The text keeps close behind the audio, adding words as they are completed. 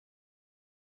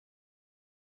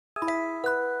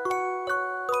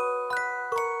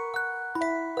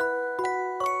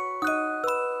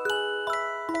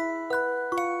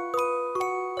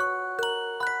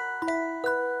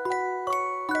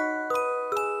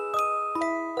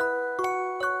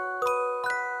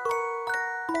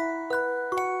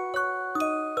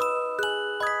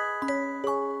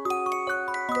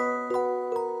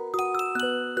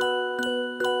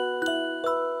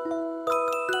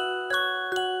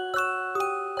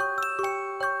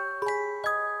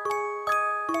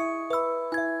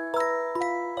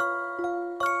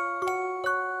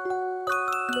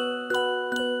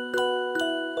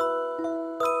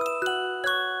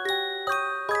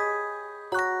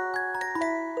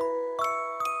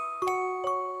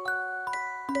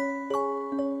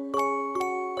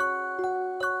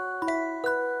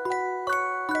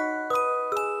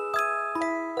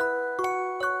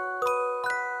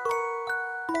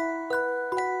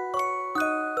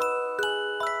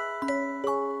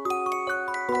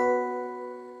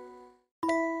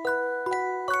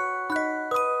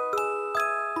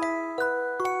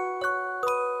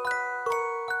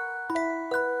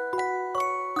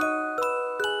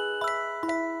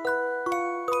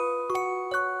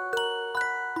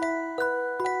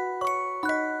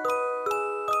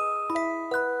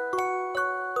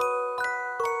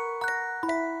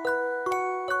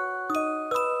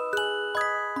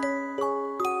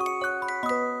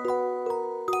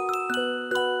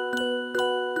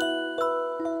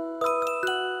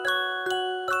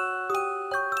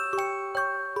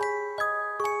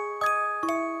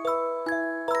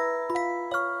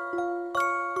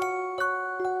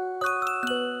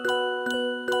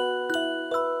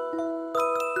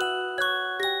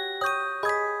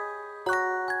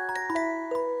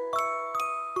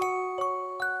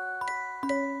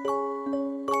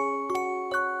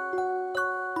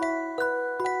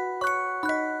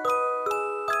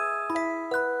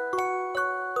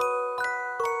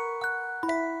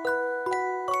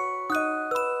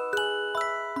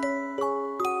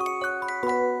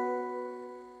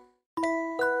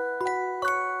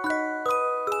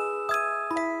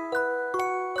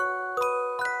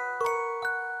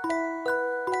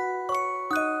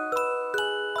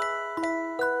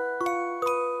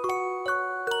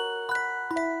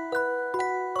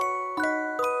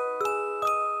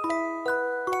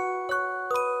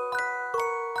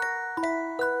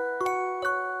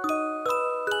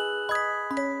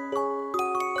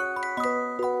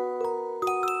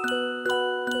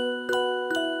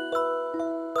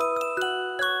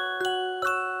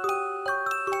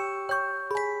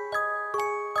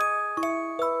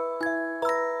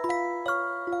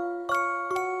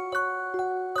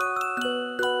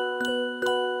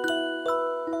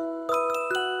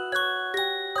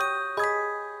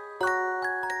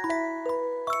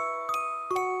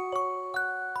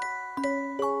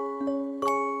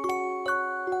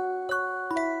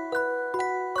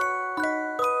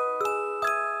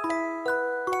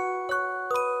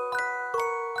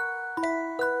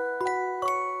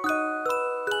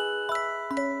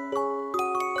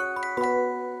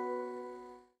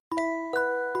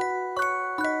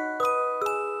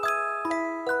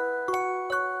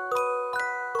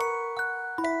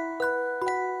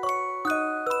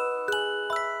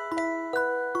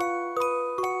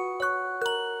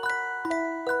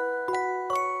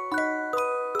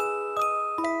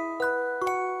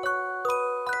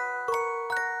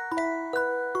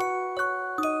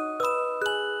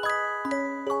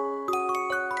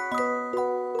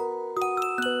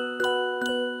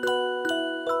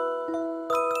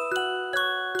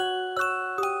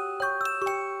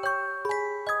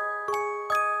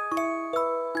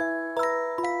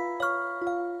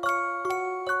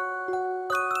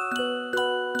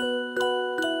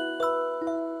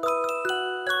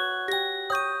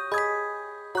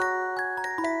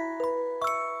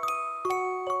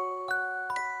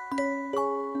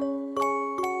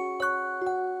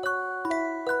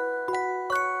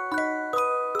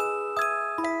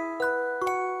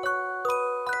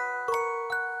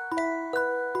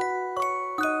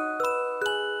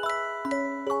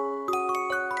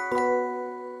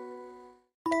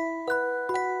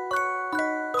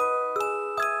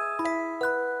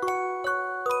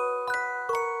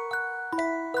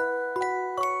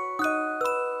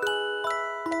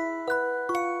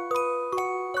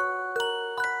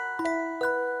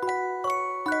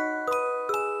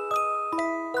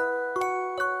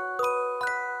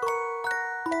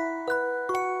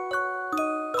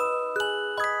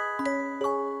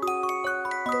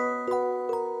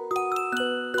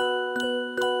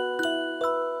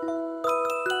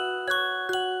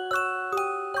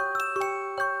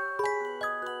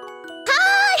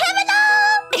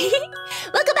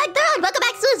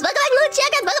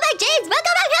Welcome back, James!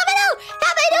 Welcome back!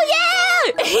 Happy New Year!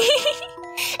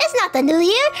 It's not the New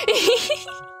Year!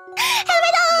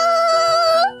 Happy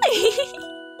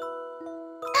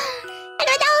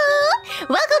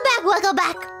Welcome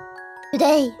back!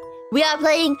 Today, we are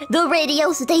playing the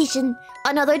radio station.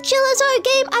 Another Chillazard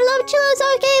game. I love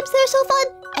Chillazard games. They're so fun.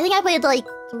 I think I played like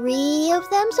 3 of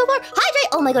them so far. Hydrate!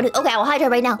 Oh my goodness. Okay, I will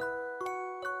hydrate right now.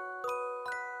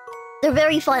 They're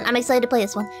very fun. I'm excited to play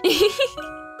this one.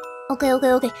 Okay.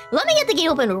 Let me get the game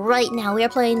open right now. We are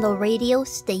playing the radio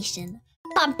station.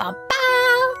 Bum, bum,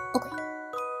 bum. Okay.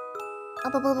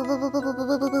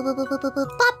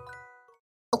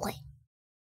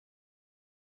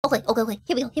 Okay.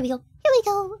 Here we go.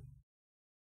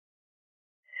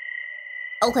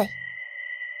 Okay.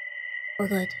 We're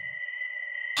good.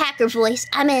 Hacker voice.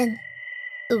 I'm in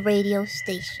the radio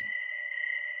station.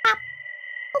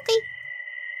 Okay.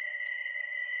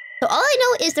 So all I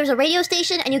know is there's a radio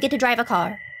station and you get to drive a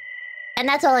car. And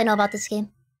that's all I know about this game.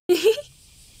 We're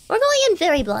going in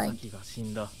very blind. No,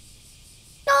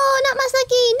 not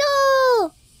Masaki,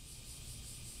 no!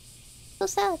 So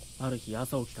sad.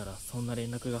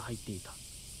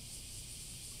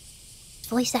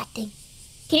 Voice acting.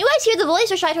 Can you guys hear the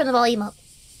voice or should I turn the volume up?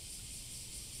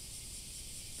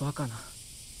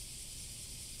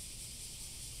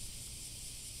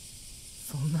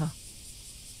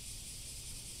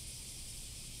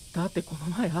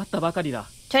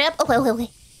 Turn it up? Okay.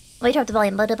 Let me turn up the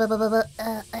volume.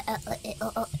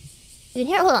 You can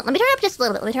hear it? Hold on. Let me turn it up just a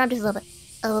little bit.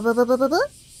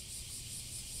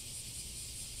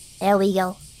 There we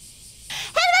go.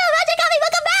 Hello, Magic Coffee!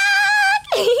 Welcome back!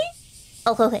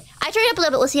 Okay. I turned it up a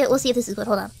little bit. We'll see if this is good.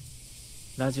 Hold on.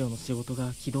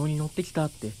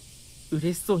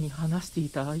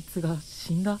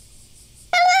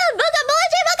 Hello, welcome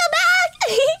back!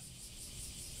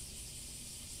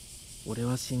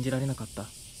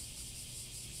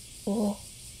 Oh.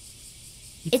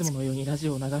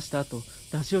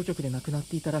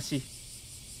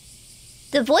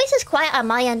 The voice is quiet on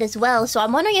my end as well, so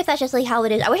I'm wondering if that's just like how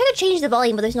it is. I wish I could change the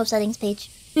volume, but there's no settings page.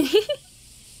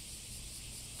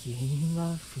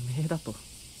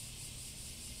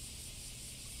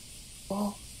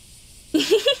 Oh.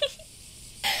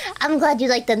 I'm glad you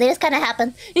like them. They just kind of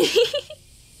happen.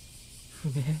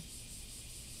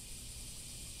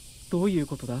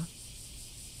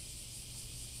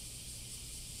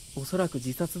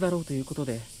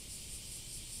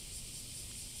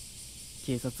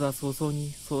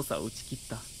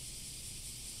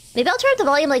 Maybe I'll turn up the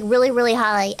volume like really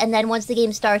high, and then once the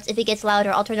game starts, if it gets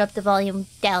louder, I'll turn up the volume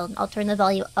down. I'll turn the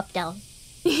volume up down.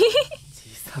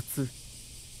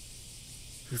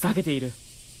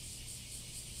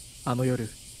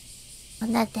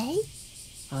 On that day?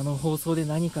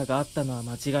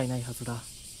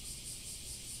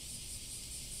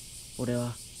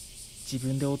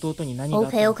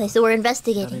 Okay, so we're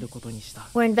investigating.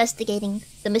 We're investigating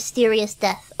the mysterious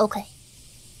death. Okay.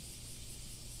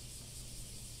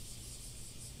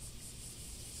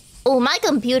 Oh, my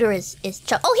computer is oh,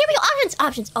 here we go!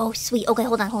 Options! Oh, sweet. Okay,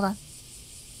 hold on. I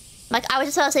was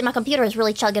just about to say my computer is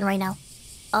really chugging right now.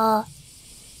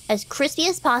 As crispy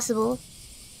as possible.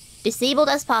 Disabled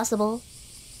as possible.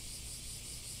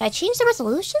 Did I change the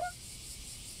resolution?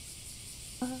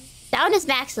 Sound is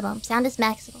maximum.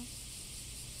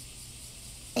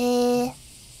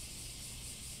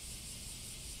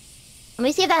 Let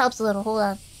me see if that helps a little. Hold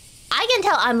on. I can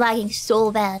tell I'm lagging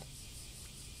so bad.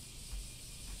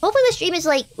 Hopefully the stream is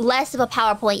like less of a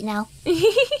PowerPoint now.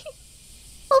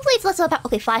 Hopefully it's less of a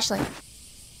okay, flashlight.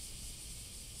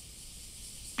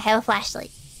 I have a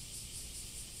flashlight.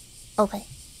 Okay.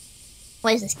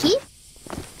 What is this? Key?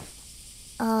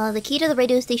 The key to the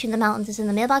radio station in the mountains is in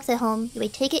the mailbox at home. You may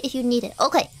take it if you need it.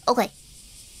 Okay.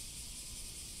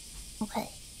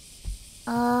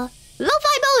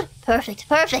 Lo-fi mode! Perfect.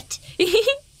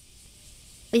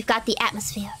 We've got the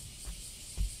atmosphere.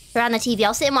 Turn on the TV.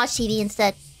 I'll sit and watch TV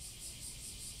instead.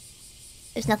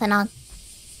 There's nothing on.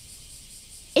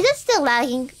 Is it still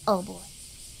lagging? Oh boy.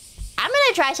 I'm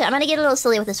gonna get a little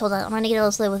silly with this. Hold on.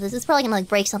 It's probably gonna like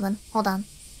break something. Hold on.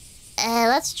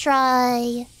 Let's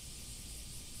try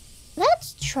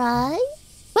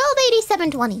 1280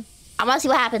 720. I wanna see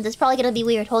what happens. It's probably gonna be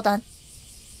weird. Hold on.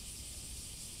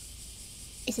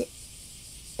 Is it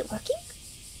working?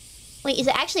 Wait, is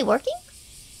it actually working?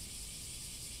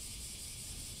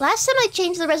 Last time I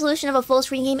changed the resolution of a full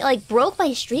screen game, it like broke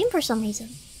my stream for some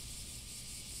reason.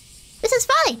 This is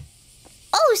fine.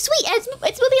 Oh, sweet. It's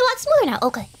moving a lot smoother now.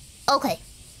 Okay.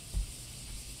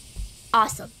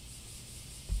 Awesome.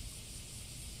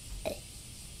 Okay.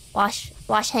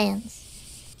 Wash hands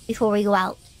before we go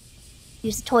out.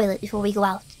 Use the toilet before we go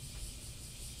out.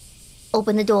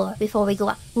 Open the door before we go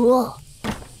out. Whoa.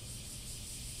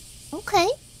 Okay.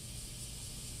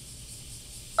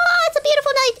 Oh, it's a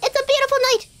beautiful night. It's a beautiful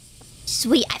night.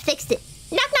 Sweet, I fixed it.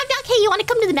 Knock, knock, knock. Hey, you want to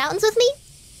come to the mountains with me?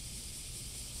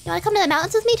 You want to come to the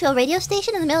mountains with me to a radio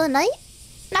station in the middle of the night?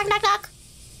 Knock, knock, knock.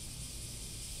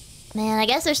 Man, I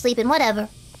guess they're sleeping. Whatever.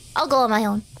 I'll go on my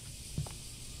own.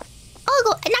 I'll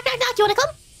go. Knock, knock, knock. You want to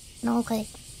come? No, okay.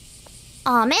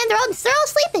 Aw, man, they're all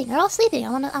sleeping. They're all sleeping. I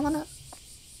wanna.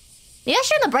 Maybe I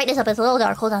should turn the brightness up. It's a little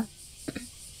dark. Hold on.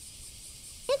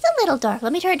 It's a little dark.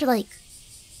 Let me turn it to like...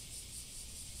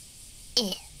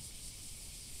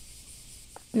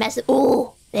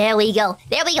 Ooh, there we go.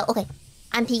 There we go. Okay.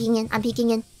 I'm peeking in. I'm peeking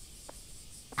in.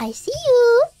 I see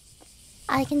you.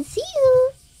 I can see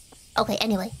you. Okay,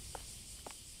 anyway.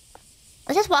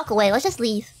 Let's just walk away. Let's just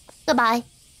leave. Goodbye.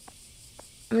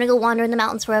 I'm gonna go wander in the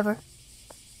mountains forever.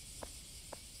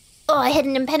 Oh, I hit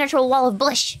an impenetrable wall of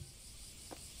bush.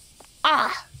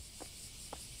 Ah.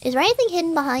 Is there anything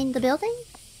hidden behind the building?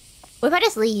 What if I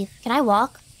just leave? Can I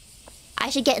walk? I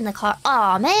should get in the car.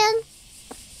 Aw, man.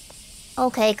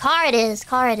 Okay, car it is.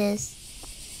 Car it is.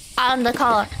 On the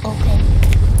car. Okay.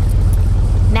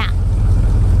 Now.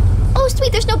 Oh,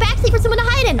 sweet. There's no backseat for someone to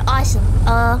hide in. Awesome.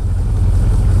 Oh.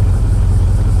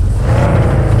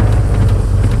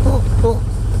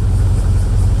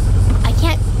 I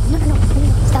can't. No.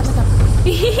 Stop.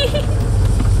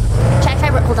 Check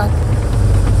fiber. Hold on.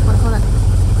 Hold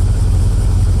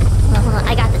on.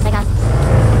 I got this.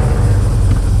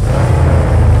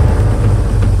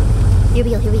 Here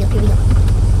we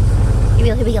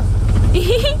go.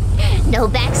 No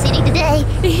backseating today.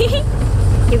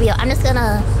 Here we go. I'm just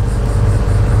gonna...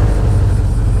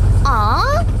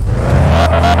 Aww.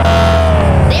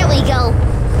 There we go.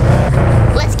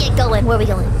 Let's get going. Where are we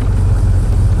going?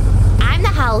 I'm the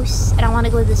house, and I want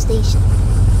to go to the station.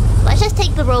 Let's just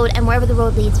take the road, and wherever the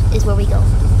road leads is where we go.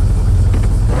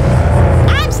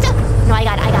 I'm stuck! No, I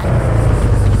got it.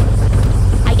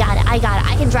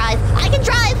 I can drive.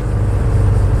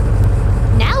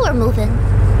 Now we're moving.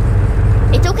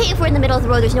 It's okay if we're in the middle of the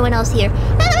road, there's no one else here.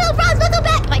 Hello, Franz, welcome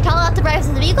back! Am I tall enough to drive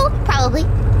the vehicle? Probably.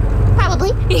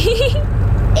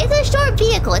 It's a short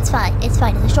vehicle, it's fine. It's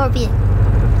a short vehicle.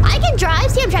 I can drive,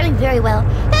 see I'm driving very well.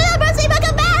 Hello, Franz,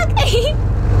 welcome back!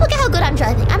 Look at how good I'm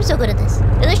driving. I'm so good at this.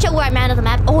 Does it show where I'm at on the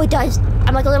map? Oh, it does.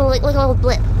 I'm like a little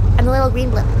blip. I'm a little green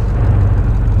blip.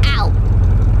 Ow.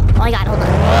 Oh my god, hold on.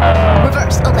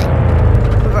 Reverse, okay.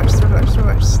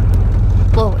 Reverse.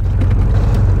 Forward.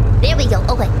 There we go,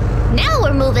 okay. Now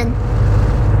we're moving.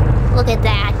 Look at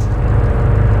that.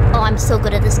 Oh, I'm so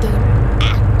good at this game.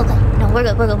 Okay. No, we're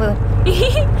good.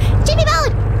 Jimmy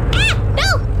mode!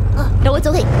 No! No, it's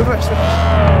okay. Reverse. Okay.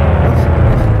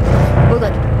 We're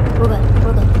good.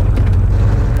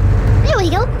 There we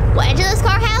go. What engine does this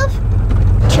car have?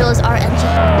 Chose our engine.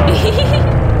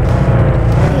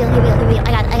 Here we go.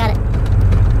 I got it.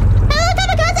 Hello,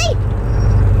 Kamikaze!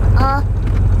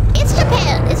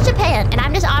 It's Japan, and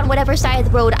I'm just on whatever side of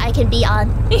the road I can be on.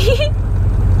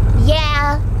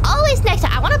 Yeah, always next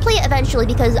time. I want to play it eventually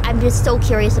because I'm just so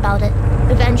curious about it.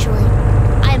 Eventually.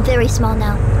 I am very small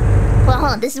now. Hold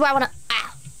on. This is where I want to...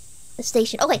 The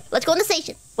station. Okay, let's go in the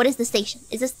station. What is the station?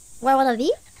 Is this where I want to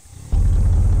be?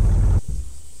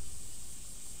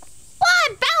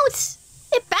 What?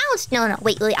 It bounced! No.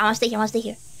 Wait. I want to stay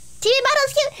here. TV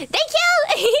Battle's cute! Thank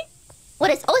you! What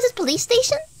is... Oh, is this police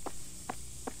station?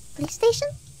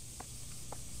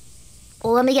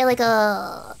 Oh, let me get like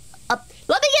a...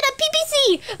 Let me get a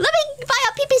PPC! Let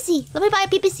me buy a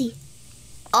PPC!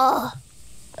 Oh.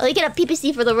 Let me get a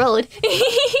PPC for the road. Hello,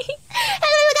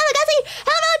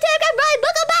 Telegram Brian!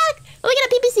 Welcome back! Let me get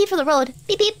a PPC for the road.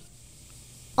 Beep, beep.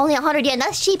 Only 100 yen.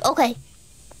 That's cheap. Okay,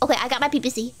 I got my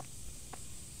PPC.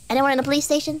 Anyone in the police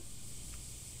station?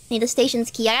 Need the station's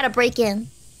key. I gotta break in.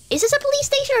 Is this a police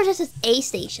station or is this a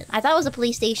station? I thought it was a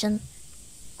police station.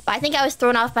 But I think I was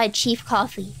thrown off by Chief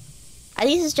Coffee. I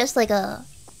think this is just like a...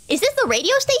 Is this the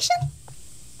radio station?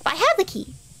 But I have the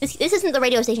key. This isn't the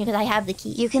radio station because I have the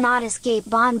key. You cannot escape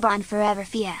Bon forever,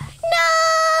 Fia.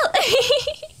 No!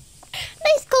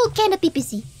 Nice gold can of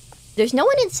PPC. There's no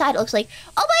one inside, it looks like.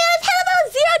 Oh my god, Hello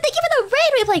Zero! Thank you for the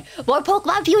raid replay! More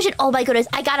Pokemon Fusion! Oh my goodness,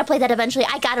 I gotta play that eventually.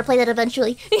 Welcome!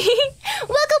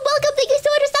 Thank you so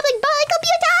much for stopping by,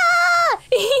 computer!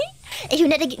 If you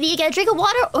need to get a drink of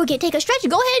water or take a stretch,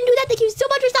 go ahead and do that. Thank you so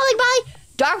much for stopping by.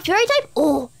 Dark Fairy type?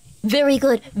 Oh, very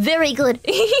good.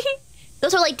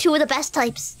 Those are like two of the best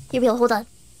types. Here we go, hold on.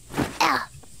 I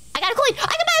got a coin!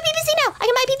 I can buy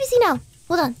a PPC now!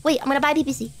 Hold on, wait, I'm gonna buy a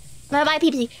PPC. Hi,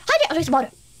 I'll drink some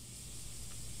water.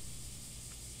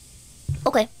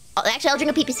 Okay, Oh, actually, I'll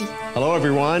drink a PPC. Hello,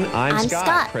 everyone. I'm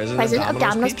Scott, president of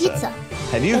Domino's Pizza.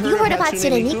 Have you heard of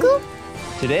Hatsune Miku?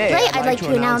 Today, I'd like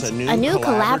to announce a new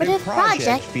collaborative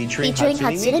project featuring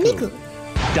Hatsune Miku.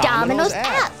 Domino's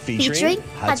app featuring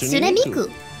Hatsune Miku.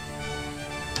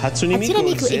 Hatsune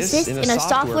Miku exists in a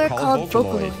software called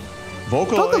Vocaloid.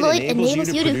 Vocaloid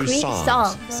enables you to create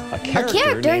songs. A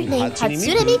character named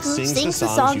Hatsune Miku sings the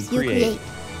songs you create.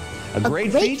 A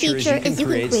great feature is you can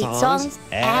create songs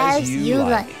as you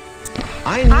like.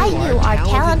 I knew our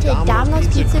talented Domino's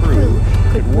Pizza crew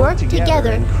could work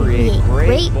together and create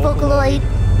great Vocaloid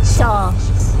songs.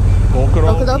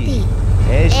 Vocalopi,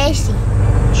 Eshi,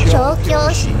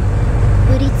 Chokyoshi,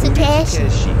 Furitsukeshi.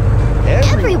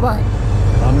 Everyone!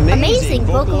 Amazing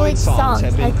Vocaloid songs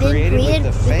have been created with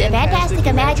a fantastic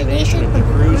imagination from the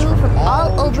crew from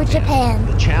all over Japan.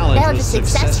 That was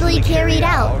successfully carried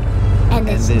out, and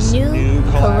this new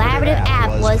collaborative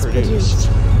app was produced.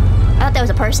 I thought that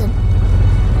was a person.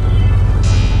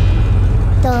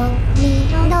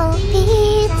 Domino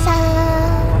Pizza.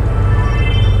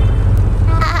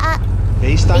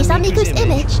 Based on Miku's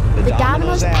image, the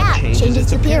Domino's app changed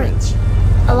its appearance.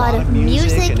 A lot of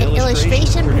music and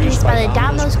illustration produced by the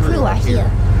Domino's crew are here.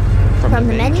 From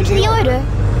the menu to the order,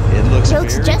 It looks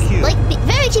looks just like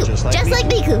very cute, just like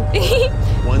Miku.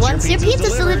 Once your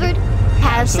pizza's delivered,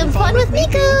 have some fun with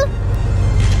Miku.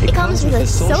 It comes with a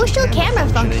social camera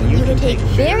function. You can take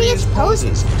various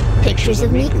poses, pictures of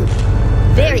Miku.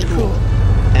 Very cool.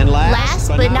 And Last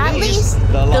but not least,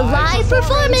 the live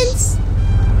performance.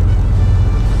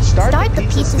 Start the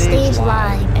pizza stage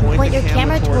live and point your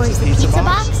camera towards the pizza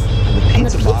box, and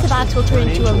the pizza box will turn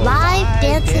into a live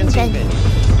dancing venue.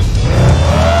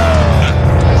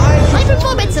 Live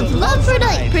performance of Love for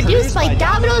Night, produced by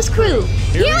Domino's crew.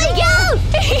 Here we go!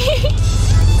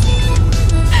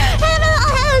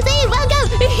 Welcome!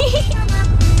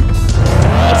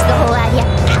 It's the whole idea.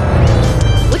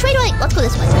 Which way do I? Let's go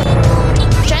this way.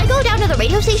 Should I go down to the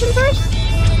radio station first?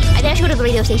 I think I should go to the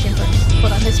radio station first.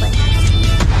 Hold on, this way.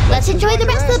 Let's enjoy the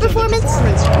rest of the performance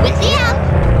with the app.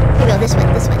 Here we go, this way,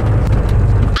 this way.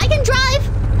 I can drive!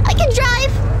 I can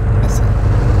drive! This way.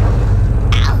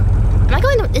 Ow! Am I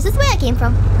going to... Is this the way I came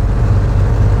from?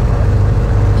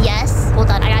 Yes. Hold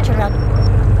on, I gotta turn around.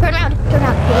 Turn around, turn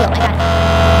around. Here we go, I got it.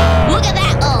 Look at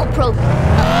that! Oh, pro...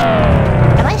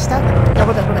 Am I stuck? No,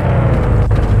 we're good, we're good.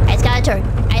 I just gotta turn.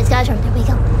 I just gotta turn. There we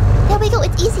go. There we go,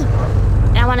 it's easy.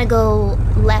 And I wanna go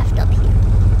left up here.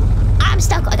 I'm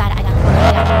stuck. I got it, I got it.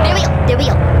 There we go, there we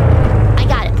go. I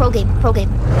got it. Pro gamer, pro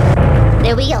gamer.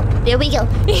 There we go, there we go.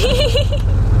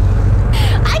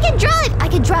 I can drive! I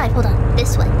can drive. Hold on,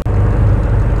 this way.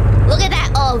 Look at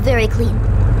that. Oh, very clean.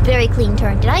 Very clean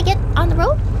turn. Did I get on the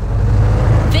road?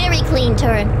 Very clean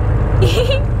turn.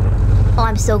 Oh,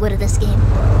 I'm so good at this game.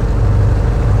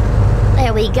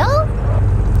 There we go.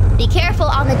 Be careful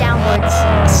on the downwards.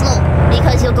 Slow,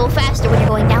 because you'll go faster when you're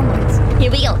going downwards. Here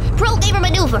we go. Pro gamer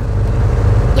maneuver.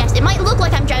 Yes, it might look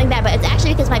like I'm driving bad, but it's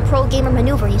actually because my pro gamer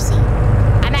maneuver, you see.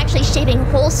 I'm actually shaving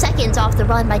whole seconds off the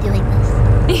run by doing this.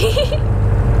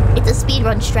 It's a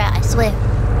speedrun strat, I swear.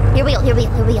 Here we go, here we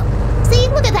go, here we go. See,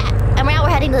 look at that. And now we're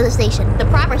heading to the station. The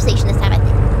proper station this time, I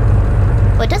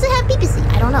think. But does it have PPC?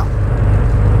 I don't know.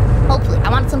 Hopefully. I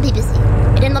want some PPC.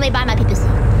 It didn't let me buy my PPC.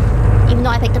 Even though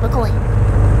I picked up a coin.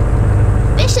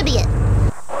 This should be it.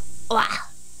 Wow.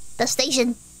 The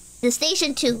station. The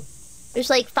station 2. There's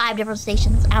like 5 different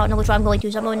stations. I don't know which one I'm going to,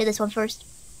 so I'm going to this one first.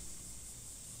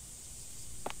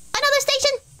 Another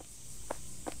station!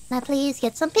 Now please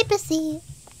get some PPC.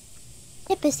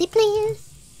 PPC, please.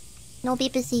 No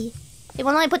PPC. They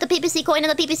won't let me put the PPC coin in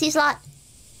the PPC slot.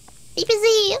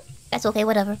 PPC! That's okay,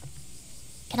 whatever.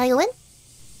 Can I go in?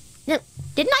 No,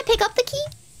 didn't I pick up the key?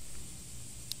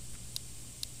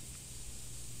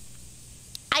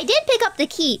 I did pick up the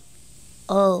key.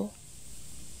 Oh.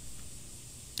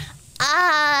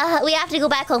 We have to go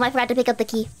back home. I forgot to pick up the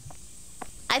key.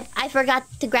 I forgot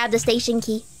to grab the station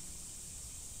key.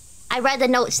 I read the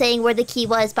note saying where the key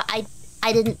was, but I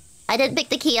didn't pick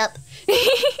the key up. I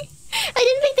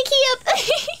didn't pick the key up.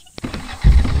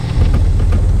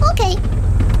 Okay.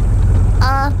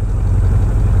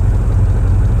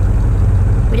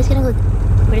 We're just gonna go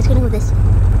this way.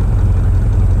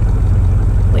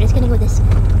 We're just gonna go this way.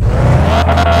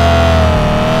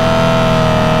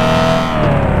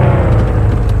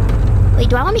 Wait,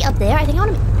 do I want to be up there? I think I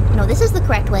want to be... No, this is the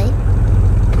correct way.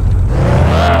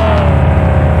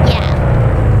 Yeah.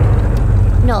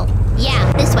 No.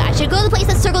 Yeah, this way. I should go to the place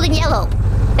that's circled in yellow.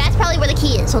 That's probably where the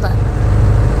key is. Hold on.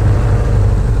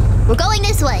 We're going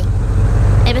this way.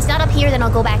 If it's not up here, then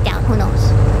I'll go back down. Who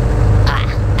knows? Ah,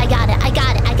 I got it. I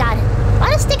got it. I got it. A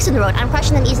lot of sticks in the road. I'm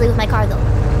crushing them easily with my car, though.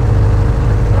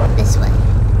 this way.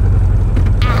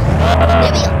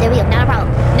 Ah, there we go, not a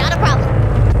problem. Not a problem.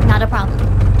 Not a problem.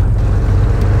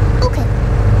 Okay.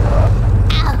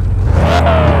 Ow.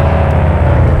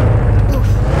 Oof.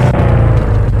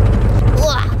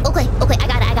 Ooh, okay, I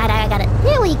got it.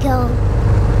 There we go.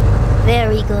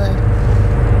 Very good.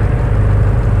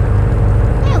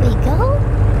 There we go.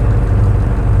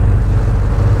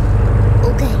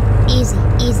 Okay, easy.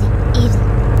 Easy.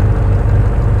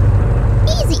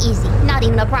 Not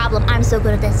even a problem. I'm so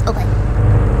good at this. Okay.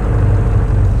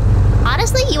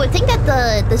 Honestly, you would think that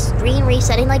the screen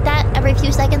resetting like that every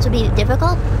few seconds would be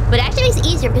difficult, but it actually makes it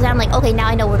easier because I'm like, okay, now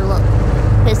I know where to look.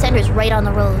 The center's right on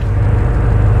the road.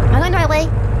 Am I going the right way?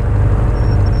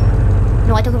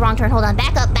 No, I took a wrong turn. Hold on.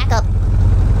 Back up.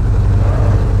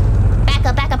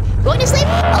 Going to sleep?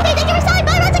 Okay, thank you for selling.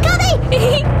 Bye, Rats and Coffee!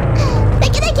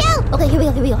 Thank you! Okay, here we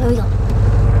go.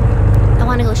 I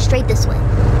want to go straight this way.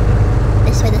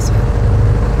 This way.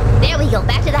 There we go.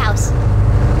 Back to the house.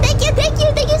 Thank you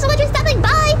so much for stopping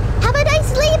by. Have a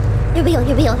nice sleep. Here we go.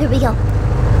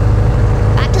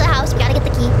 Back to the house. We gotta get the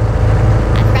key.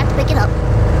 I forgot to pick it up.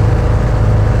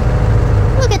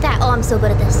 Look at that. Oh, I'm so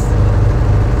good at this.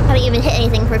 Haven't even hit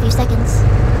anything for a few seconds.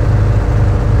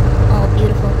 Oh,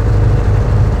 beautiful.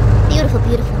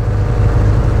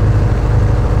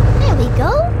 There we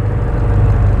go.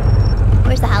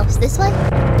 Where's the house? This way?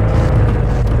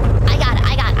 I got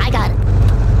it.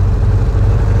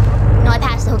 No, I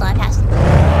passed it. Hold on, I passed it.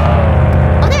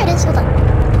 Oh, there it is. Hold on.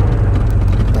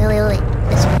 Wait.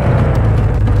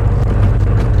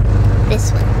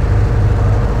 This way.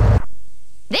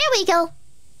 There we go.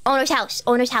 Owner's house.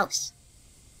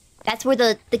 That's where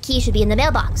the key should be, in the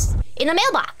mailbox.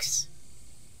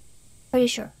 Pretty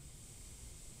sure.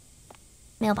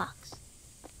 Mailbox?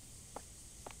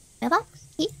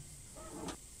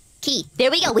 Key. There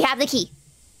we go. We have the key.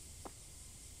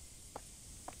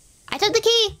 I took the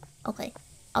key. Okay.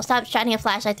 I'll stop shining a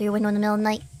flashlight through your window in the middle of the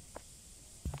night.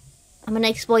 I'm gonna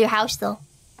explore your house, though.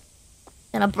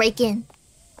 Gonna break in.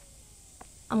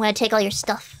 I'm gonna take all your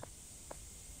stuff.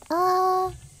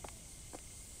 I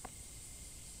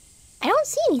don't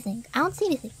see anything.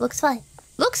 Looks fine.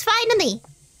 Looks fine to me.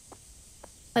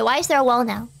 Wait, why is there a wall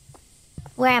now?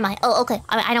 Where am I? Oh, okay.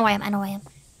 I know where I am. We're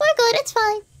good. It's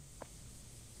fine.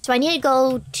 So I need to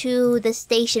go to the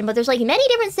station, but there's like many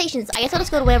different stations. I guess I'll just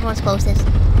go to wherever one's closest.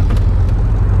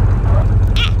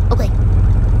 Okay.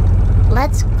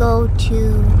 Let's go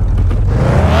to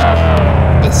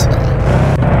this way.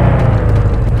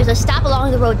 There's a stop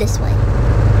along the road this way.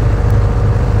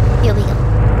 Here we go.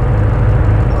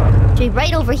 Should be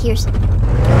right over here. There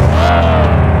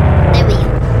we go.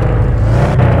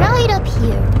 Right up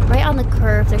here. Right on the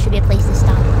curve, there should be a place to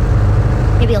stop.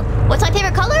 Here we go. What's my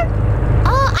favorite color?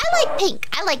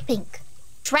 I like pink.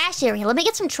 Trash area. Let me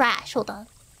get some trash. Hold on.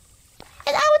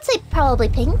 And I would say probably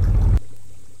pink.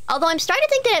 Although I'm starting to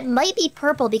think that it might be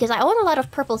purple because I own a lot of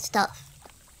purple stuff.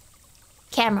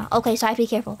 Camera. Okay, so I have to be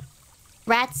careful.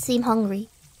 Rats seem hungry.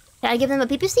 Can I give them a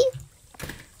PPC?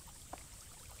 Can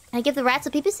I give the rats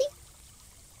a PPC?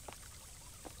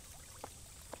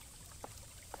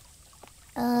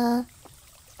 Oh,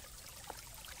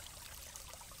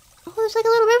 there's like a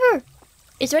little river.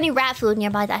 Is there any rat food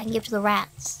nearby that I can give to the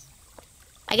rats?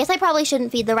 I guess I probably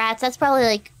shouldn't feed the rats. That's probably,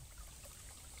 like,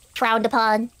 frowned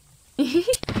upon. Okay,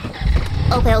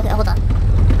 hold on.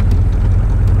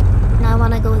 Now I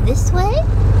want to go this way?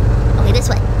 Okay, this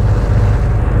way.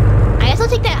 I guess I'll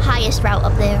take that highest route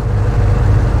up there.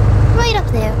 Right up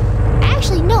there.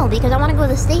 Actually, no, because I want to go to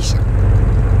the station.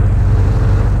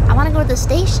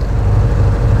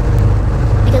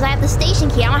 Because I have the station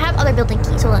key. I don't have other building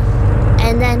keys. Hold on.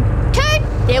 And then turn.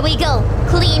 There we go.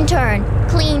 Clean turn.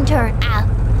 Ah.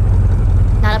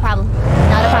 Not a problem.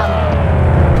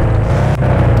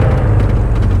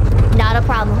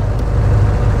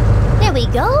 There we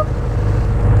go.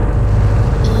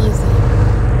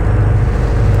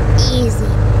 Easy.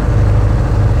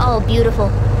 Oh,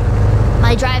 beautiful.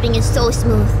 My driving is so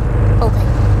smooth. Okay,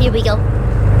 here we go.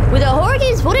 Were the horror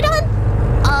games voted on?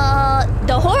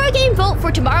 The horror game vote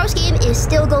for tomorrow's game is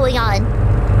still going on.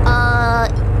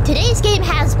 Today's game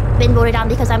has been voted on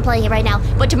because I'm playing it right now.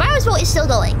 But tomorrow's vote is still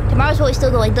going.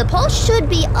 The poll should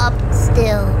be up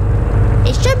still.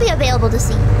 It should be available to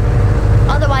see.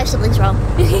 Otherwise, something's wrong.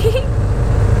 There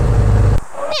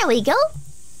we go.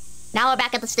 Now we're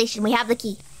back at the station. We have the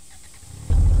key.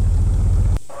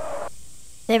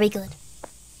 Very good.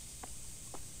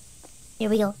 Here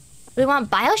we go. Do we want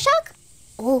Bioshock?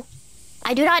 Oh.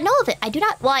 I do not know of it.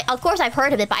 Well, of course I've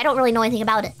heard of it, but I don't really know anything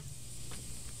about it.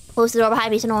 Close the door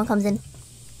behind me so no one comes in.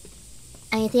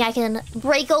 Anything I can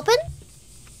break open?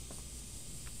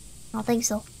 I don't think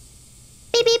so.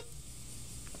 Beep beep.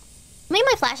 Maybe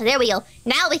my flashlight. There we go.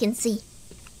 Now we can see.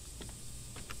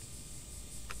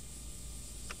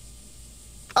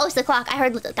 Oh, it's the clock. I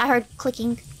heard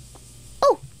clicking.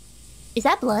 Oh, is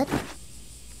that blood?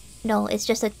 No, it's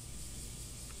just a. Is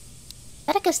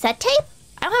that a cassette tape?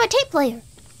 I don't have a tape player.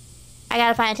 I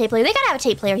gotta find a tape player. They gotta have a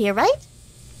tape player here, right?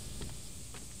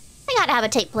 They gotta have a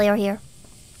tape player here.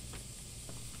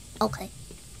 Okay.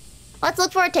 Let's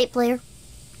look for a tape player.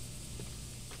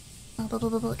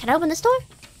 Oh, can I open this door?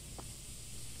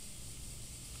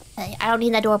 Hey, I don't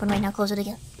need that door open right now. Close it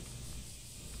again.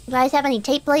 You guys have any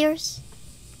tape players?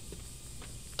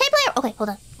 Tape player! Okay, hold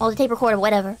on. Oh, the tape recorder,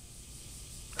 whatever.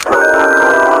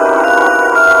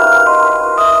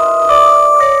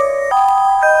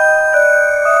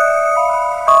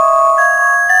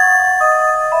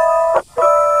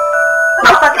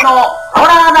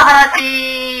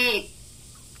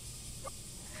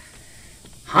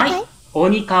はい、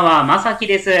鬼川正樹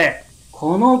です。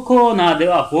このコーナーで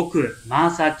は僕、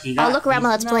正樹がリスナ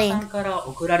ーさんから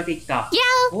送られてきた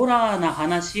ホラーな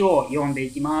話を読んで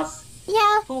いきます。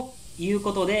という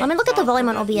ことで、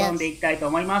読んでいきたいと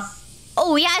思います。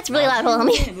Oh yeah, it's really loud. Hold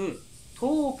on.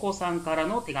 とうこさんから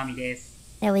の手紙です。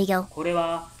There we go. これ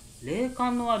は霊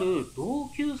感のある同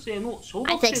級生の小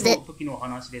学生の時の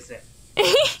話です。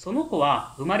その子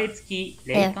は生まれつき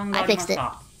霊感がありまし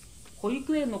た。保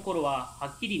育園の頃はは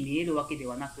っきり見えるわけで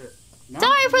はなく、Sorry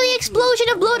for the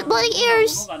explosion of bloody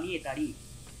ears. が見えたり、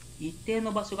一定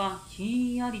の場所がひ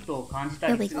んやりと感じた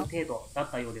りする程度だ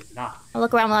ったようですが、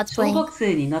小学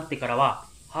生になってからは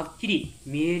はっきり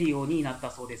見えるようになった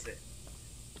そうです。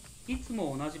いつ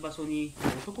も同じ場所に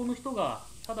男の人が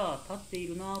ただ立ってい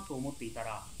るなぁと思っていた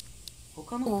ら、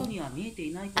他の人には見えて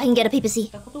いないとい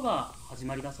ったことが始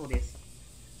まりだそうです。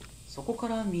そこか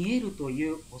ら見えるとい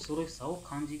う恐ろしさを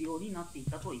感じるようになってい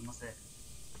たと言います。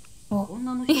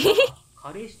女の人が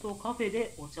彼氏とカフェ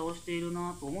でお茶をしている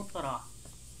なと思ったら、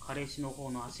彼氏の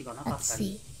方の足がなかった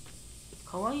り、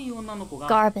可愛い女の子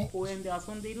が公園で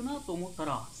遊んでいるなと思った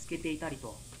ら透けていたり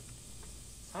と、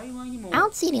幸いにもこ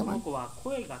の子は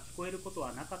声が聞こえること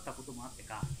はなかったこともあって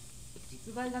か、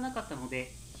実害がなかったの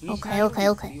で気にしないように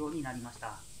するようになりまし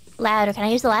た。Ladder, can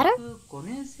I use the ladder? 5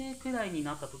年生くらいに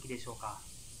なった時でしょうか。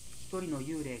一人の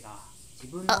幽霊が自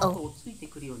分の後をついて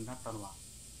くるようになったのは、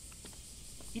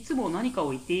いつも何か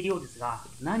を言っているようですが、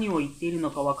何を言っているの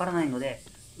かわからないので、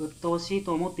鬱陶しい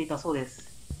と思っていたそうです。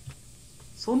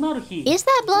そんなある日、一つ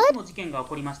の事件が起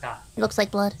こりました。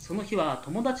その日は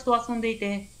友達と遊んでい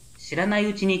て、知らない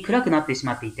うちに暗くなってし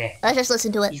まっていて、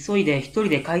急いで一人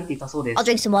で帰っていたそうで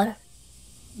す。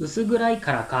薄暗い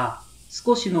からか、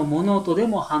少しの物音で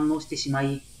も反応してしま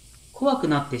い、怖く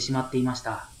なってしまっていまし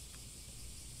た。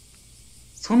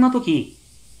そんな時、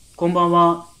こんばん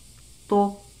は、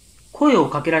と声を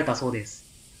かけられたそうです。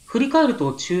振り返る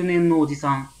と中年のおじ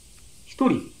さん、一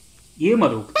人家ま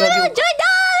で送ってあげようか。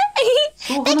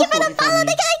そう話すおじさん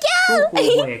に恐怖を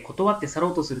覚え断って去ろ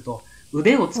うとすると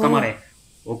腕をつかまれ、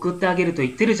送ってあげると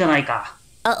言ってるじゃないか。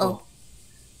と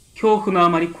恐怖のあ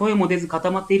まり声も出ず固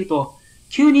まっていると、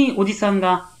急におじさん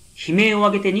が悲鳴を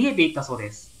上げて逃げていったそう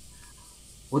です。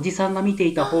おじさんが見て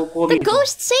いた方向を見ると、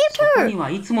そこに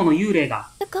はいつもの幽霊が。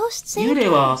幽霊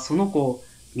はその子を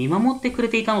見守ってくれ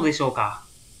ていたのでしょうか。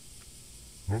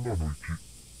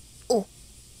Oh.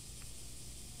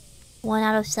 1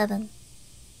 out of 7.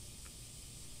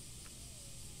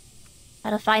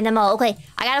 Gotta find them all. Okay,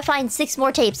 I gotta find 6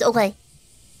 more tapes. Okay.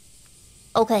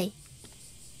 Okay.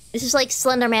 This is like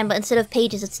Slender Man, but instead of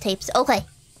pages, it's tapes. Okay.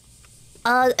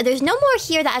 There's no more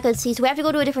here that I could see, so we have to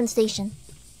go to a different station.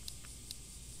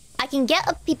 I can get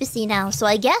a PPC now, so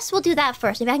I guess we'll do that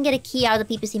first. Maybe I can get a key out of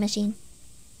the PPC machine.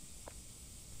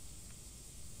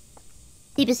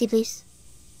 PPC, please.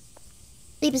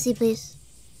 PPC, please.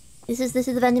 This is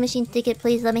the vending machine ticket.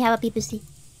 Please let me have a PPC.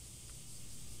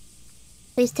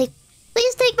 Please take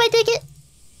my ticket.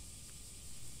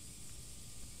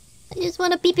 I just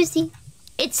want a PPC.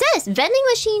 It says vending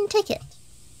machine ticket.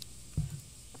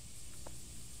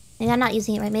 Maybe I'm not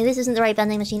using it right. Maybe this isn't the right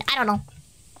vending machine. I don't know.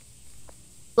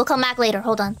 We'll come back later.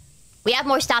 Hold on. We have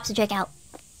more stops to check out.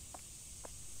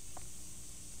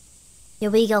 Here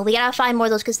we go. We gotta find more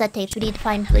of those cassette tapes. We need to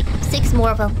find like 6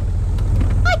 more of them.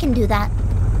 I can do that.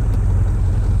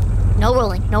 No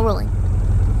rolling. No rolling.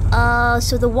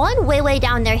 So the one way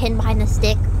down there hidden behind the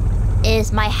stick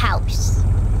is my house.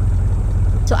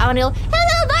 So I wanna go,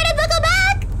 hello, Vita, welcome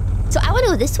back! So I wanna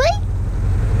go this way?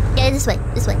 Yeah, this way.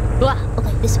 This way.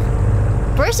 Okay, this way.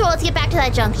 First of all, let's get back to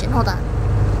that junction. Hold on.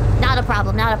 Not a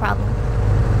problem. Not a problem.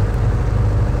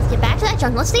 Let's get back to that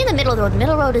junction. Let's stay in the middle of the road. The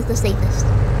middle road is the safest.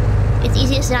 It's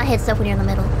easiest to not hit stuff when you're in the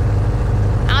middle.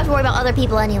 I have to worry about other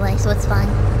people anyway, so it's fine.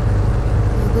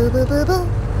 Boo boo boo boo.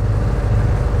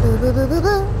 Boo boo boo boo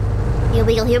boo. Here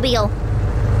we go, here we go.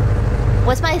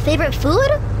 What's my favorite food?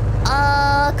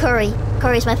 Curry.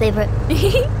 Curry's my favorite.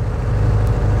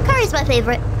 Curry's my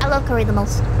favorite. I love curry the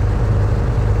most.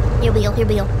 Here we go, here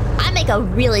we go. I make a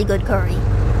really good curry.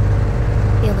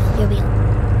 Here we go, here we go.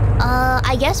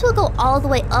 I guess we'll go all the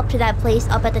way up to that place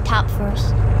up at the top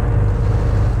first.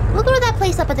 We'll go to that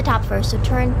place up at the top first, so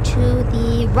turn to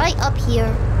the right up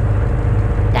here.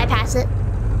 Did I pass it?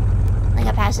 I think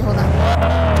I passed it, hold on.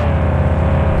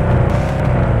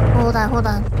 Hold on, hold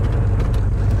on.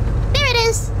 There it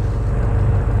is!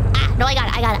 Ah, no, I got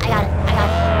it, I got it, I got it, I got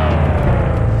it.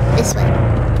 This way.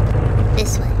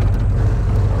 This way.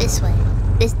 This way.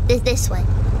 This way.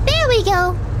 There we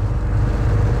go!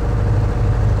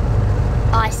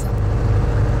 Awesome.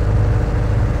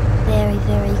 Very,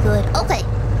 very good. Okay.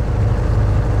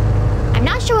 I'm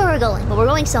not sure where we're going, but we're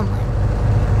going somewhere.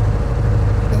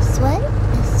 This way,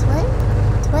 this way,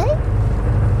 this way.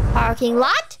 Parking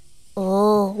lot?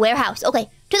 Oh, warehouse. Okay,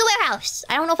 to the warehouse.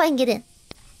 I don't know if I can get in.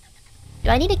 Do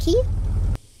I need a key?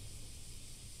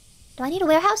 Do I need a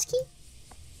warehouse key?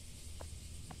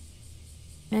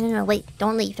 No, wait.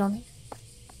 Don't leave, don't leave.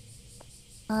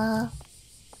 My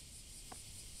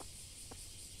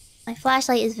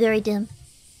flashlight is very dim.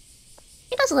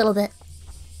 It does a little bit.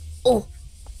 Oh.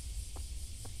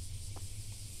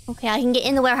 Okay, I can get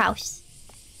in the warehouse.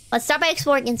 Let's start by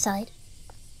exploring inside.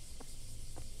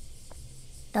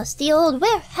 Dusty old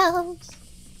warehouse.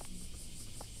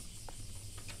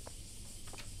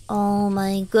 Oh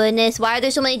my goodness, why are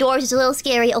there so many doors? It's a little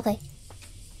scary. Okay.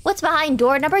 What's behind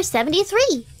door number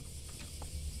 73?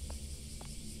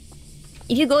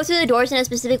 If you go through the doors in a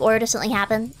specific order, does something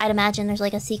happen? I'd imagine there's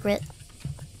like a secret.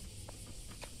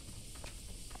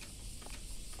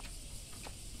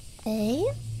 Okay.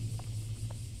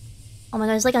 Oh my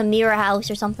god, it's like a mirror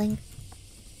house or something.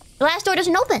 The last door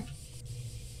doesn't open.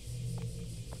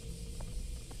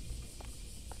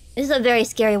 This is a very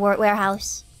scary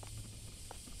warehouse.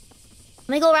 Let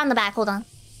me go around the back, hold on.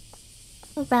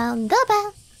 Around the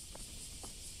back.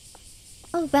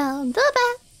 Around the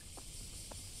back.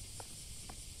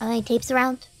 Any tapes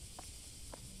around?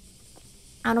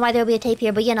 I don't know why there would be a tape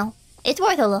here, but you know. It's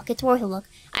worth a look, it's worth a look.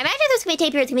 I imagine there's gonna be a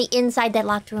tape here, it's gonna be inside that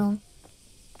locked room.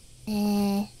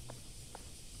 Can't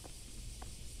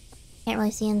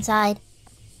really see inside.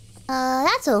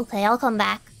 That's okay, I'll come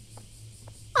back.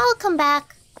 I'll come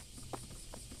back.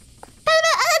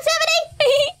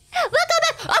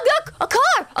 Look, a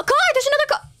car! A car! There's another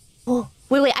car! Oh,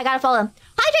 wait, I gotta follow him.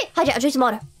 Hydrate, I'll drink some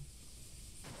water.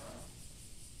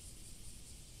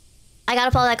 I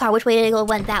gotta follow that car. Which way did it go? It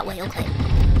went that way, okay.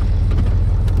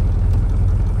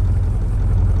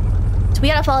 So we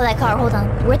gotta follow that car, hold on.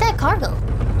 Where'd that car go?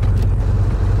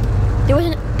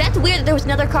 That's weird that there was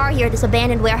another car here at this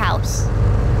abandoned warehouse.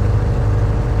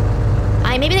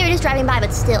 Maybe they were just driving by,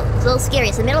 but still. It's a little scary.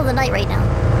 It's the middle of the night right now.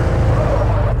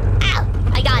 Ow!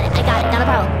 I got it, not a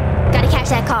problem. Gotta catch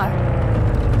that car.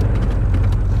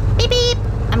 Beep beep!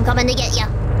 I'm coming to get ya.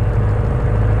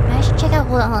 I should check out,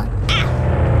 hold on. Ah!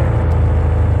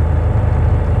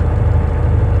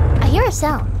 I hear a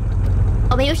sound.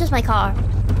 Oh, maybe it was just my car.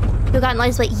 Who got in line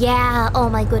this way? Yeah, oh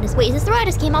my goodness. Wait, is this the road I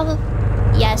just came off of?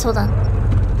 Yes, hold on.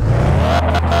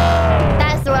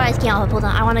 That's the road I just came off of, hold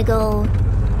on. I wanna go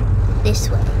this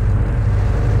way.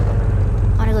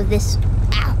 I wanna go this.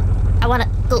 Ow! I wanna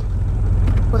go.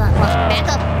 Hold on. Back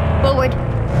up. Forward.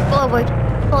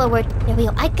 There we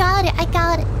go. I got it.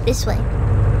 This way.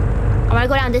 I wanna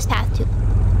go down this path too.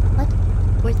 What?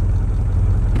 Where's...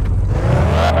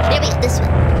 There we go. This way.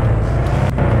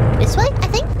 This way, I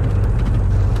think?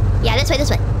 Yeah, this way.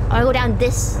 I wanna go down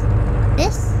this.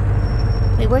 This?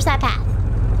 Wait, where's that path?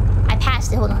 I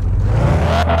passed it. Hold on.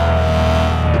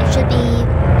 It should be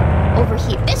over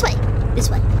here. This way.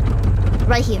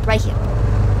 Right here.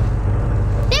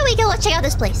 There we go. Let's check out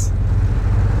this place.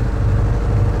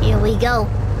 Here we go.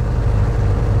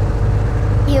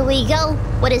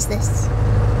 What is this?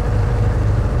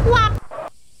 Whop.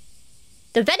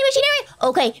 The vending machine area?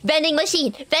 Okay, vending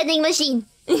machine.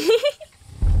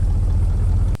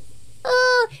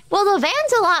 Well, the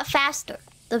van's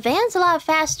a lot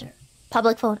faster.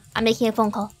 Public phone. I'm making a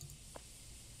phone call.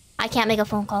 I can't make a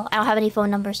phone call. I don't have any phone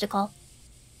numbers to call.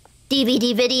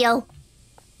 DVD video.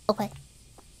 Okay.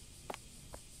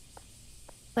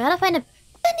 We gotta find a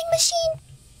vending machine.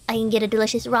 I can get a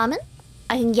delicious ramen.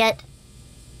 I can get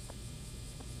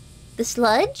the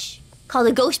sludge. Call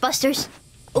the Ghostbusters.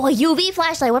 Oh, a UV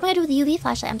flashlight. What am I gonna do with the UV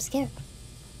flashlight? I'm scared.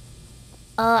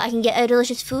 I can get a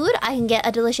delicious food. I can get...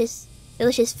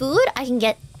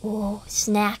 Oh,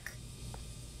 snack.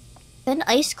 An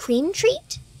ice cream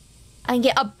treat? I can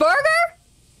get a burger?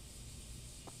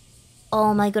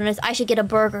 Oh my goodness, I should get a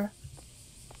burger.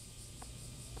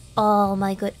 Oh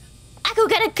my good. I could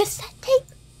get a cassette tape.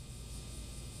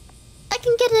 I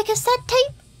can get a cassette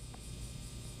tape.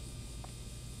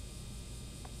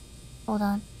 Hold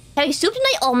on. Having soup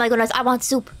tonight? Oh my goodness, I want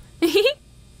soup.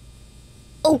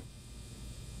 Oh.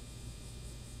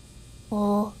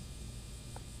 Oh.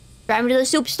 Drive me to the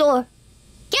soup store.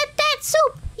 Get that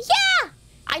soup! Yeah!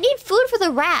 I need food for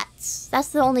the rats. That's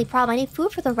the only problem. I need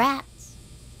food for the rats.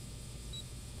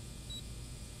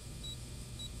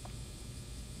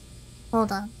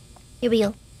 Hold on. Here we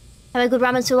go. Have I good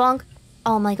ramen so long?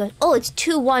 Oh my god. Oh, it's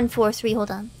 2143.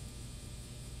 Hold on.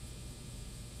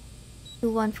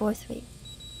 2143.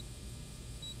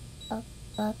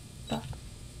 Up.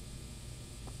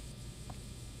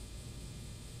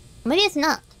 Maybe it's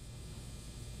not.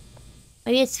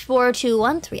 Maybe it's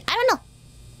 4213. I don't know.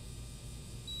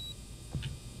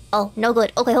 Oh, no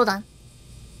good. Okay, hold on.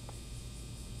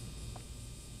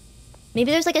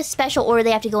 Maybe there's like a special order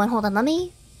they have to go in. Hold on, let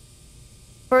me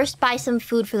first buy some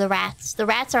food for the rats. The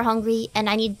rats are hungry and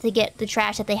I need to get the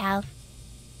trash that they have.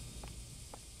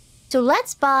 So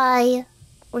let's buy...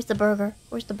 Where's the burger?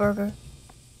 Where's the burger?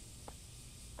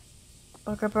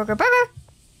 Burger.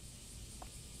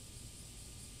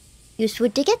 Use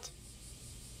food ticket?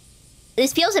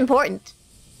 This feels important.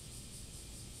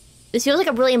 This feels like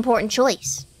a really important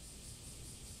choice.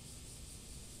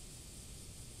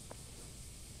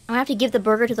 I'm gonna have to give the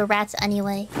burger to the rats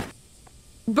anyway.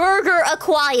 Burger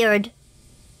acquired!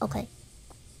 Okay.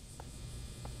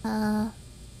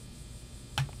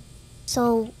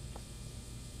 So...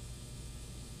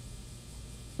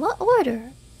 What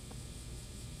order?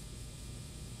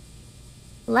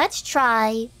 Let's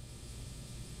try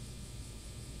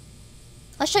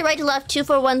right to left,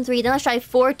 2413. Then let's try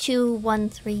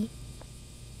 4213.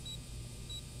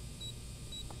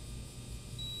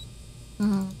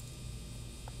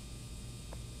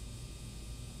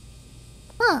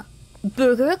 Huh.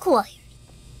 Burger acquired.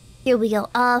 Here we go.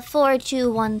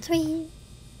 4213.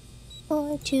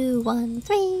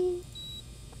 4213.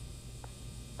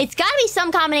 It's gotta be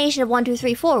some combination of 1, 2,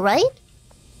 3, 4, right?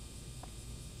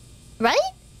 Right?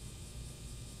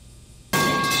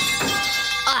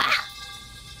 Ah.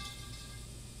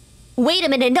 Wait a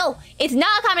minute, no! It's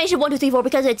not a combination of 1, 2, 3, 4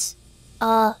 because it's...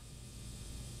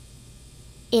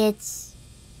 It's...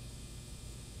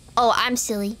 Oh, I'm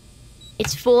silly.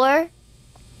 It's 4,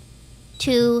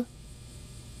 2,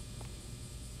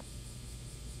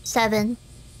 7,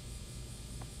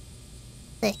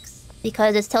 6.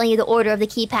 Because it's telling you the order of the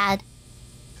keypad.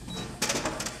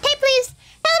 Tape, please!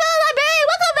 Hello, librarian!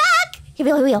 Welcome back! Here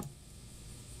we go.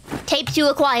 Tape 2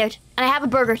 acquired. And I have a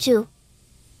burger, too.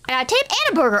 I got a tape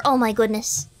and a burger. Oh, my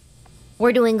goodness.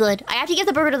 We're doing good. I have to give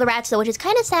the burger to the rats, though, which is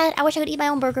kind of sad. I wish I could eat my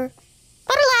own burger.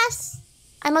 But alas,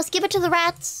 I must give it to the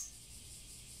rats.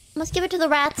 I must give it to the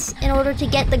rats in order to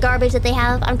get the garbage that they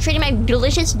have. I'm trading my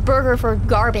delicious burger for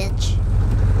garbage.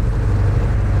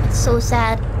 It's so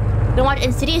sad. You don't want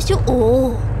Insidious too?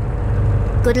 Oh.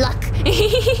 Good luck.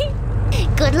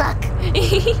 Good luck.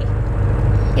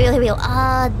 Here we go.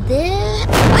 This...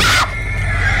 Ah!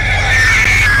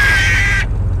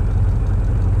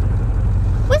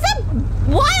 Was that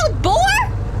wild boar?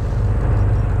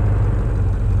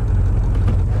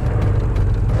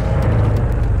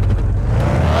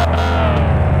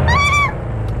 Ah!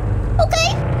 Okay.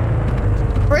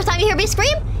 First time you hear me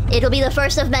scream, it'll be the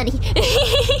first of many.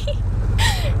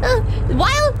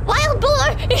 Wild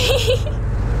boar!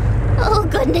 Oh,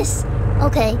 goodness.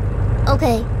 Okay.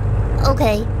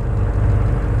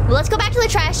 Well, let's go back to the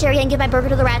trash area and give my burger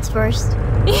to the rats first.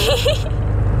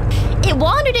 It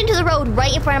wandered into the road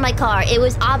right in front of my car. It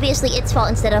was obviously its fault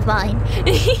instead of mine.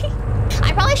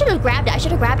 I probably should have grabbed it. I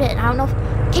should have grabbed it, and I don't know if...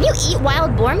 Can you eat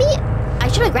wild boar meat? I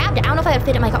should have grabbed it. I don't know if I would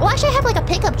fit it in my car. Well, actually, I have like a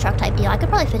pickup truck type deal. I could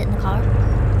probably fit it in the car.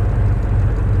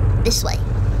 This way.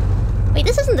 Wait,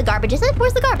 this isn't the garbage, is it?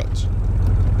 Where's the garbage?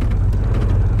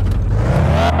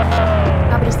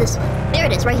 Garbage is this way. There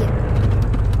it is, right here.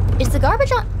 Is the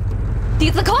garbage on... The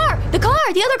other car!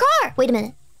 Wait a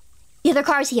minute. The other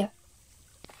car's here.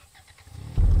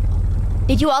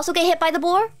 Did you also get hit by the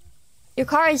boar? Your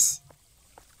car is...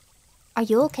 Are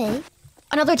you okay?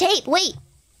 Another tape, wait!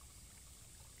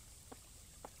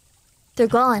 They're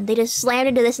gone. They just slammed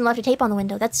into this and left a tape on the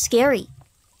window. That's scary.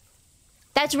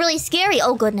 That's really scary.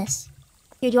 Oh, goodness.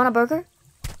 Here, do you want a burger?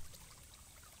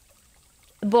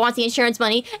 The boy wants the insurance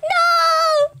money.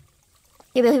 No!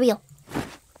 Here we go.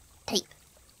 Tape.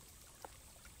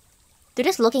 They're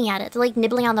just looking at it. They're like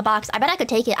nibbling on the box. I bet I could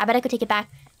take it. I bet I could take it back.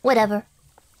 Whatever.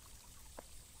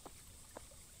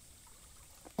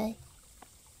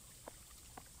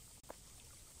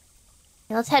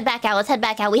 Let's head back out. Let's head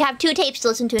back out. We have 2 tapes to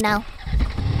listen to now.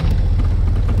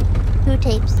 2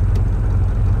 tapes.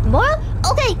 Mora?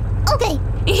 Okay. Okay.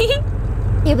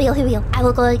 Here we go. Here we go. I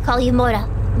will go call you Mora.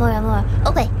 Mora.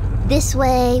 Okay. This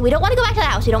way. We don't want to go back to the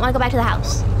house. We don't want to go back to the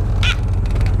house.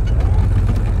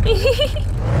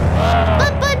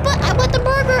 But I want the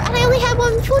burger and I only have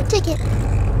 1 food ticket.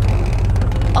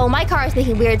 Oh, my car is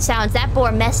making weird sounds. That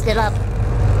boar messed it up.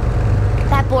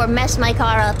 That boar messed my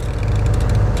car up.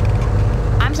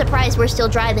 I'm surprised we're still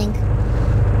driving.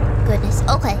 Goodness.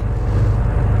 Okay.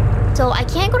 So I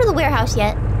can't go to the warehouse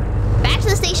yet. Back to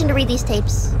the station to read these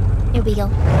tapes. Here we go.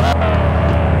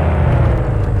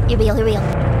 Here we go.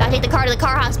 Gotta take the car to the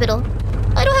car hospital.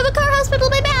 I don't have a car hospital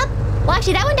in my map. Well,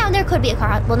 actually, that one down there could be a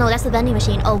car. Well, no, that's the vending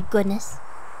machine. Oh, goodness.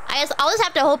 I'll just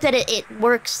have to hope that it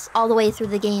works all the way through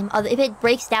the game. If it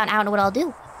breaks down, I don't know what I'll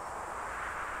do.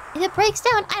 If it breaks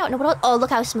down, I don't know what I'll... Oh, look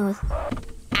how smooth.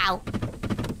 Ow.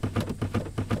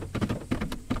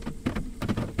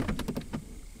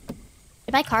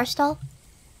 Did my car stall?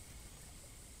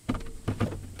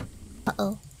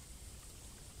 Uh-oh.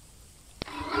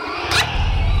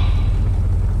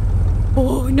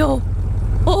 Oh, no.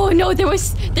 Oh no, there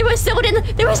was someone in the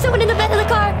bed of the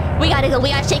car. We gotta go. We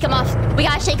gotta shake him off.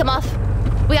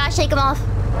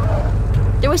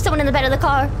 There was someone in the bed of the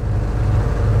car.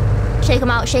 Shake him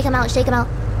out.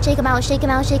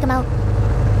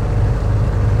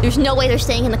 There's no way they're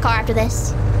staying in the car after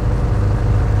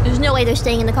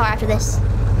this.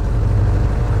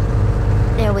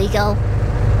 There we go.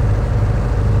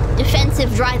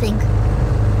 Defensive driving.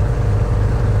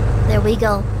 There we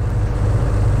go.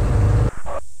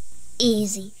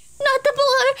 Easy. Not the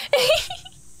boar!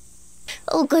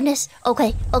 Oh goodness.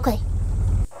 Okay.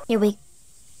 Here we...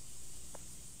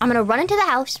 I'm gonna run into the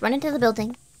house, run into the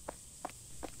building.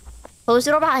 Close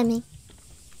the door behind me.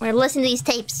 We're gonna listen to these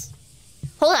tapes.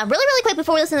 Hold on, really quick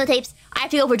before we listen to the tapes. I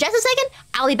have to go for just a second.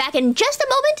 I'll be back in just a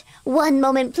moment. 1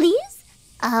 moment, please.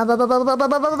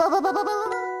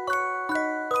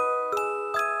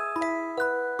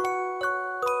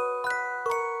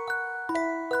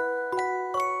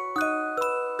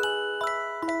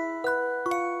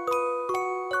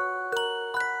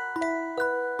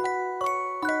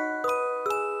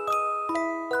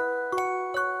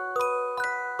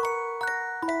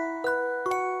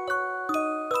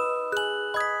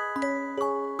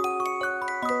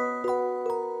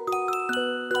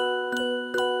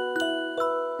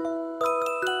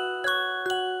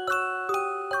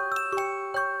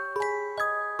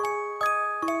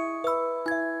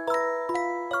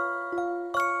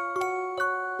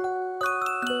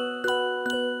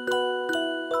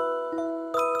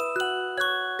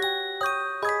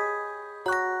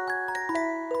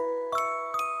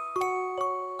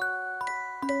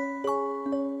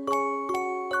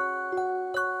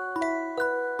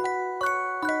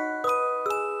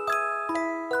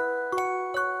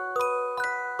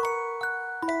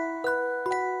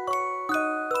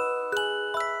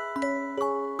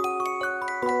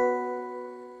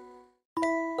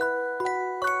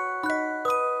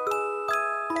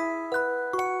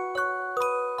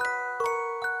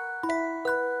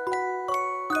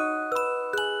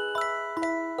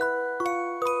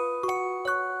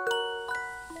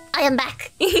 I am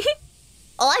back.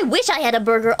 Oh, I wish I had a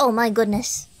burger. Oh my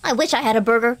goodness. I wish I had a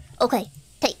burger. Okay.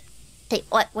 Tape.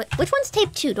 What? Which one's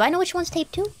tape 2? Do I know which one's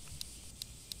tape 2?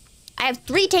 I have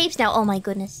 3 tapes now. Oh my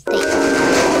goodness. Tape.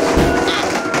 Ah.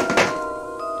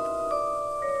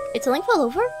 Did something fall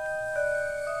over?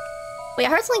 Wait, I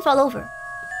heard something fall over.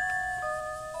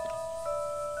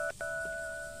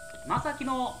 I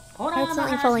heard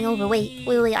something falling over. Wait.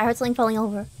 I heard something falling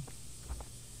over.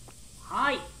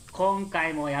 Hi. 今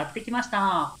回もやってきまし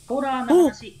た。ホラーの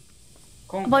話。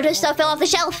A bunch of stuff fell off the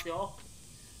shelf.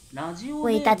 ラジオ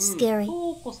Wait, that's scary.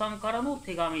 トウコさんからの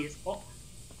手紙です。こ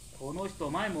の人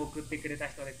前も送ってくれた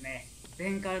人ですね。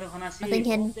前回の話とっ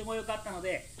ても良かったの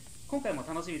で、今回も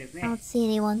楽しみですね。I don't see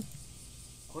anyone.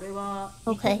 これは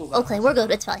Okay, we're good.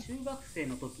 It's fine. 中学生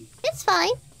の時。It's fine.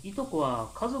 いとこは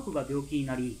家族が病気に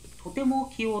なり、とても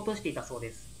気を落としていたそう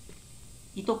です。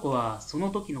いとこはその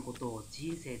時のことを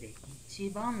人生で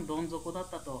一番どん底だっ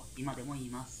たと今でも言い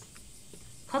ます。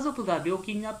家族が病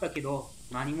気になったけど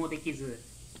何もできず、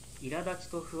苛立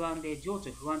ちと不安で情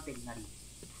緒不安定になり、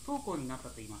不登校になった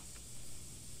と言います。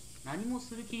何も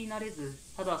する気になれず、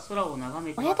ただ空を眺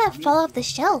めて Why did that fall off the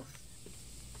shelf?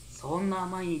 そんな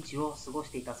毎日を過ご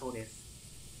していたそうです。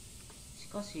し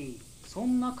かし、そ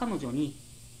んな彼女に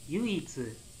唯一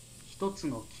一つ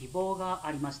の希望が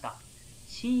ありました。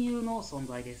親友の存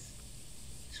在です。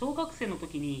小学生の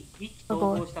時に意気投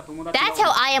合した友達が That's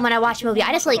how I am when I watch a movie.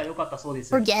 I just like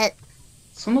forget.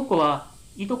 その子は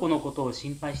いとこのことを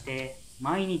心配して、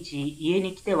毎日家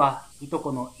に来てはいと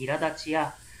この苛立ち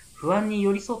や不安に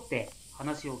寄り添って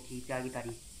話を聞いてあげた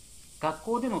り、学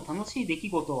校での楽しい出来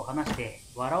事を話して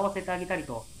笑わせてあげたり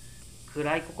と、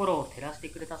暗い心を照らして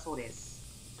くれたそうです。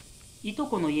いと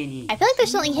この家に I feel like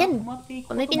there's something 親友 hidden, が泊まっていく but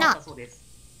こと maybe もあっ not. たそうです。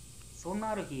そんな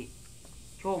ある日、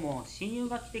今日も親友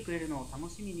が来てくれるのを楽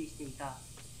しみにしていた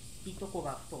いとこ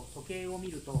がふと時計を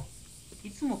見ると、い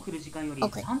つも来る時間より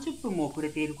Okay. 30分も遅れ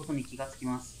ていることに気がつき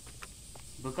ます。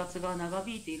部活が長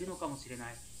引いているのかもしれな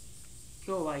い。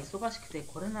今日は忙しくて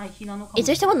来れない日なのかも Is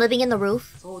し there れない。 someone living in the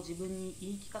roof? そう自分に言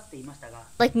い聞かせていましたが、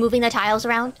 Like moving the tiles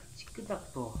around? チクタ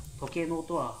クと時計の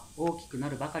音は大きくな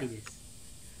るばかりです。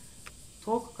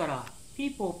遠くからピ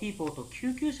ーポーピーポーと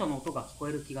救急車の音が聞こ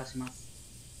える気がします。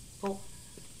と、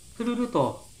くるる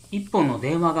と一本の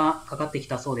電話がかかってき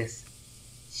たそうです。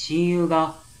親友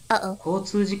が Uh-oh. 交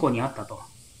通事故に遭ったと。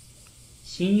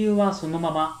親友はその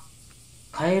まま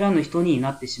帰らぬ人に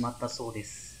なってしまったそうで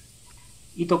す。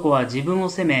いとこは自分を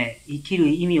責め、生きる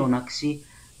意味をなくし、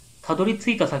たどり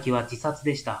着いた先は自殺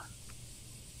でした。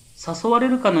誘われ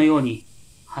るかのように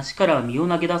橋から身を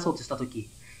投げ出そうとしたとき、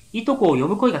いとこを呼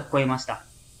ぶ声が聞こえました。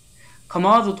構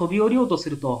わず飛び降りようとす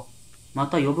ると、ま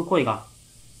た呼ぶ声が。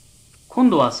今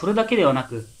度はそれだけではな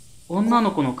く、女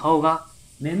の子の顔が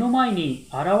目の前に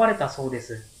現れたそうで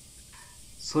す。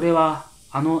それは、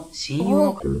あの親友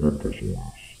の顔。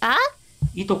Ah?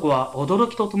 いとこは驚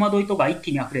きと戸惑いとが一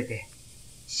気に溢れて、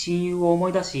親友を思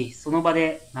い出し、その場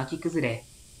で泣き崩れ、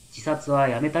自殺は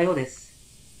やめたようです。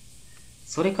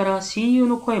それから親友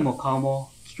の声も顔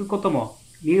も聞くことも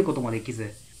見ることもでき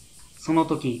ず、その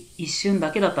時一瞬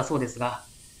だけだったそうですが、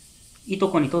いと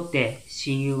こにとって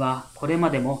親友はこれま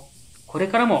でもこれ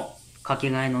からもかけ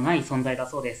がえのない存在だ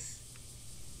そうです。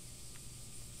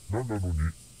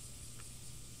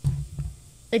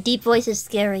 The deep voice is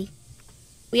scary.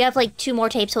 We have like 2 more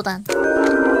tapes. Hold on.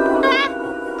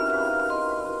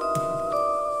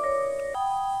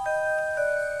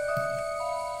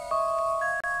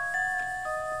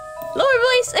 Lower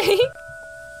voice.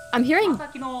 I'm hearing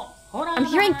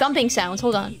thumping sounds.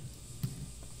 Hold on.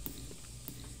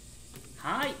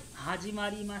 はい、始ま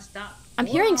りました。 I'm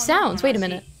hearing sounds. Wait a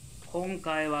minute. 今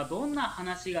回はどんな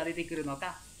話が出てくるの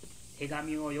か、手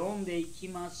紙を読んでいき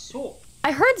ましょう。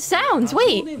 I heard sounds. ラジオ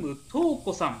Wait. ネームとう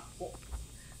こさん。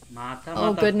またま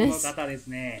Oh たこの goodness. 方です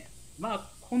ね。まあ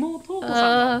このとうこ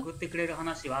さんが送ってくれる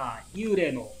話は幽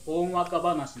霊のほんわか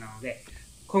話なので、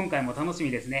今回も楽し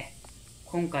みですね。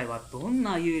今回はどん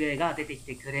な幽霊が出てき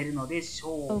てくれるのでし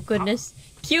ょうか。 Oh goodness.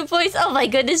 Cute voice. Oh my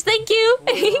goodness. Thank こ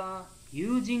れ you. は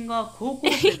友人が高校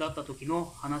生だった時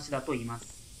の話だと言いま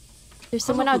す。 There's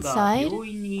家 someone 族が outside. 病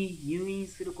院に入院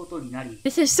することになり、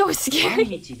 This is so 毎 scary.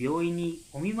 日病院に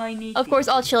お見舞いに行っ Of てい course,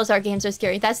 た all Chillazar games are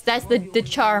scary. That's the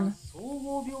charm. 総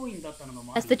合病院だったの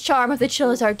もあり、 That's the charm of the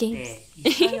Chillazar games.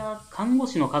 医者や看護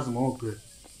師の数も多く、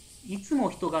いつも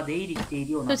人が出入りしてい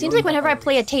るよう So な it seems 病 like 院だ whenever っ I た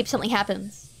play よ a うです。 tape, something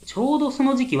happens. ちょうどそ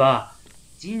の時期は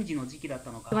人事の時期だっ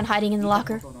たのか、 The one hiding in the 見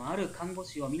locker. たことのある看護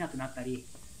師を見なくなったり、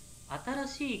新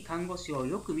しい看護師を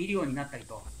よく見るようになったり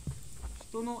と、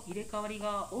人の入れ替わり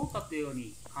が多かったよう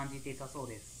に感じていたそう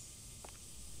です。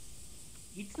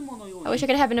いつものように I wish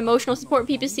I could have an emotional support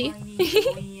PPC. お見舞いに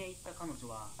病院へ行った彼女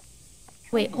は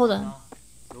Wait, hold on.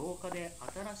 廊下で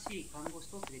新しい看護師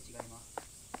とすれ違います。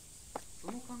そ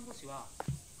の看護師は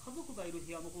家族がいる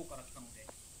部屋の方から来たので、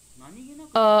何気な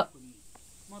く家族に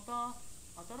また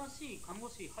新しい看護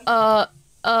師入ってきた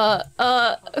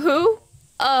Who?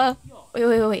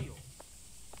 Wait.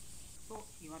 と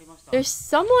言われました。 There's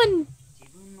someone. 自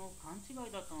分の勘違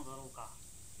いだったのだろうか。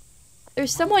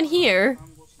 There's someone here. 看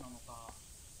護師なのか、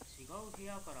違う部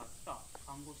屋から来た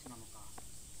看護師なのか。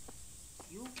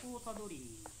記憶をたどり、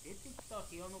出てきた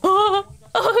部屋のことを思い出し、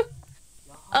やはり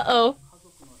Uh-oh. 家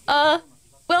族の部屋のような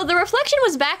気が Well, the reflection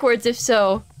was backwards, if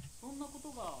so. そんなこ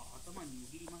とが頭によ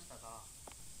ぎりましたが、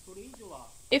それ以上は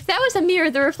If that was a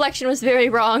mirror, the reflection was very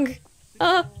wrong.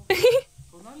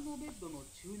 隣のベッドの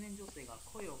中年女性が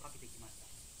声をかけてきました。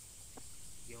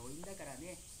病院だから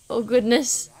ね。 Oh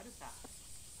goodness. あるさ。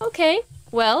 Okay.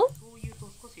 Well, そう言うと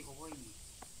少し微笑み、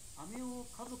飴を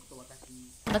家族と私に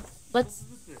let's. 一つ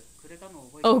ずつくれたのを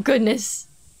覚えて Oh ます。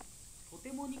 goodness. と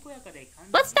てもにこやかで感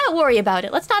じ Let's not worry about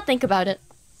it. Let's not think about it.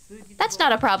 数日 That's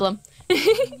not a problem. 病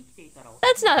院に来ていたら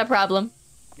That's not a problem.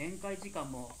 面会時間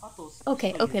もあと少し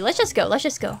Okay, という okay. Let's just go. Let's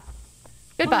just go.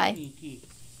 トイレ Goodbye. に行き、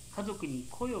家族に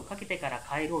声をかけてから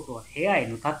帰ろうと部屋へ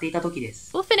向かっていた時で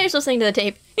す。 We'll finish listening to the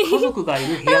tape. 家族がい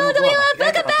る部屋のドアが開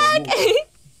いたかと思うと、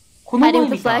この Hiding 前 with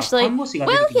the 見た flashlight. 看護師が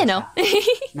出て Well, きま you し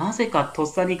know. た。なぜかとっ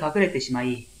さに隠れてしま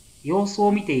い、様子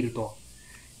を見ていると、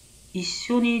一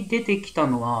緒に出てきた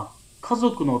のは家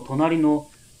族の隣の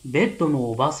ベッド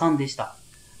のおばさんでした。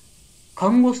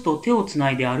看護師と手をつ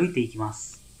ないで歩いていきま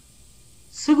す。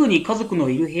すぐに家族の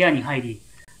いる部屋に入り、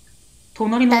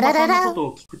隣のおばさんのこと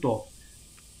を聞くと、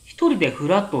一人でふ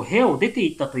らっと部屋を出て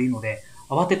行ったというので、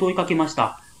慌てて追いかけまし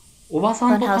た。おば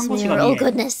さんと看護師が見え、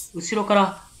後ろか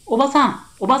ら、おばさん、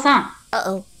おばさん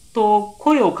と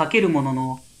声をかけるもの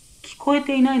の、聞こえ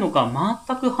ていないのか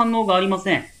全く反応がありま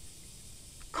せん。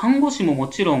看護師もも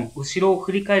ちろん後ろを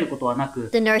振り返ることはなく、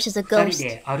二人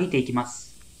で歩いていきま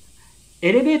す。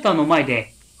エレベーターの前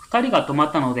で二人が止ま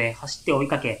ったので走って追い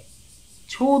かけ、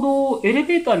ちょうどエレ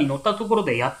ベーターに乗ったところ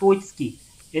でやっと追いつき、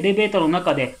エレベーターの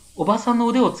中でおばさんの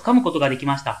腕を掴むことができ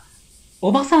ました。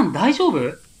おばさん大丈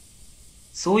夫？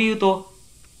そう言うと、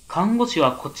看護師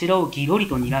はこちらをぎろり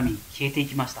と睨み消えてい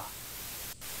きました。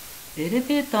エレ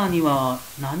ベーターには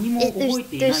何も覚え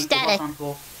ていないおばさん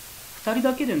と二人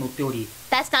だけで乗っており、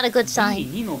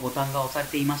B2 のボタンが押され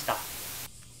ていました。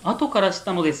後から知っ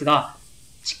たのですが、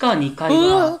地下2階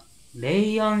は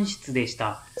霊安室でし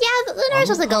た。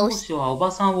看護師はお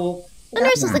ばさんを連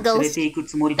れて行く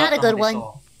つもりだったのでし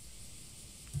ょ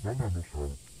う。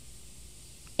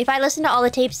If I listen to all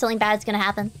the tapes, something bad's gonna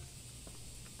happen.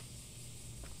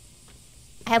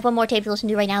 I have one more tape to listen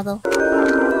to right now, though.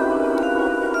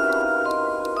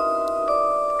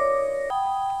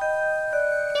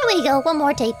 Here we go, one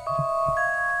more tape.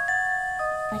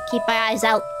 I keep my eyes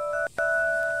out.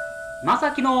 ま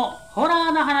さきのホラ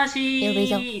ーな話。Here we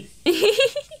go.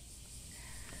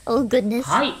 Oh goodness.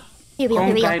 はい。Here we go, here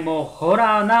今 we 回 go. もホ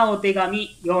ラーなお手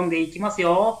紙読んでいきます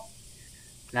よ。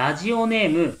ラジオネー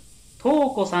ム、と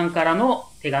うこさんからの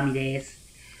手紙です。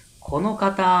この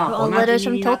方、おなじ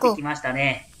みになってきました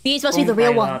ね。These must be the 今 real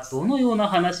回は ones. どのような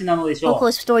話なのでしょう。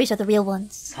 Toko's stories are the real ones.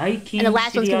 最近 And the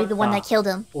last 知 one's り合 gonna っ be the one that た killed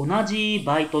him. 同じ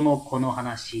バイトのこの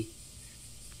話。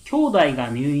兄弟が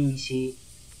入院し、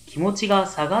気持ちが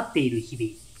下がっている日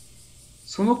々。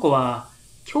その子は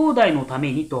兄弟のた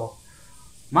めにと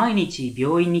毎日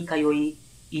病院に通い、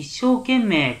一生懸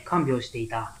命看病してい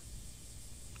た。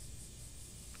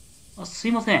す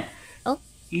いません。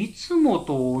いつも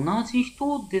と同じ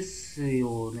人です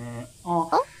よね。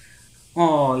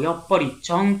やっぱり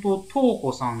ちゃんととう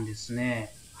こさんです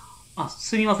ね。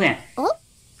すみません。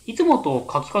いつもと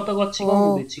書き方が違う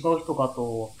ので違う人か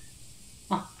と。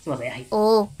すいません。はい。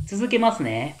続けます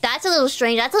ね。That's a little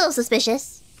strange. That's a little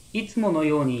suspicious. いつもの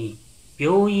ように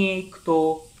病院へ行く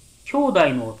と、兄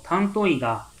弟の担当医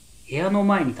が部屋の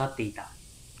前に立っていた。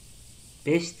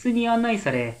別室に案内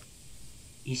され、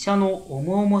医者の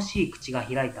重々しい口が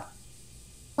開いた。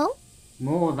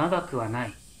もう長くはな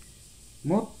い。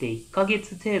もって1ヶ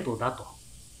月程度だと。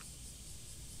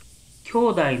兄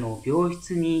弟の病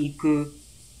室に行く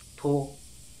と、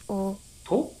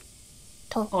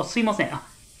すいません。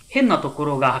変なとこ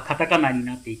ろがカタカナに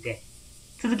なっていて。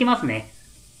続きますね。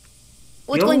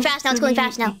It's going fast now. It's going fast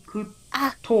病 now. 室に行く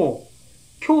と、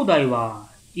兄弟は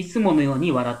いつものよう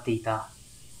に笑っていた。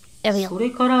There we そ go. れ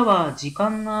からは時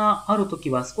間があるとき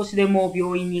は少しでも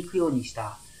病院に行くようにし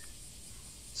た。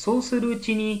そうするう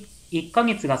ちに1ヶ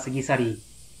月が過ぎ去り、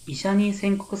医者に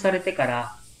宣告されてか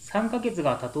ら3ヶ月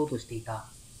が経とうとしていた。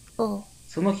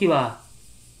その日は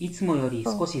いつもより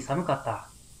少し寒かった。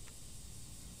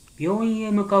病院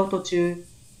へ向かう途中、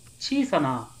小さ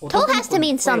な To 男の has 子 to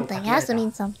に mean 声を something. か It けら has れ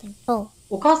to た。 mean something.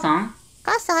 お母さん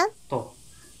母さんと。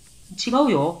違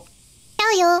うよ。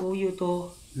そう言う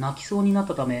と泣きそうになっ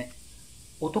たため、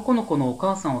男の子のお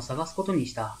母さんを探すことに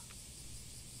した。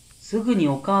すぐに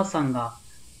お母さんが、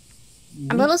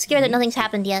I'm a little scared that nothing's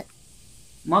happened yet.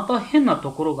 また変な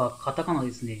ところがカタカナ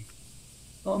ですね。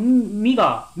み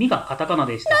がカタカナ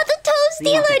でした。The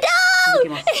toe stealer 続け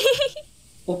ます。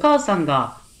お母さん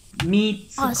が見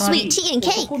つか sweet り、 tea and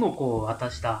cake. 男の子を渡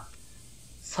した。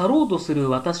去ろうとする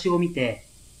私を見て、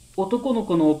男の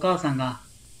子のお母さんが、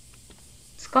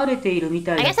疲れているみ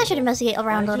たい I だ guess I け should ど investigate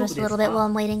around 大丈夫 just で a す little bit か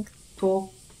while I'm waiting. と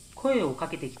声をか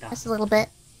けてきた。 Just a little bit.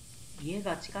 家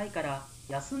が近いから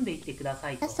休んでいってくだ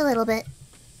さいと。 Just a little bit.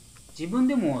 自分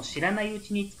でも知らないう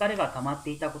ちに疲れが溜まって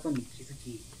いたことに気づ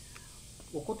き、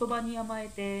お言葉に甘え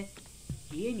て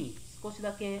家に少し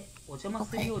だけお邪魔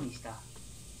するようにした。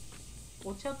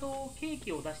お茶とケー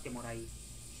キを出してもらい、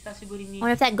久しぶりに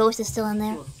I wonder if that ghost is still in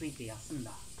息 there. をついて休ん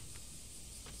だ。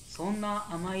そんな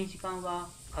甘い時間は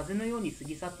風のように過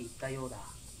ぎ去っていったようだ。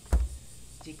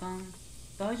時間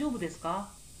大丈夫ですか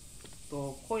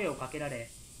と声をかけられ、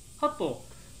はっと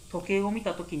時計を見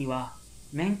た時には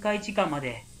面会時間ま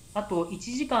であと1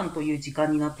時間という時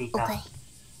間になっていた。 Okay.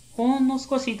 ほんの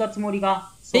少しいたつもり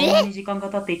がそんなに時間が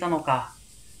経っていたのか。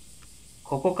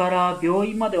ここから病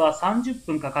院までは30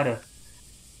分かかる。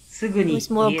すぐに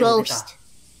It was more 家を出た。 ghost.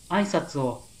 挨拶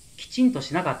をきちんと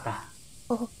しなかった。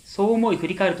そう思い振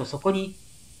り返るとそこに、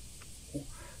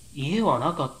家は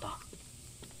なかった。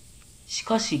し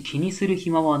かし気にする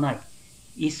暇はない。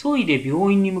急いで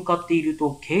病院に向かっている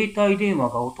と携帯電話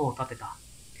が音を立てた。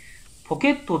ポ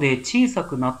ケットで小さ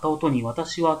く鳴った音に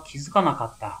私は気づかなか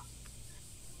った。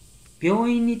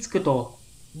病院に着くと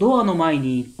ドアの前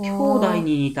に兄弟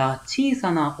に似た小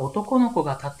さな男の子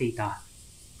が立っていた。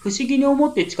不思議に思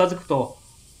って近づくと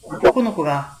男の子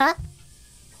が、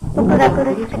僕が苦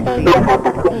しくて痛かっ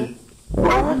た時、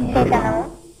何してたの？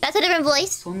 That's a different voice.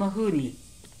 そんな風に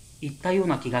言ったよう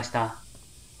な気がした。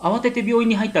慌てて病院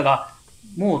に入ったが、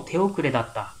もう手遅れだ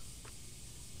った。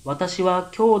私は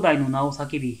兄弟の名を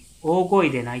叫び、大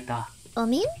声で泣いた。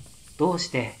どうし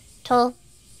て？そ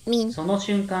の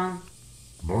瞬間、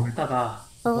何かが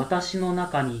私の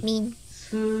中に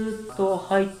スーッと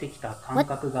入ってきた感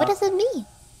覚が。What does it mean?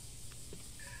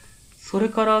 それ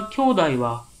から兄弟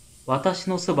は私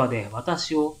のそばで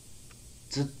私を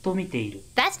ずっと見ている。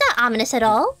That's not ominous at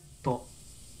all. と。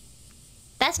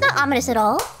That's not ominous at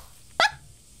all.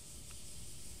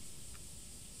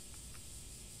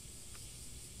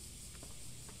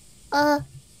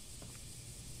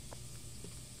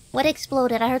 What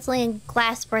exploded? I heard something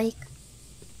glass break.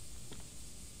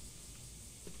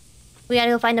 We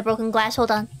gotta go find the broken glass.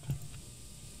 Hold on.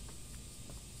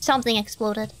 Something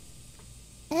exploded.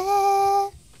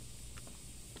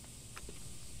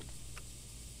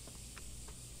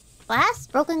 Glass?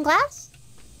 Broken glass?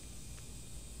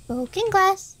 Broken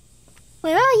glass.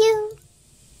 Where are you?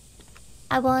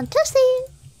 I want to see.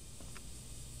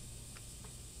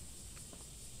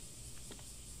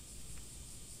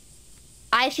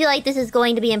 I feel like this is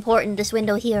going to be important, this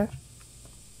window here.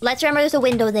 Let's remember there's a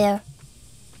window there.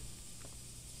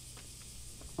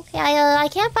 Okay, I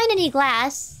can't find any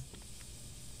glass.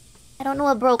 I don't know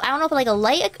what broke. I don't know if like a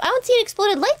light... I don't see any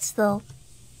exploded lights, though.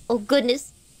 Oh,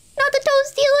 goodness. Not the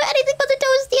toast dealer! Anything but the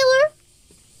toast dealer!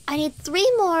 I need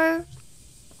 3 more.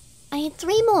 I need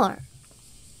 3 more.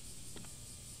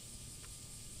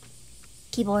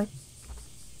 Keyboard.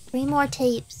 3 more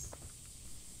tapes.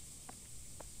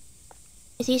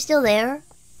 Is he still there?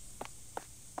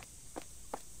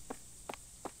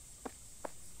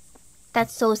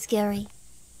 That's so scary.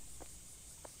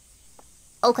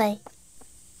 Okay.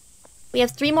 We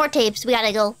have 3 more tapes. We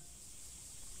gotta go.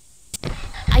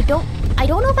 I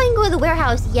don't know if I can go to the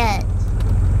warehouse yet.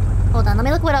 Hold on, let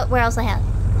me look where else I have.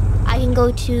 I can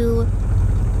go to...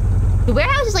 The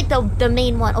warehouse is like the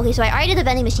main one. Okay, so I already did the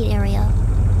vending machine area.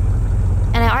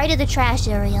 And I already did the trash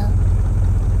area.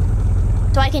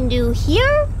 So I can do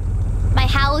here, my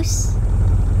house,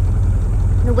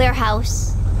 the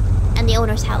warehouse, and the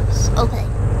owner's house. Okay.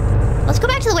 Let's go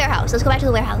back to the warehouse. Let's go back to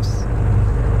the warehouse.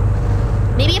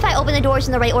 Maybe if I open the doors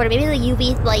in the right order, maybe the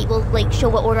UV light will like show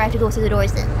what order I have to go through the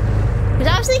doors in. Because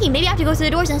I was thinking maybe I have to go through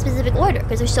the doors in a specific order,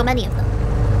 because there's so many of them.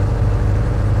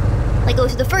 Like go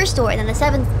through the first door, and then the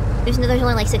 7th. There's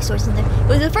only like 6 doors in there.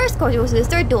 Go through the first door, go through the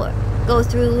 3rd door. Go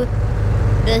through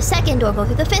the 2nd door, go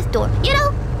through the 5th door. You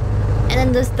know?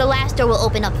 And then the last door will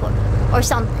open up for me. Or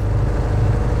something.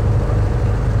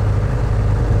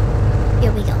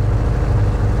 Here we go.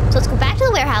 So let's go back to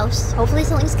the warehouse. Hopefully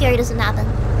something scary doesn't happen.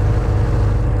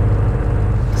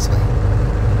 This way.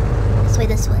 This way,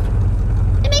 this way.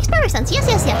 It makes perfect sense. Yes,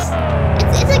 yes, yes.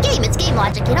 It's a game. It's game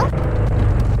logic, you know?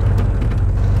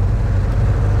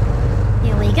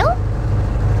 Here we go.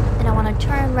 And I want to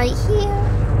turn right here.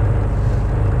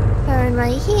 Turn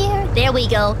right here. There we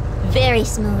go. Very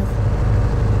smooth.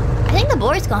 I think the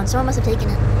boar's gone. Someone must have taken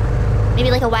it.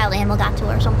 Maybe like a wild animal got to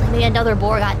it or something. Maybe another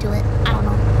boar got to it. I don't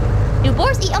know. Do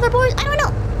boars eat other boars? I don't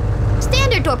know.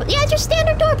 Standard door puzzle. Yeah, it's your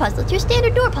standard door puzzle. It's your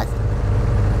standard door puzzle.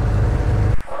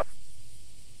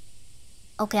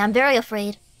 Okay, I'm very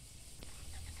afraid.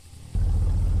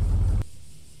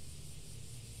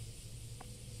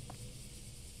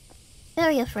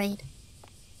 Very afraid.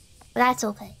 But that's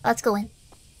okay. Let's go in.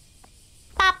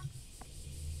 Pop!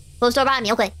 Close door behind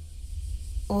me. Okay.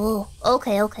 Oh,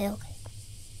 okay, okay, okay.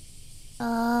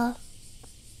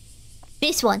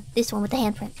 This one with the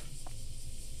handprint.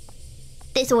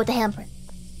 This one with the handprint.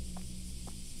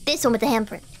 This one with the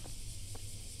handprint.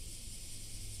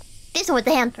 This one with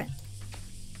the handprint.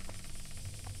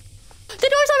 The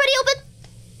door's already open!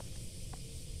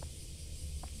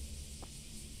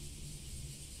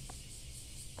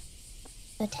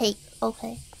 The tape,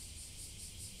 okay.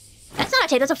 That's not a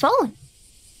tape, that's a phone.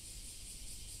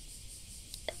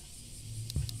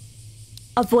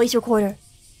 A voice recorder.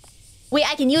 Wait,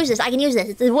 I can use this.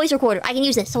 It's a voice recorder. I can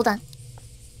use this. Hold on.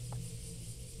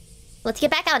 Let's get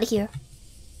back out of here.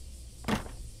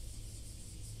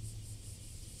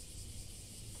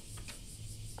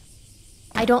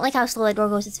 I don't like how slow that door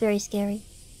goes. It's very scary.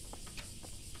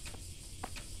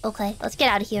 Okay, let's get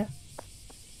out of here.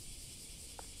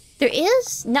 There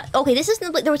is no... Okay, this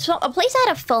isn't... There was a place that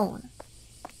had a phone.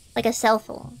 Like a cell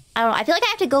phone. I don't know. I feel like I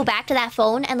have to go back to that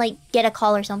phone and, like, get a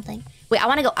call or something. Wait, I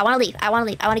want to go. I want to leave. I want to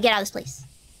leave. I want to get out of this place.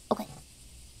 Okay.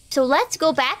 So let's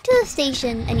go back to the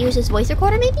station and use this voice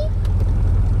recorder, maybe?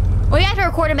 Or you have to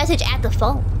record a message at the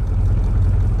phone.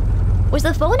 Was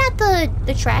the phone at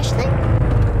the trash thing?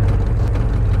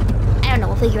 I don't know.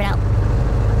 We'll figure it out.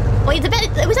 Wait,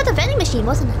 it was at the vending machine,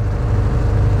 wasn't it?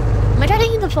 Am I trying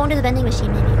taking the phone to the vending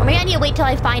machine, maybe? Or maybe I need to wait till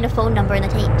I find a phone number in the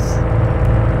tapes.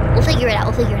 We'll figure it out.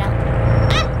 We'll figure it out.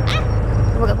 Ah! Ah!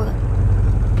 We're good. We're good.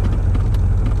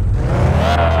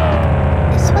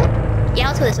 This way? Yeah,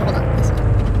 let's go this way. Hold on. This way.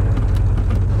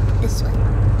 This way.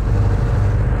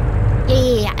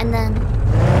 Yeah. And then...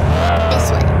 This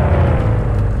way.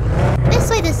 This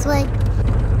way, this way.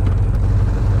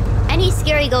 Any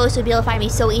scary ghost would be able to find me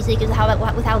so easily because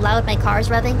of with how loud my car is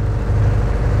revving.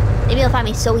 They'd be able to find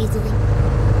me so easily.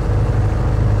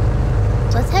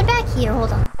 So let's head back here.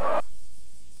 Hold on.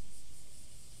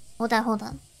 Hold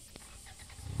on.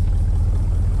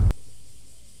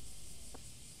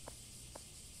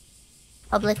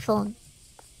 Public phone.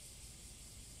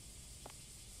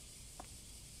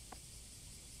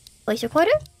 Voice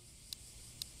recorder?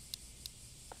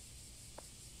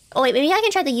 Oh wait, maybe I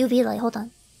can try the UV light. Hold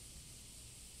on.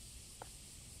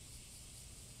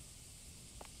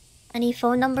 Any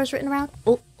phone numbers written around?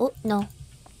 Oh, no.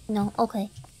 No, okay.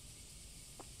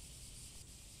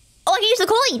 Oh, I can use the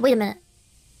coin! Wait a minute.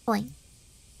 Coin.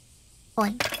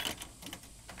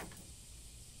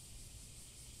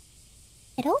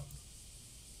 Hello?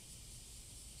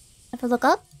 Have a look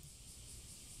up?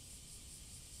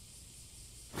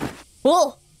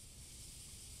 Oh!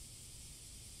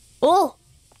 Oh!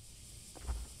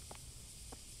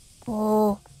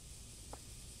 Oh.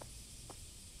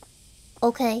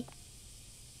 Okay.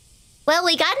 Well,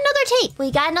 we got another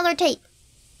tape.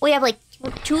 We have like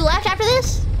 2 left after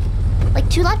this? Like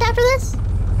 2 left after this?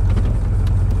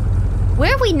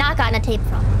 Where have we not gotten a tape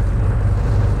from?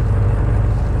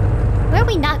 Where have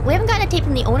we not? We haven't gotten a tape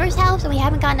from the owner's house, and we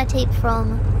haven't gotten a tape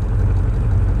from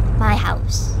my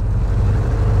house.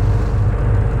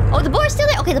 Oh, the board's still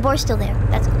there? Okay, the board's still there.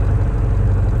 That's good.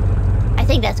 I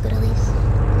think that's good at least.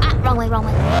 Ah, wrong way.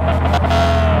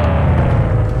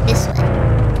 This way.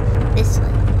 This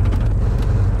way.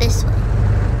 This way.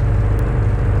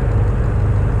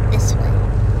 This way.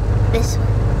 This way.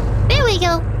 There we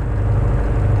go.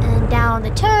 And down the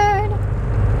turn.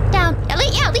 Down. At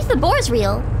least the board's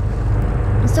real.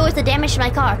 And so is the damage to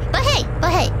my car. But hey,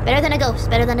 better than a ghost.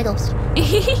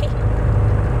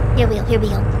 Here we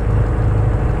go.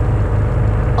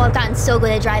 Oh, I've gotten so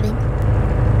good at driving.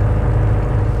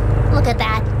 Look at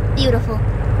that. Beautiful.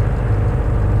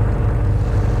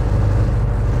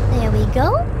 There we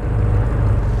go.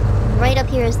 Right up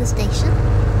here is the station.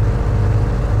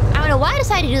 I don't know why I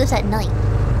decided to do this at night.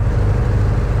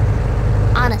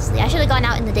 Honestly, I should have gone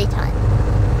out in the daytime.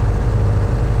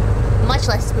 Much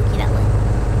less spooky that way.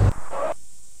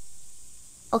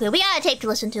 Okay, we got a tape to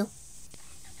listen to.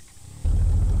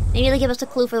 Maybe they'll give us a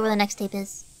clue for where the next tape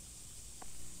is.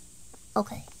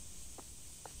 Okay.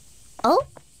 Oh?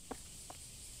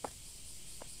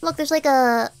 Look, there's like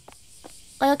a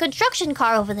construction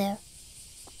car over there.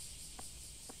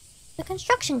 A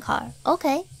construction car.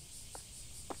 Okay.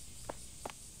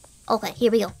 Okay,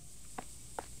 here we go.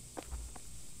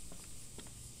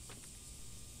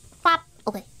 Pop.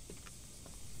 Okay.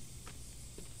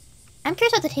 I'm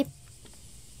curious about the tape.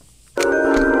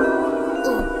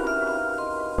 Ooh.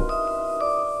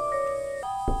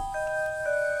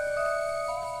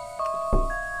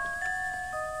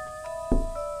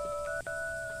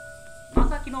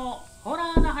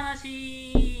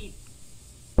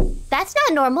 That's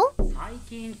not normal.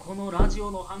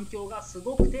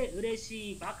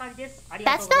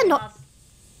 That's not normal.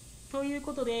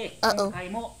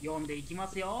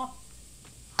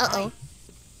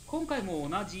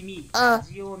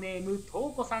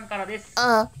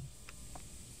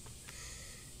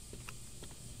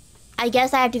 I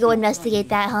guess I have to go investigate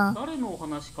that, huh?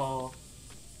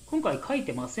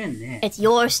 It's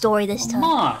your story this time.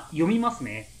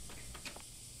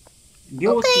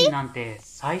 Okay.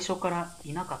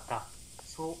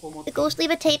 The ghost leave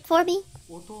a tape for me?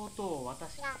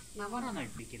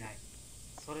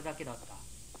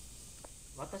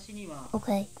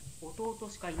 Okay.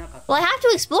 Well, I have to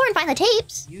explore and find the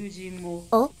tapes.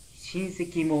 Oh?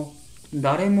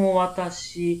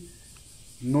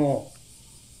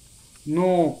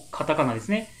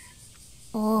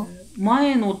 Oh.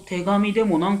 前の手紙で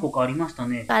も何個かありました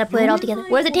ね。 Gotta put it all together.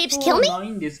 Were the tapes kill me? ない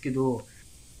んですけど、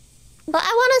 But I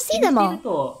wanna see them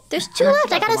all. There's 2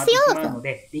 left. I gotta see all of them.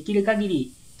 できる限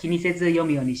り気にせず読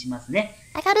むようにしますね。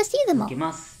 I gotta see them 続 all. け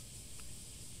ます。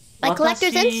 My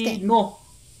collector's 私 instinct. の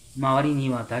周りに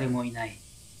は誰もいない。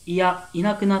いや、い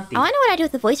なくなってい Oh, る。 I know what I do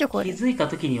with the voice 気 recorder. づいた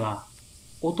時には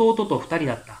弟と2人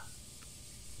だった。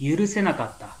許せなか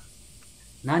った。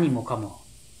何もかも。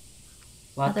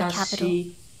 Another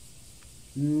capital.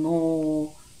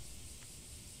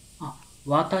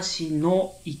 私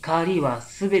の怒りは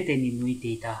すべてに向いて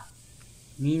いた。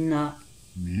みんな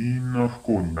不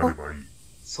幸になればいい。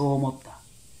そう思った。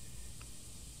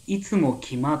いつも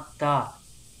決まった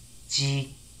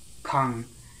時間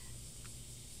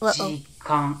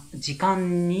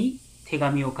に手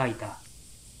紙を書いた。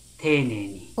丁寧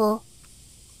に。 Oh.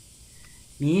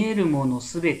 見えるもの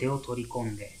すべてを取り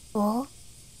込んで。 Oh.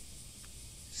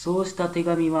 そうした手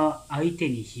紙は相手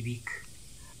に響く。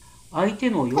相手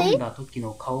の読んだ時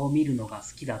の顔を見るのが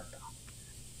好きだった。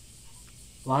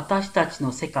私たち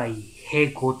の世界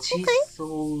へごち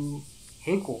そう、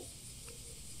へご。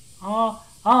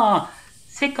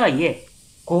世界へ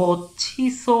ご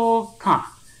ちそう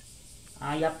か。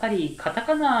やっぱりカタ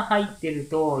カナ入ってる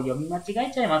と読み間違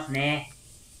えちゃいますね。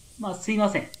すいま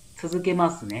せん。続け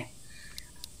ますね。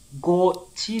ご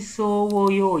ちそう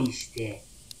を用意して、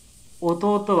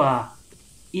弟は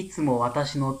いつも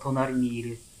私の隣にい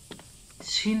る。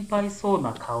心配そう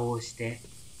な顔をして、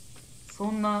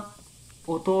そんな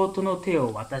弟の手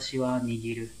を私は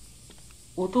握る。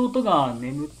弟が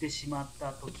眠ってしまっ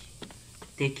たとき、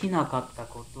できなかった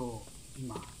ことを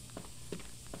今、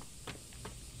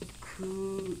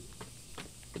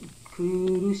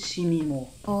苦しみ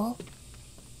も、 Oh.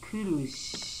 苦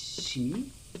し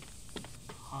み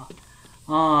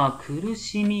苦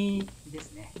しみで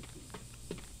すね。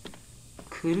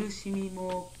苦しみ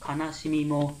も悲しみ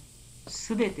も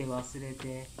すべて忘れ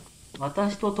て、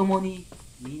私と共に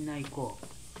みんな行こう。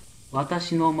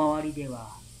私の周りで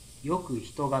はよく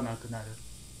人が亡くなる。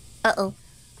Uh-oh.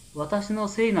 私の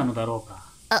せいなのだろうか。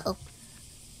 Uh-oh.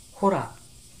 ほら、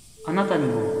あなたに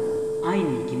も会い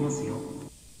に行きますよ。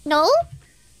 No?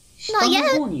 下の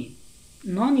方に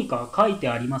何か書いて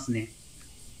ありますね。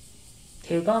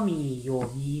手紙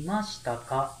を見ました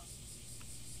か？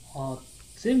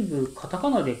全部カタカ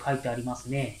ナで書いてあります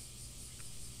ね。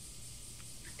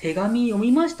手紙読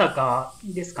みましたか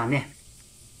ですかね。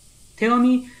手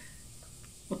紙、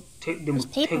でも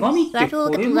手紙ってこ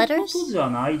れのことじゃ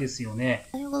ないですよね。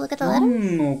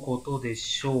何のことで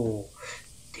しょう。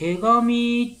手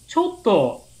紙、ちょっ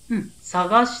と、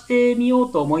探してみよ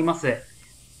うと思います。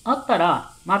あった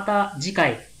ら、また次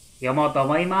回読もうと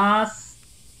思います。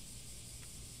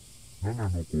7の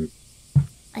5。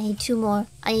I need 2 more.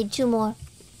 I need 2 more.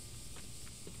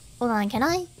 Hold on, can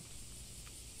I?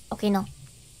 Okay, no.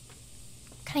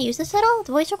 Can I use this at all?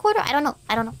 The voice recorder? I don't know.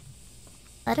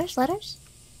 Letters?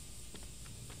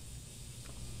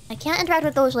 I can't interact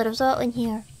with those letters out in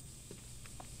here.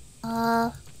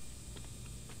 A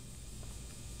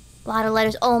lot of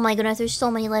letters. Oh my goodness, there's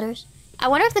so many letters. I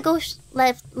wonder if the ghost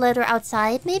left letter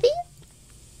outside, maybe?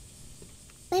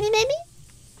 Maybe?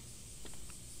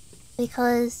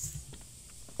 Because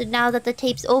now that the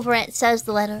tape's over, it says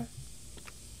the letter.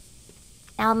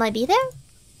 Now it might be there?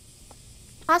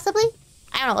 Possibly?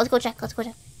 I don't know. Let's go check.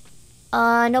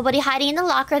 Nobody hiding in the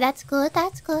locker. That's good.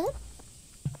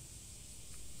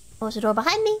 Close the door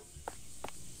behind me.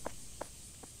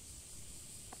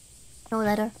 No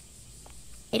letter.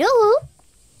 Hello?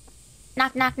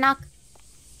 Knock.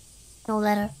 No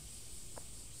letter.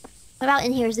 What about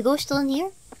in here? Is the ghost still in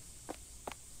here?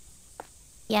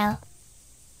 Yeah.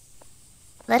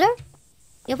 Letter?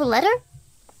 You have a letter?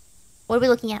 What are we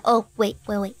looking at? Oh, wait.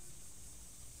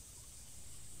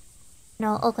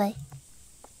 No, okay.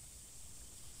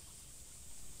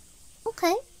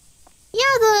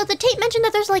 Yeah, the tape mentioned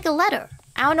that there's like a letter.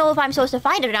 I don't know if I'm supposed to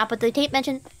find it or not, but the tape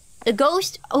mentioned the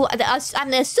ghost. Oh,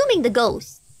 I'm assuming the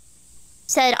ghost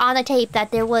said on the tape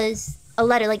that there was a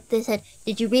letter. Like they said,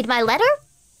 "Did you read my letter?"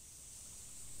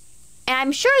 And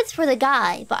I'm sure it's for the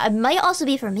guy, but it might also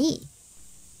be for me.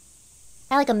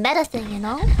 Kind of like a meta thing, you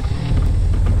know?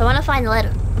 I want to find the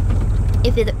letter.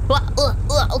 If it...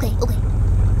 Okay.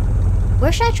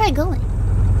 Where should I try going?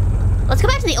 Let's go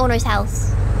back to the owner's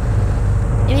house.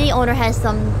 Maybe the owner has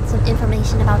some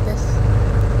information about this.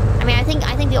 I mean, I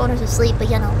think the owner's asleep, but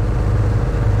you know.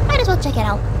 Might as well check it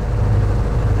out.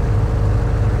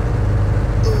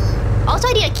 Also,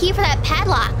 I need a key for that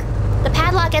padlock. The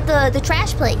padlock at the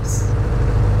trash place.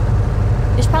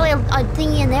 There's probably a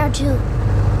thingy in there, too.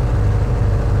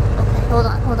 Okay, hold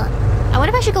on. I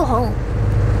wonder if I should go home.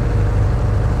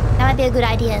 be a good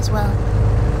idea as well.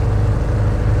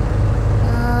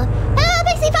 Hello,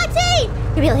 Pixie Foxy!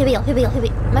 Here we go, here we go, here we go, here we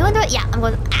go. Am I going through it? Yeah, I'm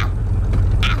going. Ow!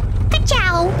 Ow!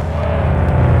 Ka-chow!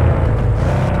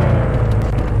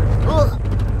 Ugh!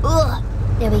 Ugh!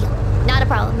 There we go. Not a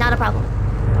problem, not a problem.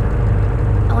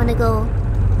 I wanna go.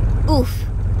 Oof.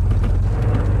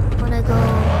 I wanna go.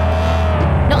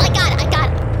 No, I got it, I got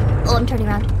it! Oh, I'm turning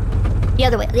around. The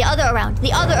other way, the other around,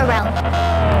 the other around.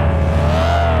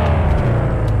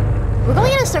 We're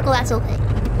going in a circle, that's okay.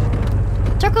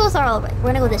 Circles are alright. We're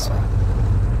gonna go this way.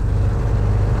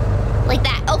 Like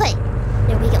that. Okay.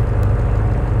 There we go.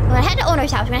 We're gonna head to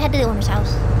owner's house. We're gonna head to the owner's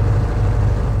house.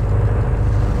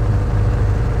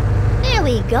 There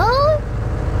we go.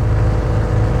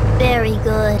 Very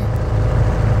good.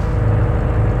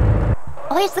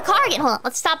 Oh, it's the car again. Hold on.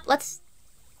 Let's stop. Let's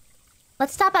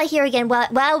stop by here again.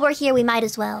 While we're here, we might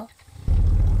as well.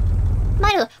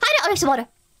 Might as well. Hi, there's some water.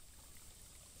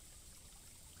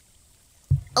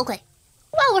 Okay.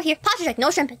 While we're here, posture check. No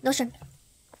shrimping. No shrimping.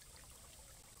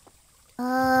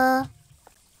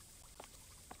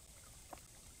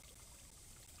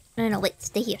 No, wait.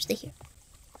 Stay here. Stay here.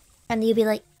 And you'll be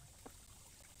like...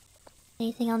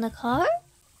 Anything on the car?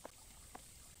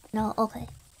 No, okay.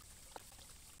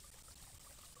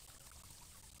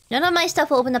 None of my stuff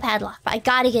will open the padlock, but I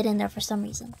gotta get in there for some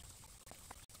reason.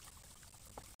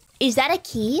 Is that a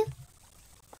key?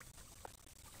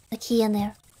 A key in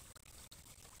there.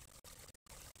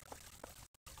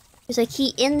 There's a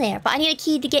key in there, but I need a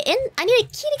key to get in. I need a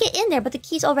key to get in there, but the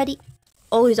key's already...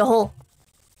 Oh, there's a hole.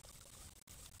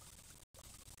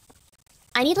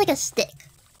 I need like a stick.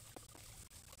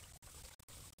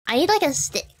 I need like a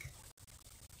stick.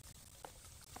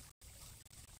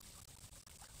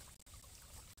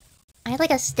 I need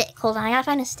like a stick. Hold on, I gotta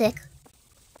find a stick.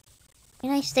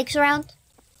 Any sticks around?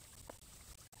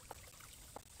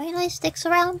 Any sticks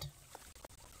around?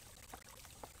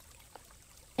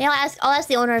 Yeah, I'll ask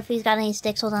the owner if he's got any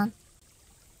sticks. Hold on.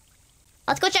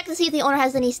 Let's go check to see if the owner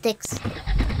has any sticks.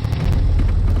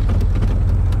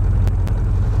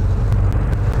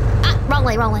 Ah, wrong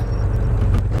way, wrong way.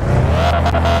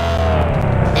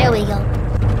 There we go.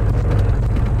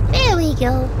 There we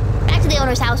go. Back to the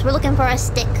owner's house. We're looking for a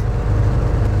stick.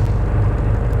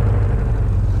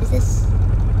 Is this...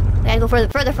 We gotta go further.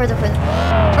 Further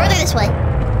this way.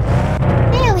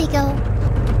 There we go.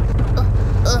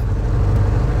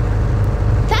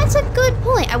 That's a good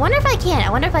point. I wonder if I can. I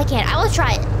will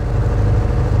try it.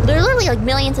 There are literally like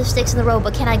millions of sticks in the road,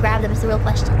 but can I grab them is the real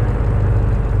question.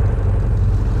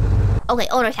 Okay,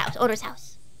 owner's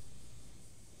house.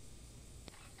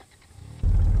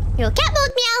 Here, cat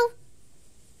mode, meow.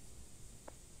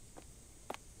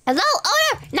 Hello,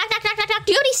 owner. Knock.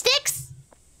 Do you have any sticks?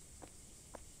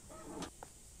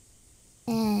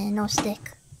 No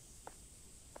stick.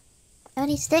 Have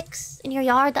any sticks in your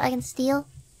yard that I can steal?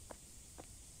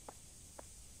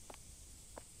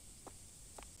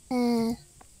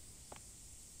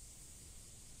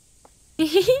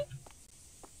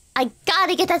 I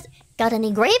gotta get that. Got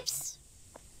any grapes?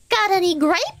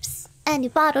 And you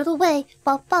bottled away.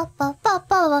 I have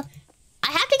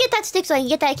to get that stick so I can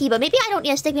get that key, but maybe I don't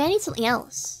need a stick. Maybe I need something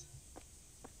else.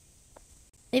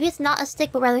 Maybe it's not a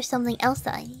stick, but rather something else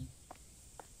that I need.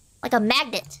 Like a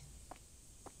magnet.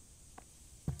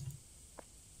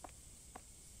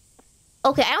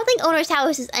 Okay, I don't think owner's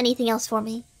house is anything else for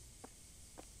me.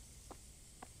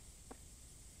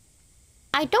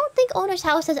 I don't think owner's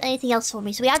house has anything else for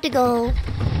me, so we have to go...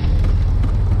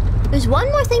 There's one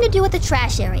more thing to do with the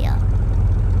trash area.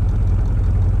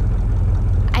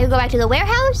 I could go back to the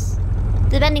warehouse,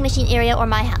 the vending machine area, or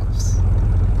my house.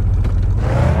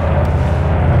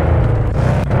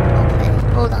 Okay,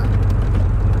 hold on.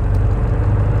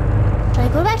 Should I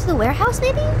go back to the warehouse,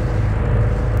 maybe?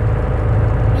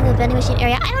 In the vending machine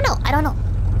area? I don't know.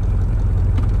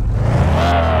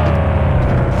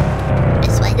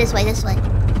 This way.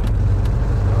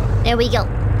 There we go. I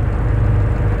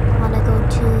wanna go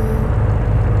to...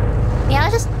 Yeah,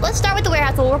 let's start with the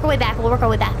warehouse. We'll work our way back.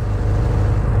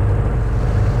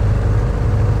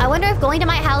 I wonder if going to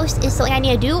my house is something I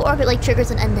need to do, or if it like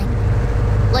triggers an ending.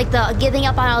 Like the giving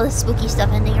up on all the spooky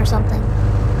stuff ending or something.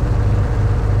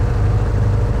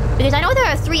 Because I know there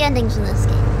are 3 endings in this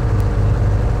game.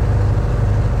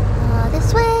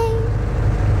 This way.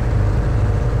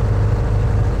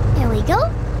 Here we go.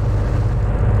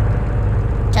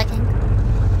 Checking.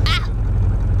 Ah!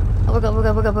 Oh, we're good.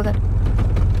 There we go.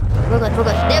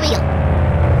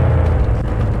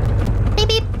 Beep,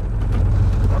 beep.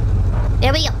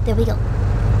 There we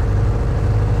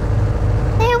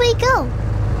go.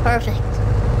 Perfect.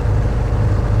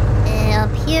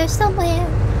 And up here somewhere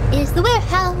is the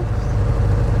warehouse.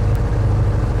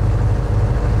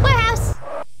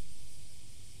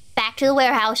 to the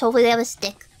warehouse. Hopefully they have a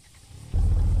stick.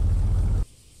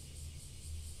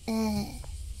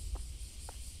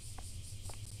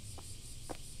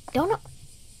 Don't know.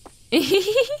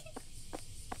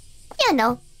 Yeah,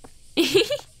 no. I'm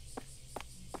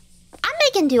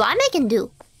making do. I'm making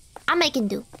do. I'm making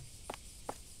do.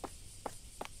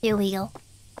 Here we go.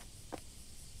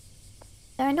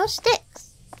 There are no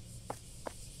sticks.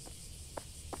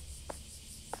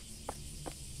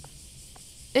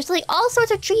 There's like all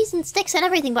sorts of trees and sticks and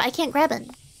everything, but I can't grab any.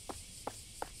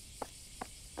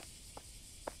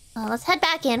 Let's head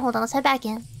back in. Hold on, let's head back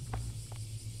in.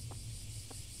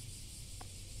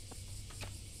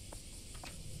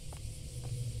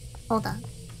 Hold on.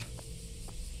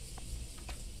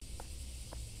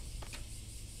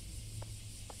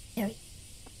 Scary.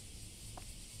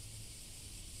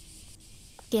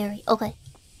 Scary. Okay.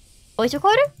 Voice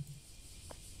recorder?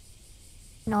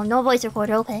 No, no voice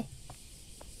recorder. Okay.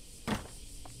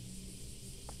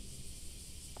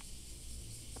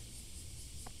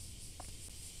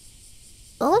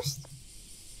 Ghost?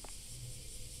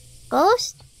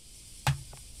 Ghost?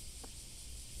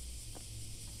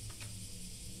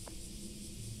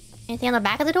 Anything on the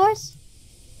back of the doors?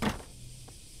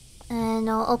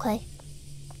 No, okay.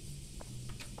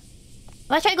 I'm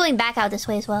gonna try going back out this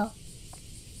way as well.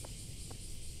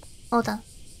 Hold on.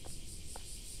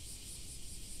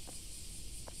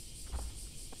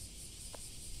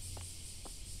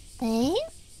 Okay.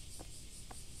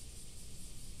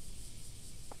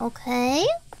 Okay.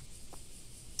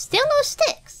 Still no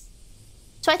sticks.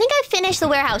 So I think I finished the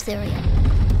warehouse area.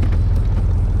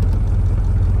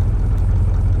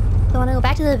 Do I want to go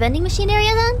back to the vending machine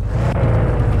area then?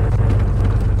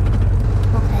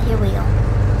 Okay, here we go.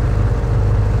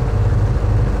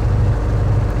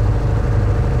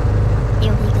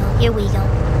 Here we go, here we go.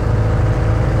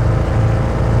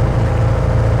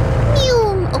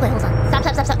 Mew! Okay, hold on. Stop,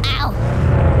 stop, stop, stop. Ow!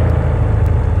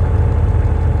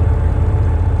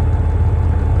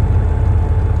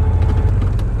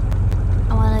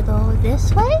 I wanna go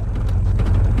this way?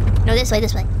 No, this way,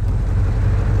 this way.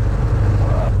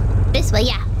 This way,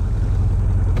 yeah.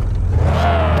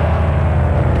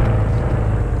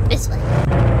 This way.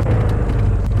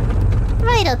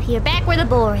 Right up here, back where the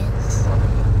boar is.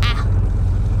 Ow.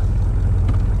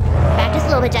 Back just a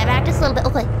little bit, Jack. Back just a little bit.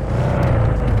 Okay.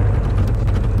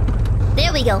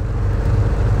 There we go.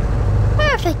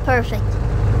 Perfect, perfect.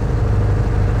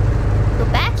 Go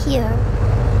back here.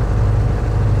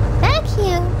 Back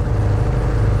here.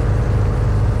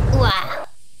 Wow.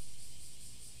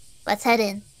 Let's head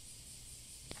in.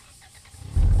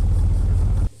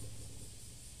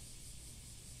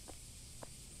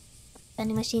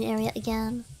 Vending machine area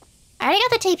again. I already got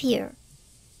the tape here.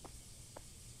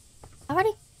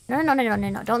 Already? No, no, no, no, no,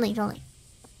 no. Don't leave, don't leave.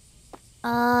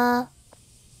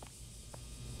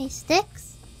 Any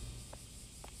sticks?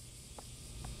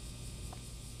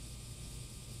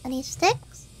 Any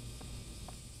sticks?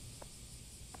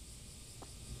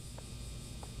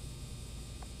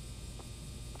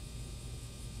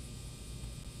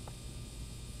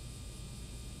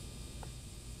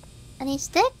 Any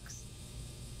sticks?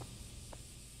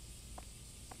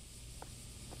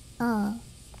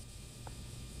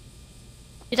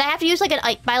 Did I have to use like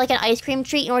buy like an ice cream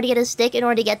treat in order to get a stick in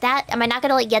order to get that? Am I not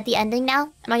gonna like get the ending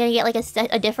now? Am I gonna get like a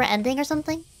different ending or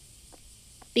something?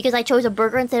 Because I chose a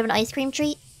burger instead of an ice cream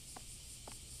treat?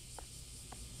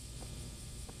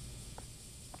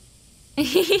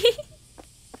 Here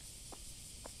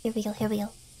we go, here we go.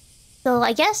 So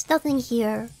I guess nothing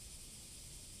here.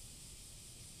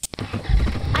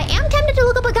 I am tempted to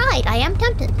look up a guide. I am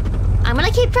tempted. I'm gonna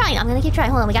keep trying. I'm gonna keep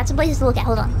trying. Hold on, we got some places to look at.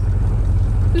 Hold on.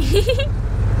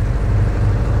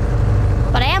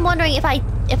 But I am wondering if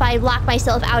I lock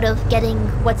myself out of getting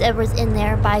whatever's in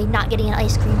there by not getting an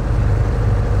ice cream.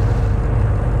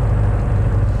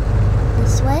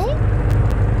 This way.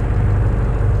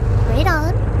 Straight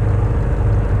on.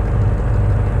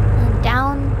 And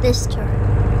down this turn.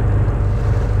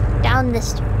 Down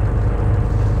this turn.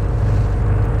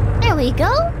 There we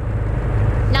go.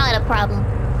 Not a problem.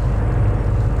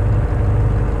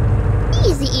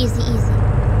 Easy, easy, easy.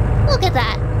 Look at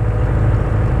that.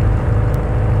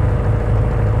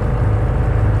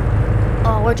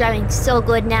 Oh, we're driving so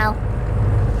good now.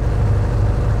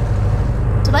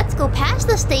 So let's go past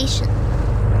the station.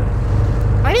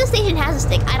 Maybe the station has a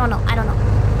stick. I don't know. I don't know.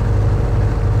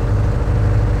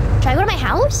 Should I go to my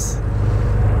house?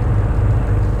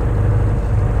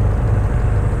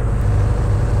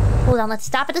 Hold on. Let's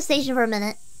stop at the station for a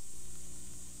minute.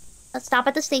 Let's stop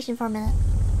at the station for a minute.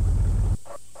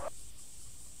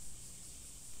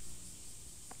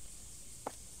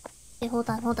 Okay, hold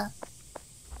on, hold on.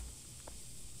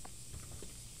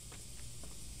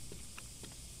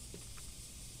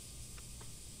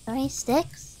 Any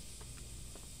sticks?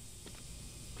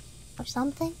 Or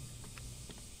something?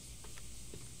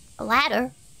 A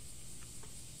ladder?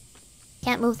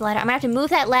 Can't move the ladder. I'm gonna have to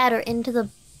move that ladder into the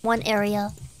one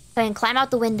area so I can climb out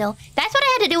the window. That's what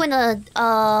I had to do in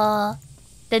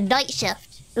the night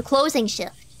shift. The closing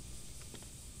shift.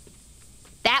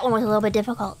 That one was a little bit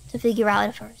difficult to figure out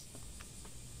at first.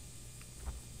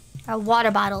 A water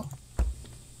bottle.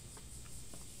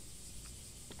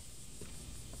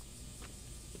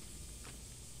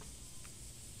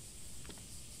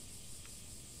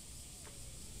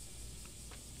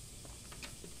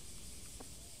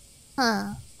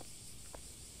 Huh.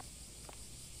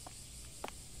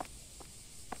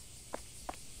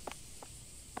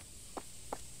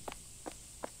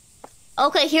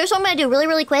 Okay, here's what I'm gonna do really,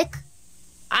 really quick.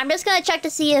 I'm just gonna check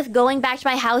to see if going back to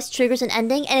my house triggers an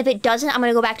ending, and if it doesn't, I'm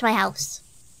gonna go back to my house.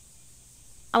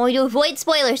 I'm going to avoid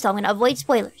spoilers, so I'm gonna avoid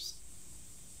spoilers.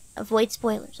 Avoid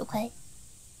spoilers, okay?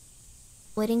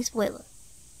 Avoiding spoiler.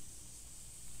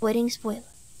 Avoiding spoiler.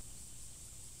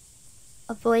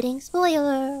 Avoiding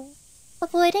spoiler.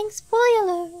 Avoiding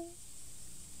spoiler.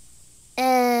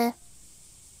 Can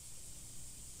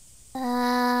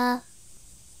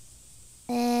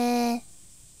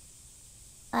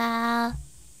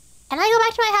I go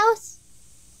back to my house?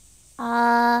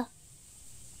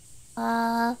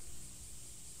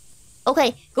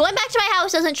 Okay, going back to my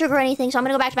house doesn't trigger anything, so I'm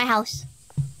gonna go back to my house.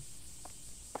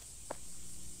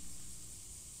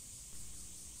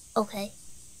 Okay.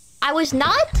 I was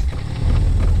not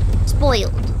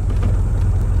spoiled.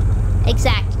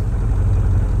 Exactly.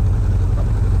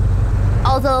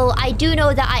 Although, I do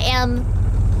know that I am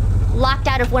locked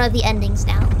out of one of the endings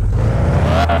now.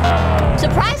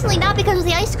 Surprisingly, not because of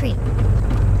the ice cream.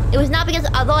 It was not because...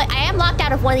 Although I am locked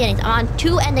out of one of the endings. I'm on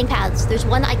 2 ending paths. There's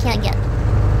one that I can't get.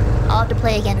 I'll have to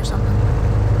play again or something.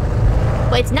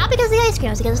 But it's not because of the ice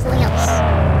cream. It's because of something else.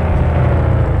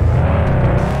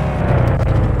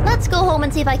 Let's go home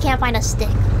and see if I can't find a stick.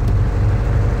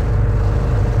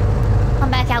 Come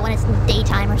back out when it's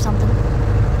daytime or something.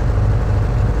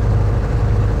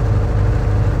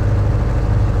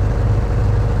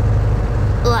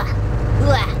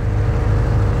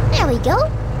 There we go.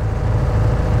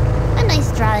 A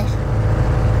nice drive.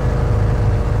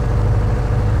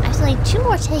 I still need 2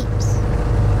 more tapes.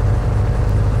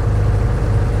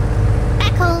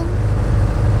 Back home.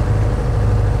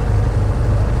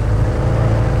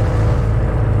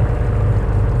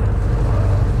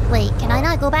 Wait, can I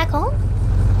not go back home?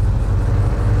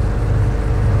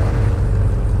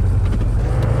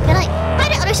 Can I...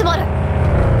 Hide it under some water.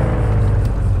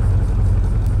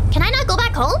 Can I not go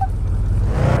back home?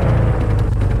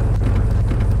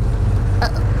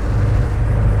 Uh-oh.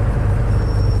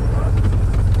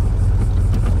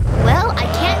 Well, I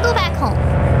can't go back home.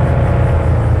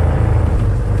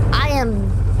 I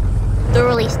am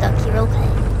thoroughly stuck here, okay.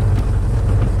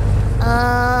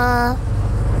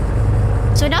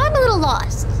 So now I'm a little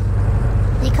lost.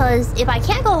 Because if I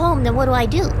can't go home, then what do I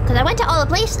do? Because I went to all the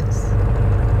places.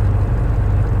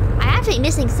 I have to be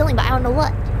missing something, but I don't know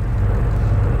what.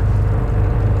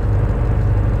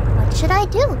 What should I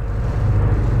do?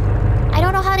 I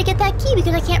don't know how to get that key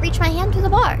because I can't reach my hand through the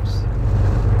bars.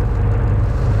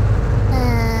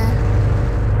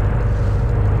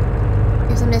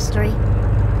 It's a mystery.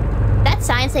 That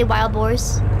sign say wild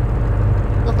boars.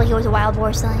 Looked like it was a wild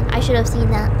boar sign. I should have seen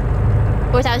that.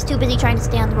 Of course, I was too busy trying to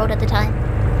stay on the road at the time.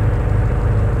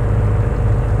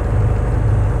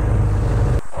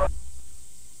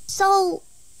 So,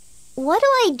 what do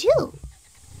I do?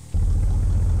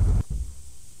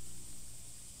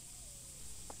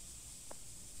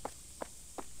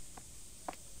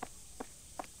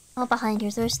 Oh, behind here.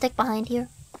 Is there a stick behind here?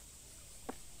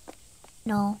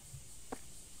 No.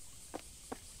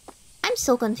 I'm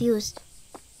so confused.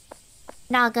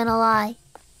 Not gonna lie.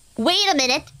 Wait a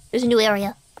minute! There's a new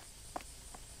area.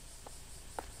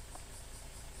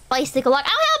 Bicycle lock. I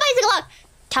don't have a bicycle lock!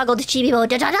 Toggle the chibi mode.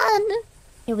 Da-da-dun!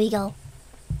 Here we go.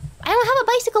 I don't have a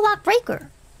bicycle lock breaker.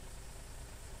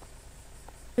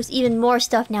 There's even more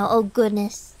stuff now. Oh,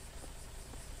 goodness.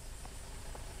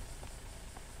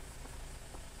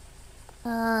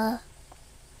 Is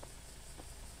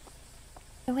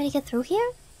there a way to get through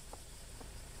here?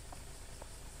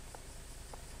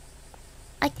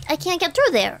 I can't get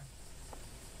through there.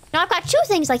 Now I've got 2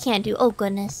 things I can't do. Oh,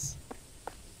 goodness.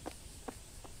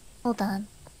 Hold on.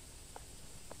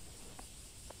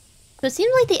 So it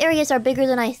seems like the areas are bigger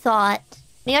than I thought.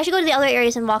 Maybe I should go to the other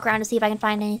areas and walk around to see if I can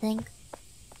find anything.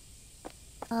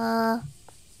 Because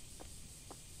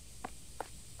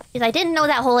I didn't know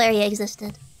that whole area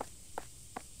existed.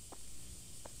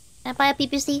 Can I buy a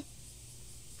PPC?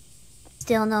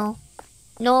 Still no.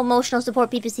 No emotional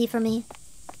support PPC for me.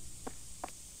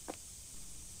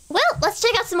 Well, let's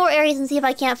check out some more areas and see if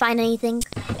I can't find anything.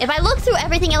 If I look through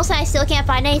everything else and I still can't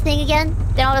find anything again,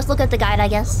 then I'll just look at the guide, I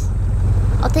guess.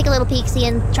 I'll take a little peek-see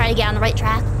and try to get on the right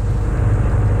track.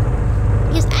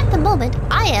 Because at the moment,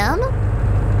 I am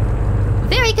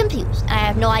very confused. I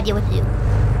have no idea what to do.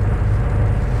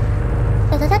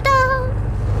 Da-da-da-da!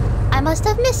 I must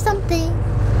have missed something.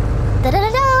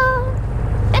 Da-da-da-da!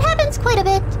 That happens quite a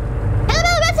bit.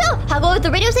 Hello, Matsuo! How go with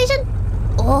the radio station?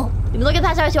 Oh, you've been looking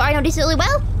past ours who I know decently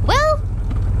well? Well,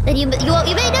 then you may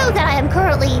know that I am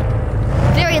currently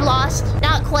very lost.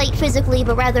 Not quite physically,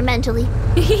 but rather mentally.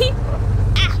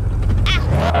 Ah!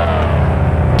 Ah!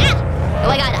 Ah! Oh,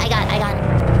 I got it.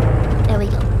 There we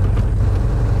go.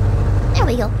 There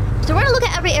we go. So we're gonna look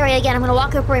at every area again. I'm gonna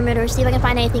walk the perimeter, see if I can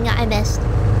find anything that I missed.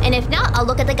 And if not, I'll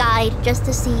look at the guide just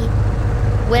to see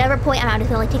whatever point I'm at. I'm just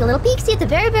gonna like take a little peek, see at the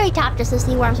very, very top just to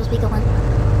see where I'm supposed to be going.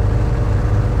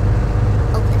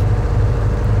 Okay.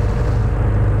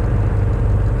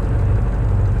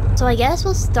 So I guess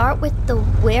we'll start with the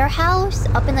warehouse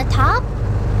up in the top.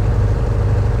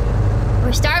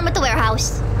 We're starting with the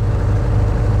warehouse.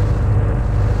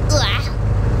 Ugh.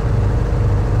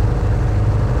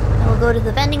 And we'll go to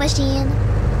the vending machine.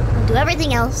 We'll do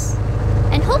everything else.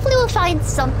 And hopefully we'll find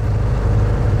something.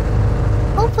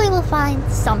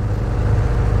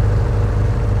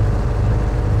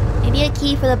 Maybe a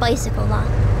key for the bicycle lock.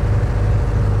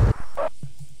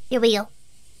 Here we go.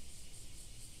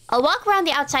 I'll walk around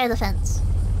the outside of the fence.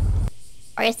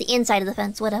 Or I guess the inside of the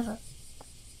fence, whatever.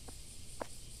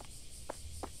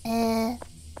 Okay.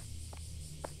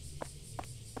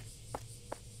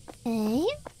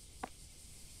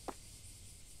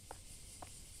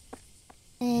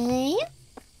 Okay.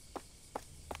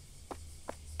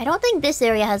 I don't think this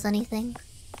area has anything.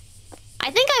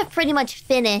 I think I've pretty much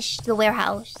finished the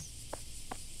warehouse.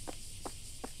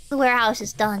 The warehouse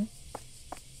is done.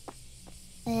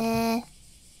 Yeah,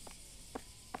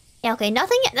 okay,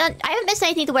 nothing. I haven't missed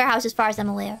anything at the warehouse as far as I'm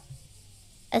aware.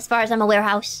 As far as I'm a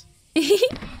warehouse. Okay.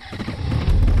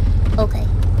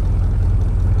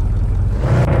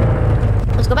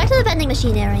 Let's go back to the vending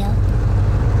machine area.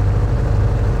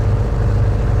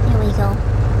 Here we go.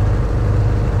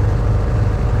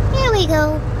 Here we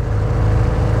go.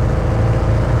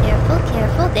 Careful,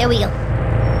 careful. There we go. I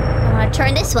want to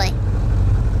turn this way.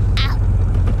 Ow.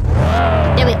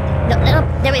 There we go. No,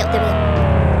 there we go.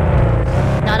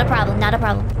 Not a problem, not a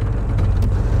problem.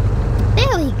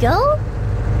 There we go.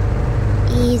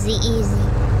 Easy, easy.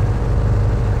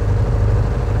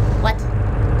 What?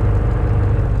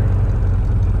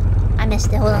 I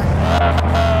missed it. Hold on.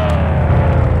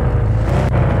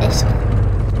 This one.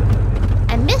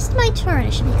 I missed my turn.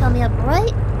 It should be coming up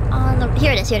right on the...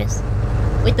 Here it is, here it is.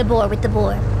 With the board, with the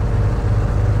board.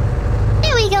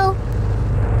 There we go.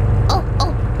 Oh,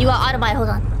 oh. You are automated. Hold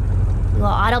on. You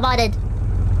are automated.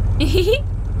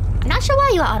 I'm not sure why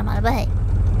you are automated, but hey.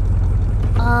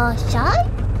 Shy?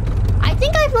 I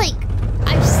think I've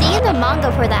seen the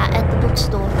manga for that at the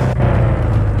bookstore.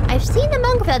 I've seen the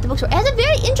manga for that at the bookstore. It has a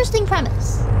very interesting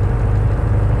premise.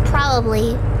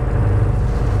 Probably.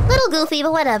 Little goofy,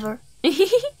 but whatever.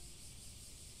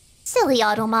 Silly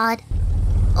automod.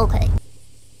 Okay.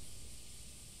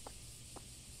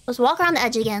 Let's walk around the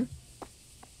edge again.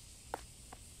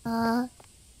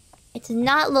 It's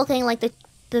not looking like the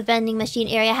vending machine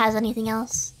area has anything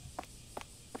else.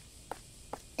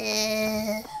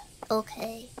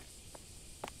 Okay.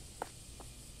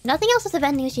 Nothing else at the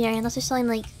vending machine area unless there's something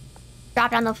like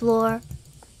dropped on the floor.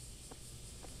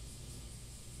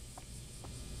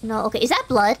 No, okay. Is that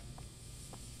blood?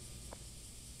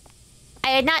 I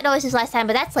had not noticed this last time,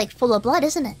 but that's like full of blood,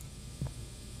 isn't it?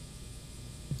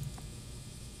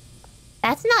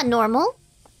 That's not normal.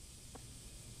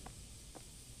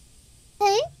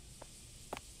 Hey?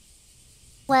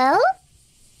 Well?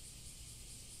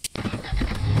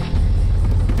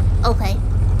 Okay.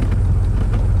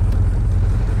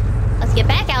 Let's get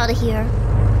back out of here.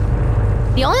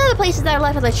 The only other places that are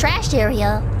left are the trash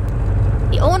area,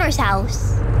 the owner's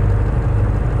house,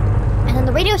 and then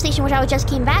the radio station which I just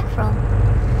came back from.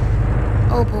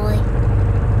 Oh boy.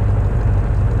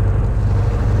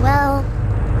 Well...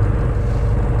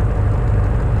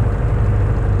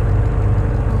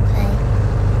 Okay.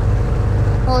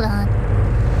 Hold on.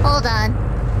 Hold on.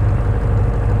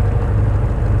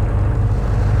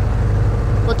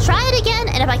 We'll try it again,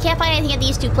 and if I can't find anything at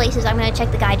these two places, I'm gonna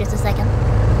check the guide just a second.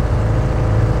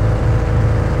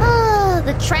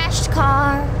 The trashed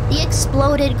car, the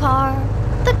exploded car,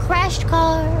 the crashed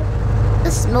car,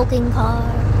 the smoking car.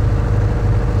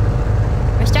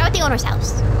 We're gonna start with the owner's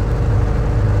house.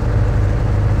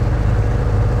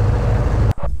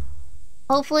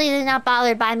 Hopefully they're not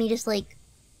bothered by me just, like,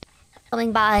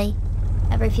 coming by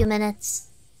every few minutes.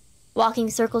 Walking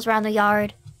circles around the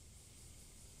yard.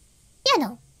 Yeah,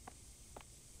 no.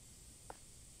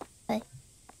 Okay.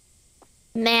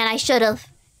 Man, I should've.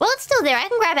 Well, it's still there. I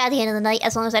can grab it at the end of the night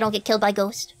as long as I don't get killed by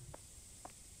Ghost.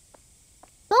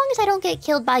 As long as I don't get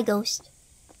killed by Ghost.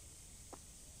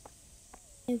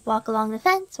 Walk along the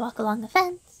fence, walk along the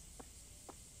fence.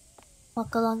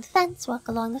 Walk along the fence, walk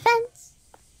along the fence.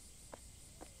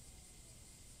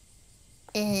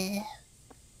 Okay.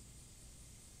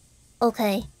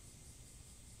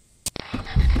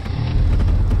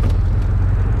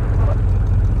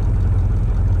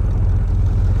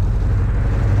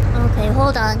 Okay,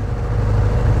 hold on.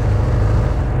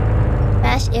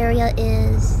 Crash area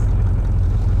is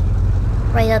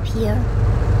right up here.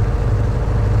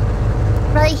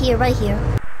 Right here, right here.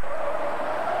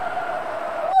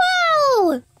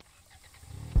 Whoa!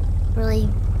 Really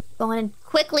going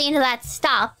quickly into that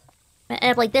stop. I'm gonna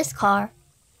end up like this car.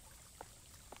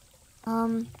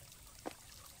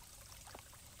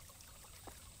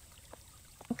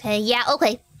 Okay, yeah,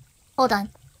 okay. Hold on.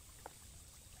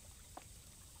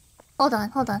 Hold on,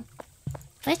 hold on.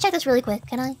 Let me check this really quick,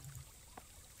 can I?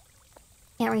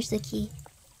 Can't reach the key.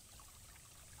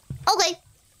 Okay!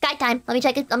 Guide time. Let me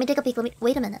check it. Let me take a peek.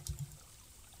 Wait a minute.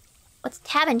 What's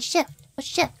tab and shift? What's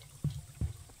shift?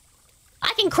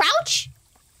 I can crouch?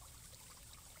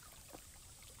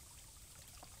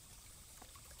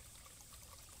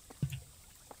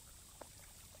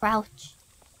 Crouch.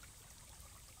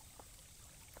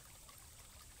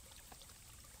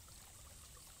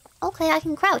 Okay, I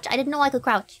can crouch. I didn't know I could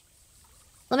crouch.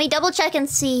 Let me double check and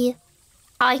see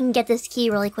how I can get this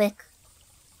key really quick.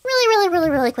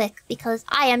 Really quick. Because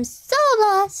I am so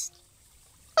lost.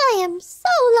 I am so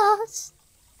lost.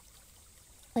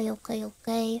 Okay.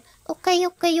 Okay. Okay. Okay. Okay.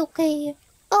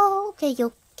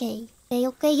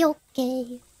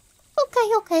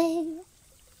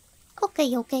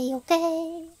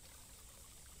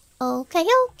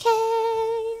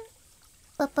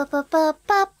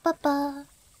 Ba.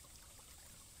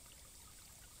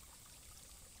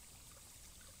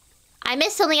 I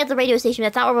missed something at the radio station.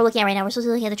 That's not what we're looking at right now. We're supposed to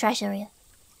be looking at the trash area.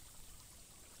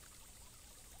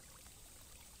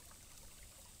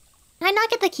 Can I not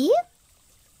get the key?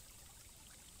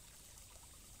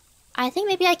 I think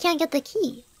maybe I can't get the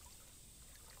key.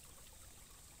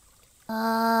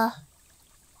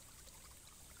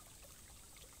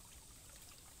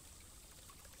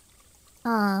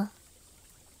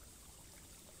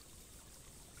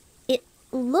 It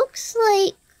looks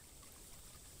like...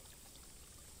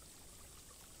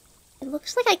 It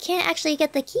looks like I can't actually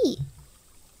get the key.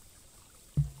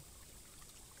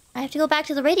 I have to go back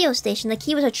to the radio station. The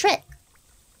key was a trick.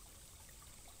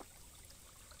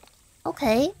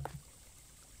 Okay.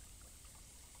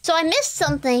 So I missed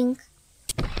something.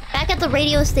 Back at the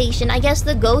radio station, I guess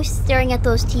the ghost staring at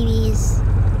those TVs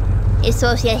is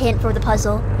supposed to be a hint for the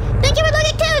puzzle. Thank you for looking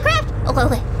at Telegraph!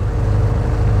 Okay.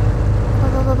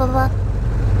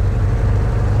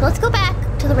 Let's go back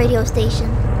to the radio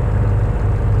station.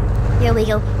 Here we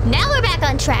go. Now we're back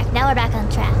on track.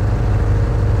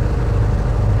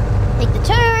 Take the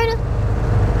turn.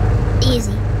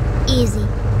 Easy.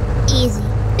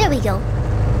 There we go.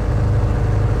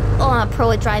 Oh, I'm a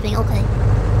pro at driving. Okay.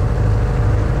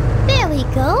 There we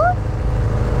go.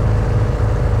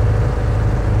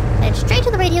 Head straight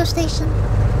to the radio station.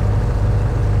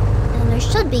 And there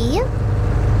should be,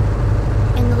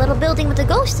 in the little building with the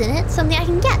ghost in it, something I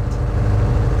can get.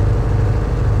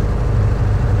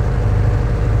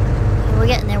 Okay, we're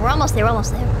getting there. We're almost there.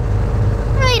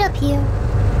 Right up here.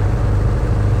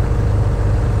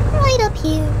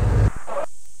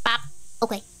 Bop.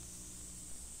 Okay.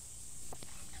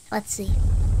 Let's see.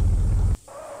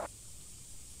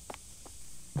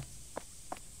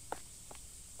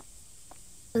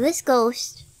 So this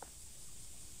ghost,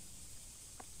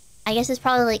 I guess it's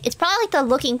probably like the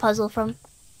looking puzzle from...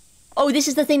 Oh, this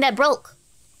is the thing that broke.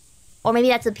 Or maybe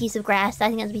that's a piece of grass. I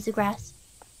think that's a piece of grass.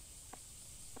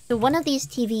 So one of these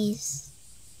TVs...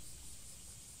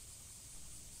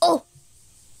 Oh!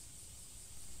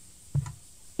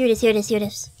 Here it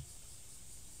is.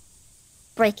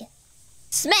 Break it.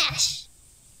 Smash!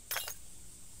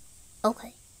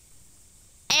 Okay.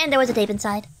 And there was a tape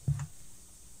inside.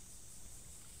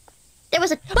 There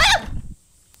was a... Ah!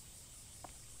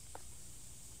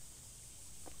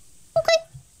 Okay.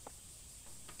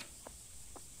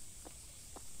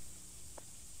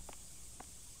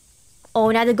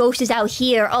 Oh, now the ghost is out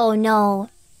here. Oh, no.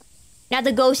 Now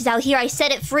the ghost is out here. I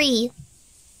set it free.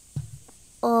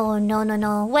 Oh,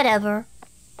 no. Whatever.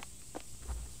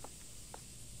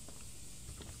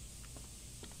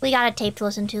 We got a tape to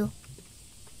listen to.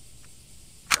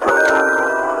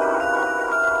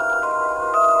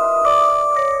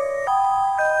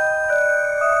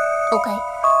 Okay.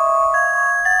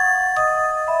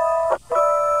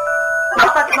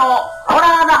 まさきのホラ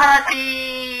ーの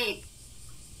話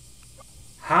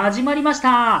始まりまし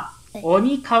た。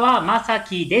鬼川まさ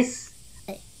きです。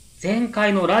前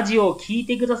回のラジオを聞い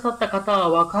てくださった方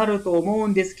はわかると思う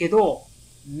んですけど、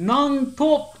なん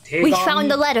と手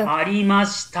紙ありま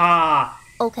した。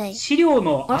Okay. 資料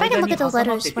の間に挟まってて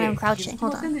letters 気 when I'm づ crouching. き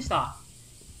ませんでした。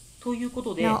というこ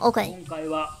とで、 No, okay. 今回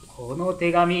はこの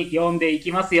手紙読んでい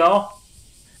きますよ。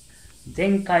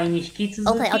前回に引き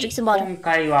続き、 Okay, I'll drink some water. 今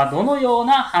回はどのよう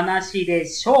な話で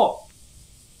しょう。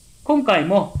今回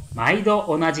も毎度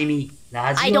おなじみ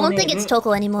ラジオネームトウ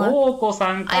コ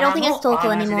さんからのお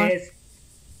話です。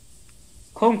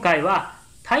今回は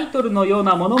タイトルのよう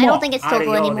なものもあるようです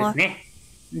ね。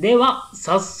では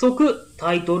早速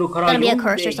タイトルから読んで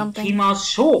いきま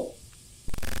しょう。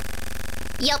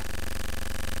 Yep.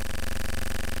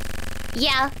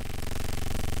 Yeah.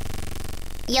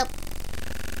 Yep.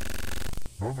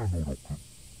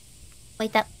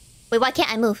 Wait, why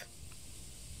can't I move?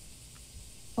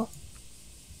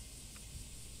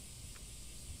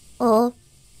 Oh.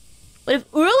 What if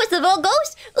Uru is the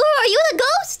ghost? Uru, are you the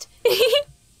ghost?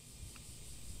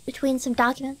 Between some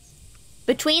documents,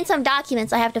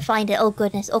 I have to find it. Oh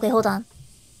goodness. Okay, hold on.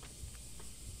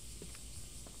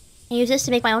 Can I use this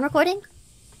to make my own recording?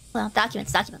 Well,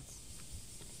 documents.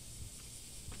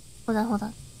 Hold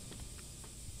on.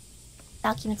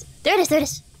 Documents. There it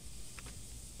is.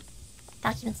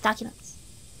 Documents.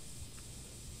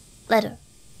 Letter.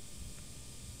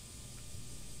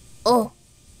 Oh.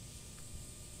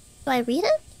 Do I read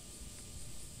it?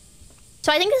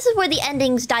 So I think this is where the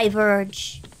endings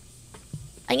diverge.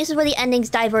 I'm gonna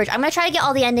try to get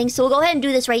all the endings, so we'll go ahead and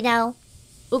do this right now.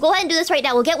 We'll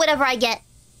get whatever I get,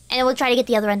 and then we'll try to get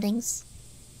the other endings.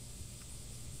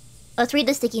 Let's read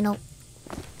the sticky note.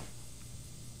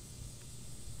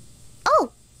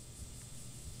 Oh!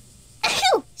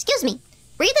 Excuse me.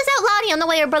 Read this out loud, you'll know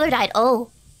why your brother died. Oh.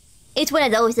 It's one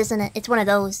of those, isn't it? It's one of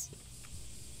those.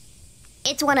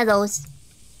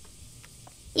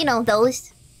 You know,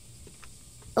 those.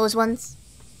 Those ones.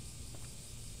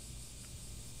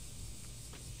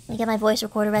 Let me get my voice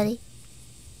recorder ready.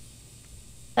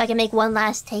 So I can make one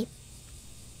last tape.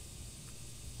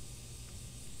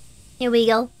 Here we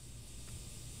go.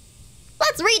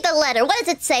 Let's read the letter. What does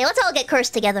it say? Let's all get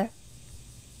cursed together.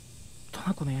 ト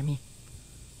ナコの闇。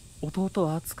弟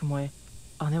は熱く燃え、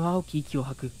姉は青き息を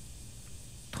吐く。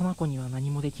トナコには何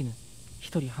もできぬ。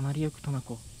一人離れゆくトナ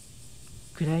コ。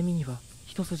暗闇には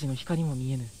一筋の光も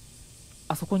見えぬ。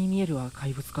あそこに見えるは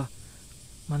怪物か。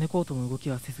招こうとも動き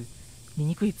はせず、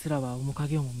醜い面は面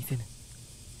影をも見せぬ。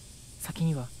先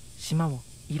には島も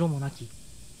色もなき。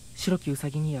白きウサ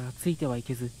ギにはついてはい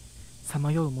けず、さ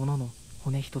まようものの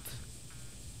骨一つ。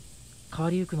変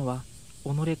わりゆくのは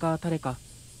己か誰か。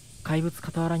怪物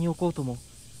傍らに置こうとも、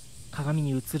鏡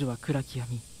に映るは暗き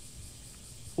闇。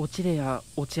落ちれや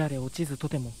落ちあれ落ちずと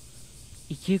ても、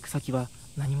生きゆく先は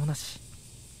何もなし。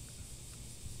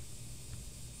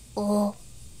Oh.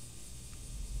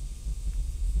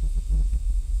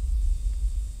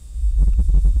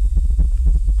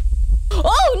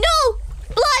 Oh no!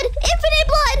 Blood! Infinite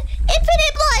blood!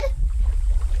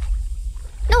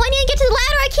 No, I need to get to the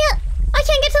ladder. I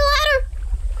can't get to the ladder.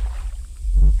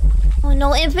 Oh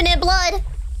no, infinite blood.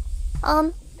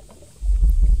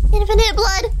 Infinite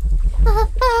blood.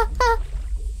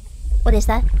 What is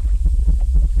that?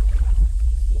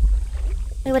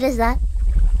 Wait, what is that?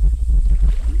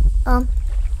 Oh!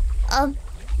 Hi!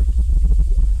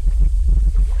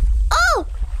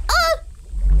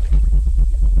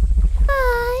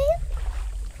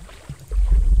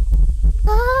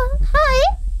 Hi!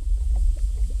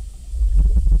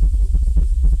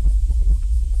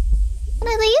 Can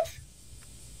I leave?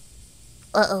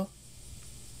 Uh-oh.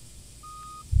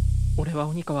 俺は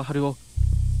鬼川春夫。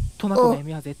トナコの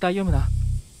闇は絶対読むな。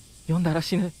読んだら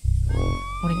死ぬ。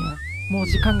俺にはもう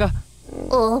時間が。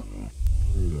Oh.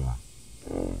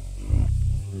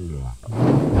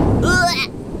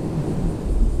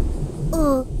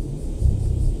 Oh.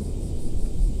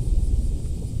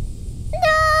 No!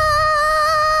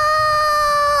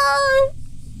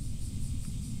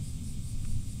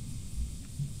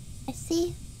 I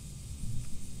see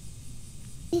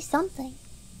something.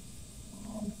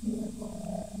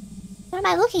 What am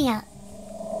I looking at?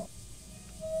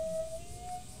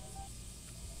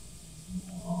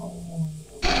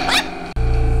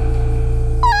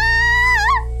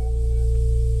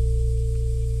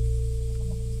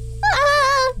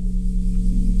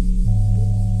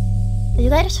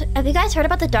 Have you guys heard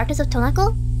about the darkness of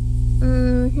Tonako?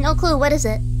 No clue. What is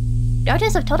it?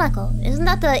 Darkness of Tonako. Isn't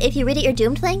that the if you read it you're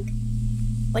doomed thing?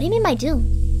 What do you mean by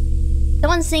doomed?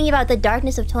 Someone's singing about the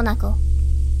darkness of Tonako.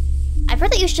 I've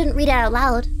heard that you shouldn't read it out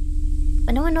loud.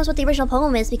 But no one knows what the original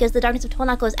poem is because the darkness of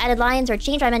Tonako's added lines are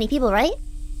changed by many people, right?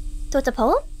 So it's a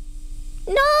poem?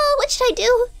 No! What should I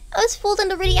do? I was fooled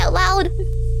into reading out loud.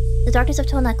 The darkness of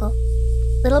Tonako.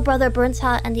 Little brother burns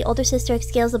hot and the older sister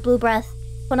exhales the blue breath.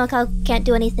 Tonako can't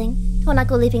do anything.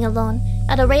 Tonako leaving alone.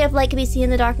 Not a ray of light can be seen in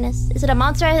the darkness. Is it a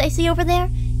monster I see over there?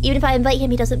 Even if I invite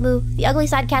him, he doesn't move. The ugly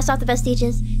side casts off the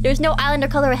vestiges. There's no island or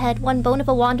color ahead. One bone of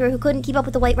a wanderer who couldn't keep up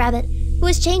with the white rabbit. Who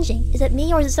is changing? Is it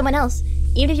me or is it someone else?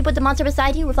 Even if you put the monster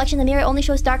beside you, reflection in the mirror only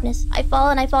shows darkness. I fall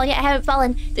and yet I haven't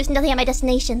fallen. There's nothing at my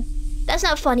destination. That's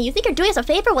not funny. You think you're doing us a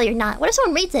favor? Well, you're not. What if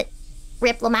someone reads it?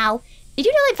 Rip Lamau. Did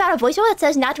you know they found a voiceover that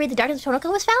says not to read the darkness of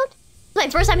Tonako was found? It's my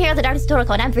first time hearing of the darkness of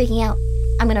Tonako and I'm freaking out.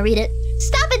 I'm gonna read it.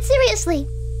 Stop it, seriously!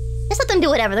 Just let them do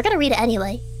whatever. They're gonna read it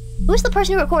anyway. Who's the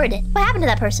person who recorded it? What happened to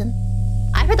that person?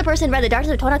 I heard the person read the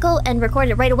darkness of Tonako and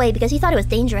recorded it right away because he thought it was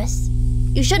dangerous.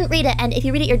 You shouldn't read it, and if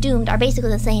you read it, you're doomed are basically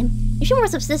the same. You should be more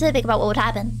specific about what would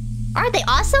happen. Aren't they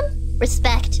awesome?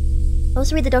 Respect.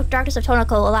 Those who read the darkness of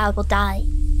Tonako aloud will die.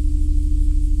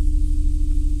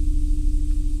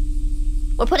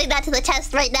 We're putting that to the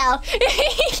test right now.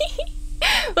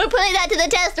 We're putting that to the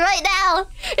test right now.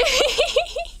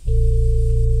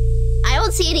 I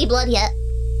don't see any blood yet.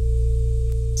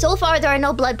 So far, there are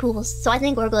no blood pools, so I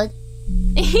think we're good.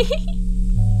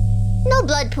 No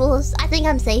blood pools. I think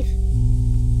I'm safe.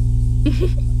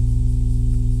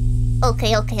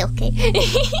 Okay. Okay.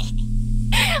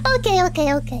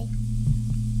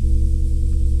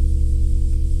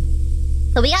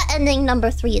 So we got ending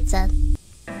number 3, it said.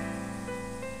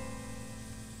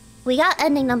 We got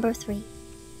ending number 3.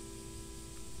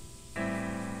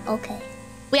 Okay.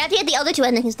 We have to get the other 2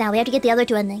 endings now. We have to get the other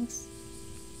 2 endings.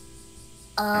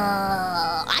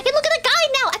 I can look at the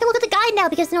guide now! I can look at the guide now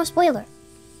because there's no spoiler.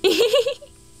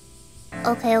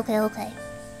 Okay.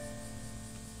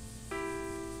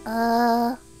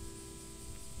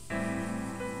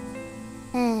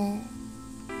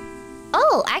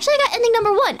 Oh, actually I got ending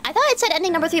number 1. I thought it said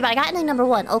ending number 3, but I got ending number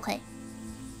 1. Okay.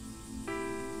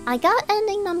 I got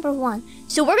ending number 1.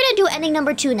 So we're gonna do ending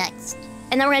number 2 next.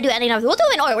 And then we're gonna do ending number 3. We'll do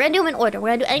it in order. We're gonna do them in order. We're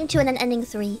gonna do ending 2 and then ending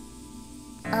 3.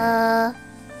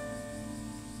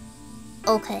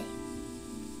 Okay.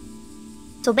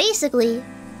 So basically,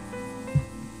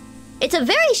 it's a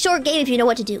very short game if you know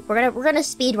what to do. We're gonna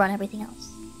speed run everything else.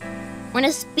 We're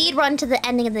gonna speed run to the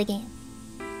ending of the game.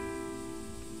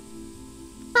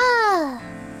 Ah.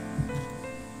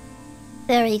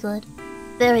 Very good.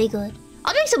 Very good.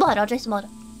 I'll drink some water.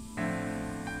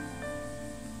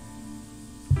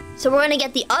 So we're gonna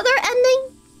get the other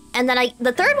ending, and then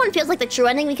the third one feels like the true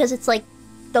ending because it's like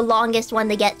the longest one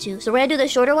to get to. So we're gonna do the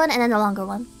shorter one and then the longer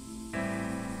one.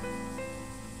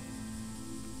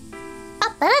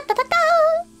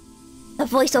 The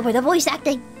voiceover, the voice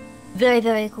acting. Very,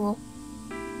 very cool.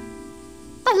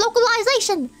 My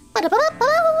localization.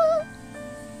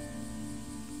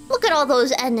 Look at all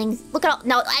those endings. Look at all,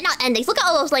 no, not endings. Look at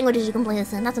all those languages you can play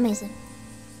this in. That's amazing.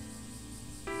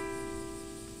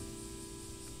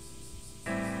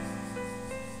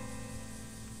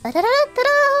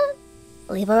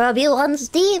 Leave a review on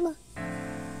Steam.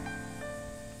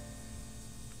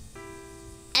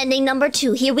 Ending number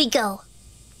 2. Here we go.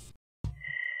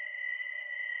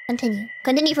 Continue.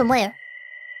 Continue from where?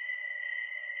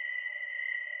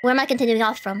 Where am I continuing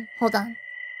off from? Hold on.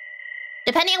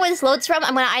 Depending on where this loads from,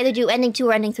 I'm gonna either do ending 2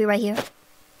 or ending 3 right here.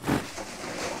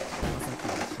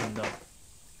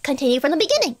 Continue from the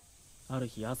beginning.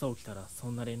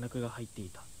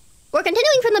 We're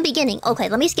continuing from the beginning. Okay,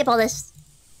 let me skip all this.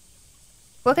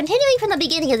 We're continuing from the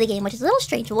beginning of the game, which is a little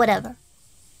strange, but whatever.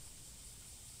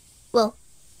 Whoa.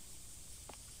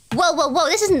 Whoa,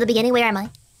 this isn't the beginning. Where am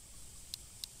I?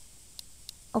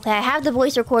 Okay, I have the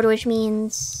voice recorder, which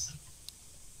means...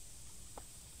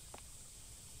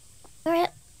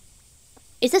 Alright.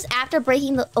 Is this after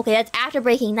breaking the... Okay, that's after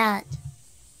breaking that.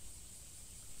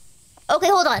 Okay,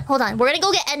 hold on. We're gonna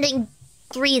go get ending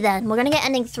 3 then. We're gonna get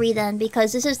ending 3 then,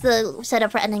 because this is the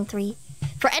setup for ending 3.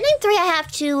 For ending 3, I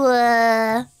have to...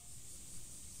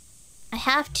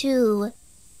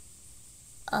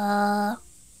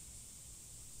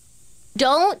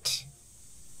 Don't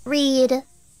read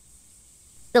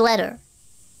the letter.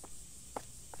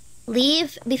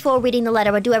 Leave before reading the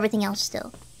letter, but do everything else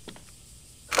still.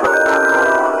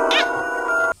 Ah!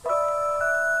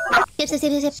 Skip.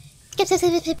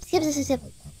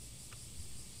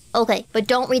 Okay, but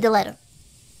don't read the letter.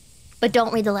 But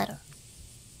don't read the letter.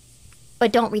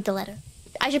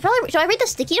 I should probably... Should I read the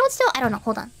sticky note still? I don't know.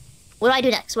 Hold on. What do I do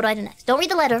next? What do I do next? Don't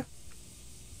read the letter.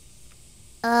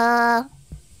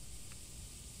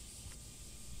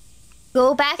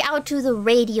 Go back out to the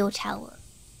radio tower.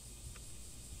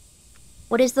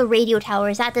 What is the radio tower?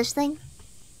 Is that this thing?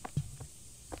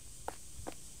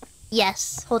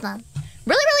 Yes. Hold on.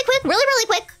 Really quick. Really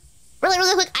quick.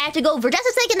 Really quick. I have to go for just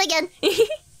a second again.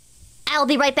 I'll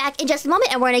be right back in just a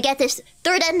moment, and we're gonna get this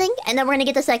third ending, and then we're gonna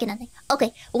get the second ending.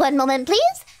 Okay, one moment,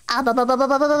 please.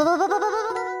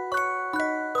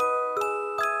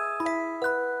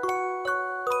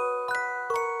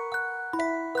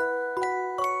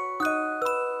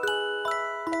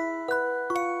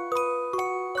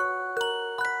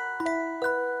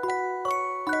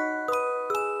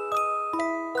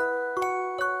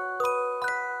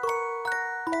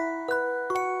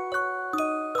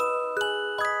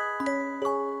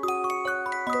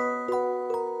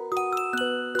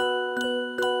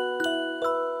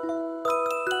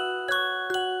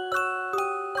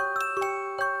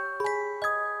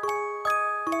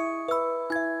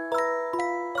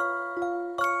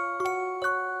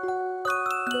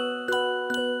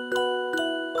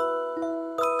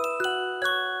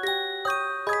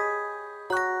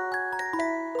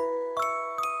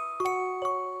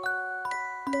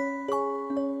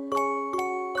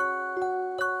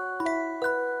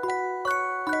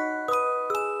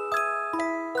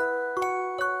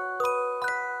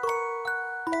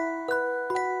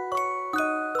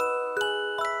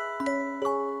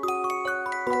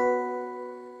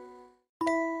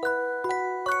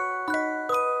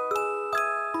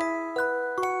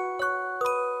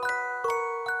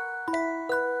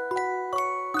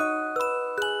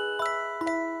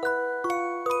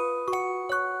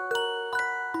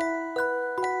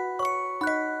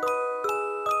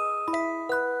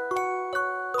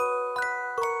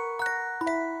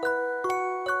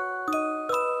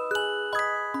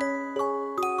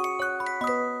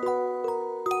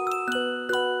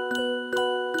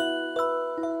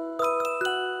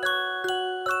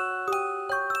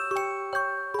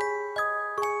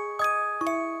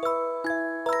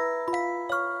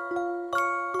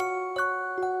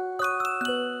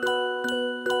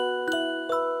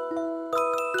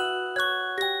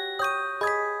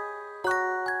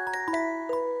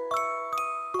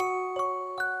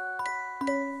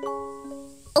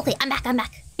 Okay, I'm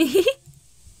back.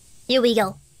 Here we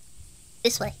go.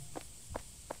 This way.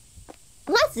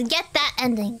 Let's get that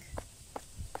ending.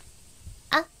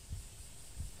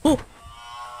 Oh.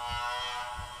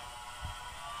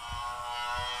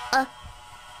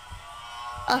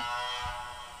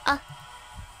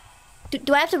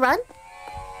 Do I have to run?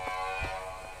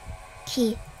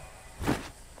 Key.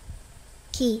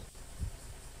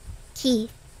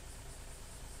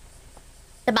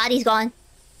 The body's gone.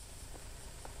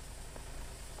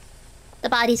 The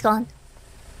body's gone.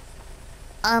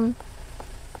 The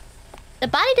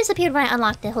body disappeared when I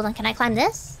unlocked it. Hold on, can I climb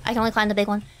this? I can only climb the big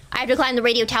one. I have to climb the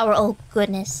radio tower. Oh,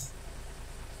 goodness.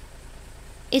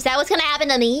 Is that what's gonna happen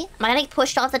to me? Am I gonna get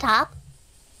pushed off the top?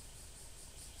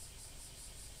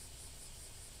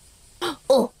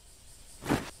 Oh!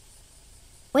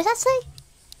 What does that say?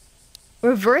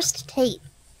 Reversed tape.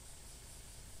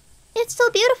 It's so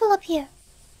beautiful up here.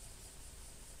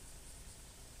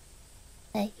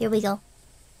 Okay, here we go.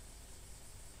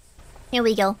 Here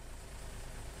we go.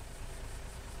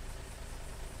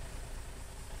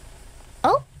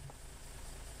 Oh?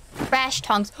 Trash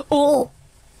tongs. Oh!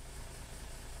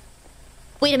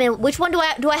 Wait a minute, which one do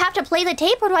I have to play the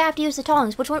tape or do I have to use the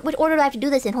tongs? Which order do I have to do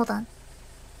this in? Hold on.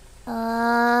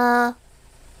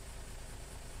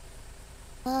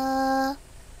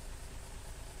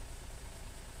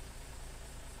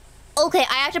 Okay,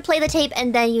 I have to play the tape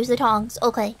and then use the tongs.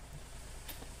 Okay.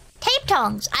 Tape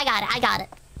tongs! I got it.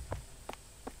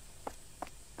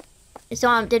 So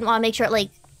I didn't want to make sure it, like,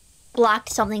 blocked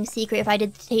something secret if I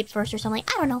did the tape first or something.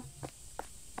 I don't know.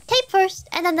 Tape first,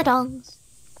 and then the tongs.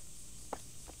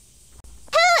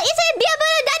 Hello, it's a beautiful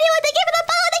daddy with the gift of the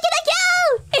follow. Thank you!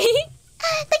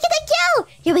 Thank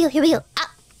you! Here we go.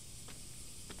 Ah!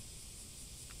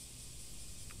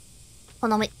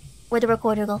 Hold on, wait. Where'd the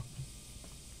recorder go?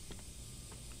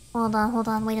 Hold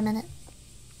on, wait a minute.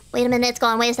 Wait a minute, it's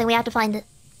gone. Wait a second, we have to find it.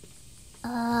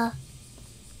 Hello,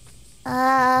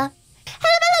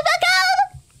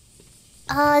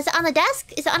 welcome! Is it on the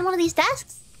desk? Is it on one of these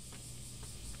desks?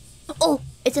 Oh,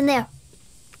 it's in there.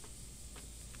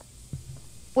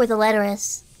 Where the letter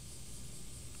is.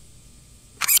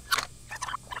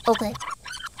 Okay.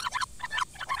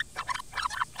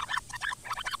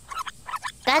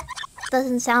 That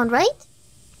doesn't sound right.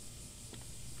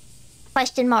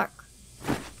 Question mark.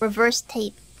 Reverse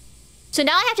tape. So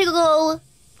now I have to go...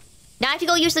 Now I have to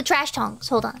go use the trash tongs.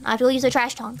 Hold on. I have to go use the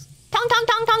trash tongs. Tong, tong,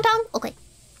 tong, tong, tong. Okay.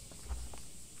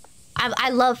 I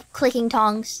love clicking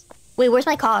tongs. Wait, where's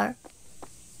my car?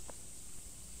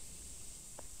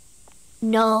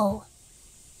 No.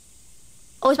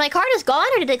 Oh, is my car just gone,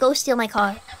 or did it go steal my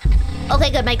car? Okay,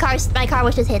 good. My car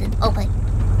was just hidden. Okay.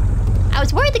 I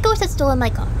was worried the ghost had stolen my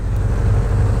car.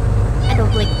 I don't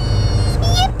blink.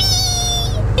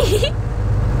 Yippee!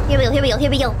 Here we go. Here we go. Here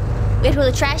we go. We have to go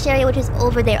to the trash area, which is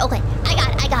over there. Okay, I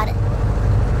got it. I got it.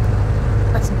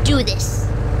 Let's do this.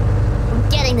 I'm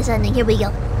getting this ending. Here we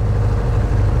go.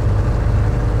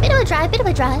 Bit of a drive. Bit of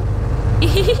a drive.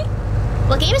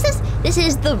 What game is this? This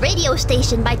is The Radio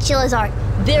Station by Chilla's Art.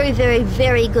 Very, very,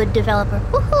 very good developer.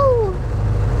 Woohoo!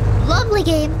 Lovely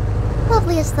game.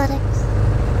 Lovely aesthetics.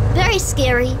 Very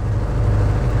scary.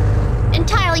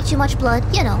 Entirely too much blood.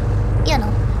 You know. You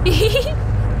know.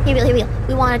 Here we go. Here we go.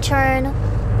 We want to turn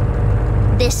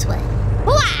this way.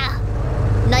 Wah!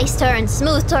 Nice turn.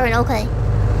 Smooth turn. Okay.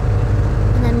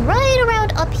 And then right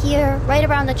around up here, right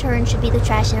around the turn should be the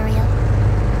trash area.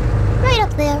 Right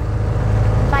up there.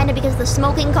 Find it because of the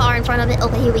smoking car in front of it.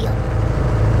 Okay, here we go.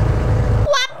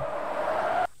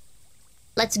 Whap!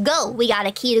 Let's go. We got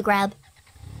a key to grab.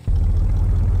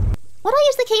 What do I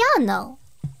use the key on, though?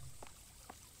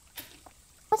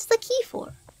 What's the key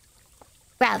for?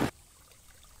 Grab.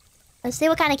 Let's see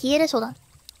what kind of key it is. Hold on.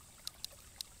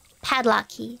 Padlock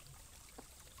key.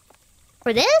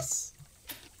 For this?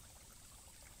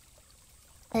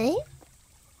 Hey?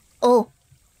 Oh.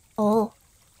 Oh.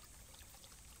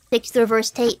 Fix the reverse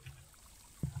tape.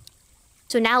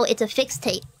 So now it's a fixed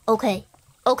tape. Okay.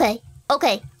 Okay.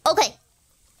 Okay. Okay.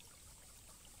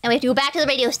 And we have to go back to the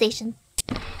radio station.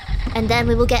 And then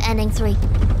we will get ending 3.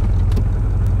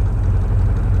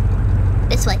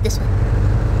 This way. This way.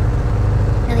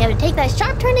 And we have to take that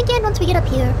sharp turn again once we get up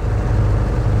here.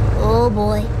 Oh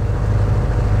boy.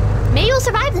 Maybe we'll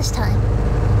survive this time.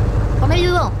 Or maybe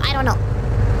we won't. I don't know.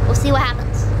 We'll see what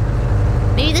happens.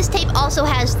 Maybe this tape also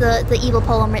has the evil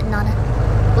poem written on it.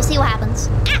 We'll see what happens.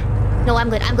 Ah! No, I'm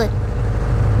good. I'm good.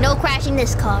 No crashing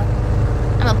this car.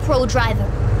 I'm a pro driver.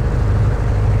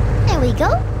 There we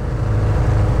go.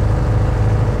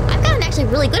 I've gotten actually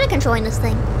really good at controlling this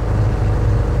thing.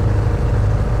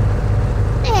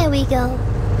 There we go.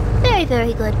 Very,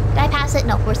 very good. Did I pass it?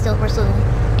 No, we're still going.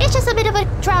 It's just a bit of a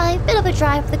drive.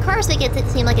 The cars make it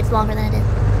seem like it's longer than it is.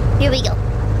 Here we go.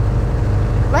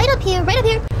 Right up here. Right up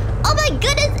here. Oh my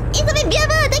goodness! It's a bit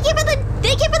beautiful! Thank you for the chair!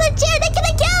 Thank you!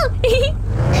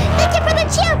 Thank you for the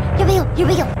chair! Here we go! Here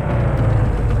we go!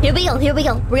 Here we go! Here we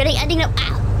go! We're getting ending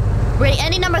We're getting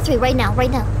ending number 3 right now!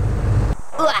 Right now!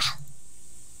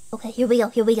 Okay, here we go!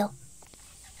 Here we go!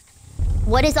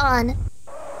 What is on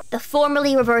the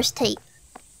formerly reversed tape?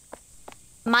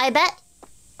 My bet,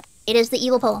 it is the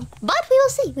evil poem. But we will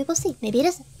see! We will see! Maybe it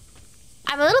isn't.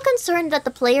 I'm a little concerned that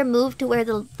the player moved to where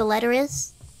the letter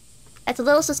is. That's a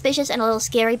little suspicious and a little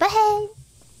scary, but hey!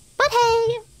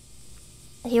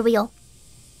 Here we go.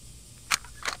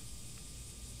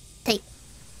 Tape.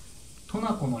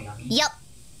 Yup.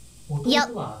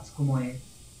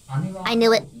 I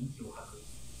knew it.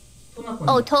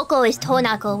 Oh, Toko is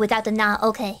Tonako without the na.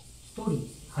 Okay.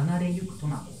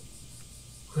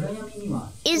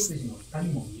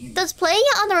 Does playing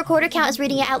it on the recorder count as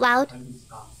reading it out loud?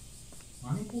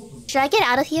 Should I get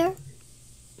out of here?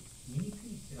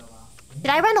 Did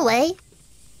I run away?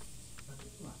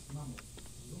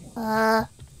 Uh-oh.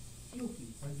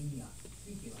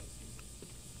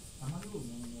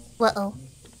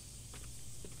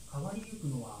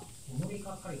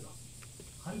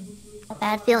 A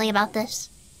bad feeling about this.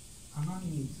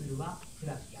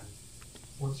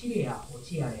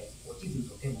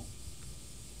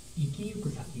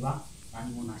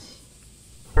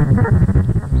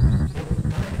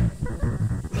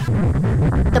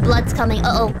 The blood's coming.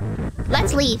 Uh-oh.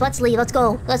 Let's leave. Let's leave. Let's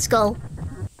go. Let's go.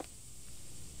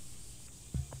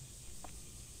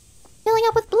 Filling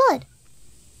up with blood.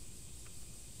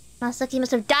 Masaki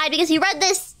must have died because he read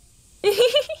this.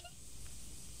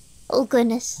 Oh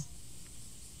goodness.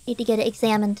 Need to get it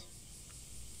examined.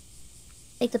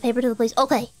 Take the paper to the police.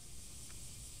 Okay.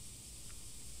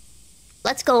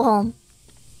 Let's go home.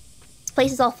 This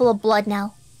place is all full of blood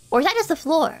now. Or is that just the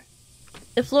floor?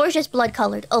 The floor is just blood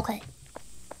colored. Okay.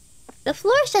 The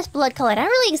floor is just blood colored. I haven't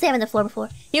really examined the floor before.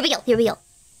 Here we go. Here we go.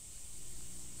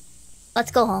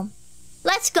 Let's go home.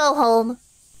 Let's go home.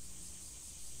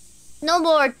 No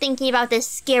more thinking about this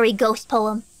scary ghost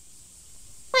poem.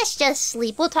 Let's just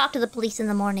sleep. We'll talk to the police in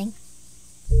the morning.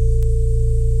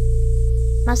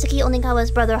 Masaki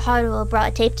Onikawa's brother Haruo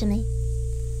brought a tape to me.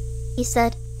 He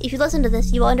said, "If you listen to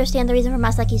this, you will understand the reason for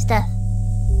Masaki's death.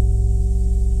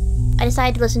 I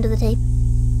decided to listen to the tape.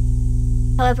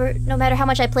 However, no matter how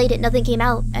much I played it, nothing came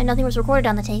out, and nothing was recorded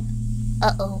on the tape.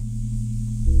 Uh-oh.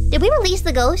 Did we release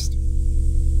the ghost?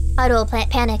 Otto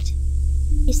panicked.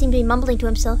 He seemed to be mumbling to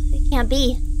himself. It can't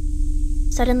be.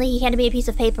 Suddenly, he handed me a piece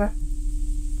of paper.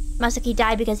 Masaki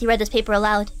died because he read this paper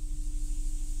aloud.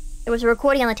 There was a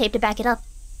recording on the tape to back it up.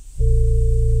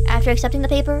 After accepting the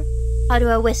paper,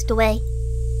 Hadua whisked away.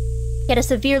 He had a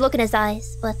severe look in his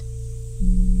eyes, but...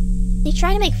 Is he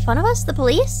trying to make fun of us, the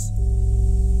police?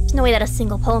 There's no way that a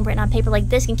single poem written on paper like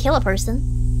this can kill a person.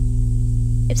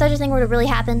 If such a thing were to really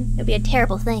happen, it would be a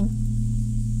terrible thing.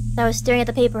 As I was staring at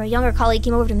the paper, a younger colleague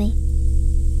came over to me.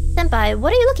 Senpai,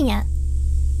 what are you looking at?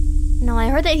 No, I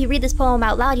heard that if you read this poem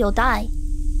out loud, you'll die.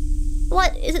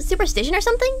 What? Is it superstition or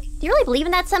something? Do you really believe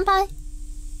in that, Senpai?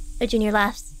 The junior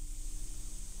laughs.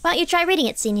 Why don't you try reading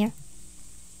it, senior?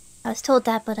 I was told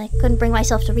that, but I couldn't bring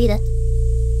myself to read it.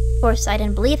 Of course, I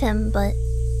didn't believe him, but...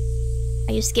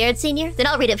 Are you scared, senior? Then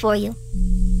I'll read it for you.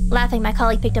 Laughing, my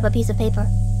colleague picked up a piece of paper.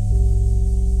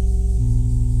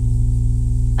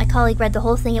 My colleague read the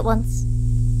whole thing at once.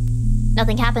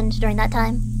 Nothing happened during that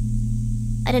time.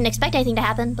 I didn't expect anything to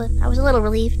happen, but I was a little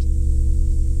relieved.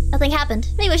 Nothing happened.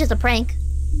 Maybe it was just a prank.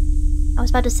 I was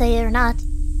about to say it or not.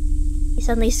 He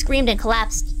suddenly screamed and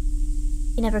collapsed.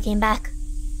 He never came back.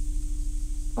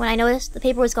 When I noticed, the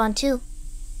paper was gone too.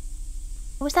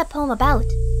 What was that poem about?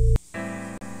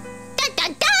 Dun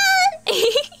dun dun!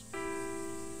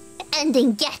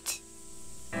 Ending get!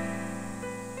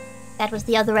 That was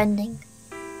the other ending.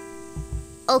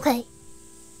 Okay.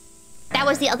 That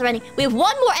was the other ending. We have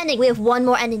one more ending. We have one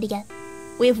more ending to get.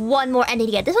 We have one more ending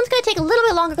to get. This one's gonna take a little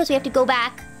bit longer because we have to go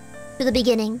back to the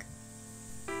beginning.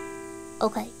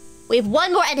 Okay. We have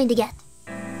one more ending to get.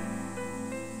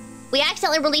 We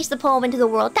accidentally released the poem into the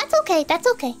world. That's okay. That's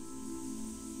okay.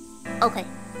 Okay.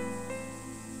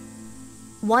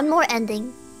 One more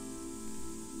ending.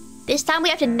 This time we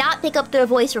have to not pick up the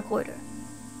voice recorder.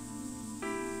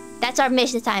 That's our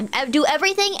mission this time. Do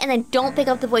everything and then don't pick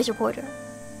up the voice recorder.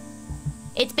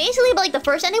 It's basically like the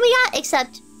first ending we got,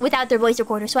 except without their voice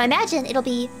recorder. So I imagine it'll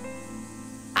be...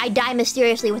 I die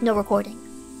mysteriously with no recording.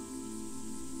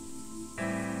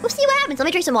 We'll see what happens. Let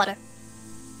me drink some water.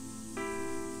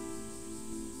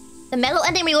 The mellow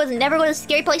ending where you never go to a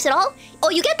scary place at all? Oh,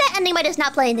 you get that ending by just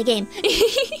not playing the game.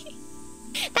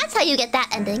 That's how you get that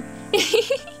ending.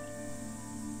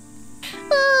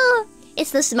 Oh,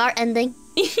 it's the smart ending.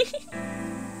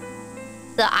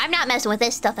 The I'm not messing with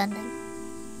this stuff ending.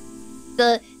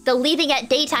 The leaving at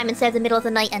daytime instead of the middle of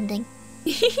the night ending.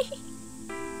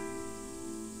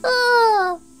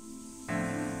 Oh.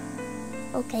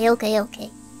 Okay.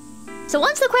 So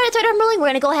once the credits are done rolling, we're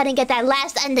gonna go ahead and get that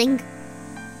last ending.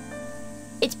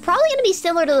 It's probably gonna be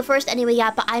similar to the first ending we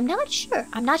got, but I'm not sure.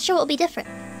 I'm not sure what will be different.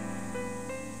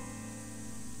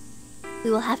 We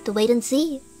will have to wait and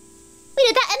see. We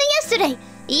did that ending yesterday!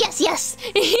 Yes!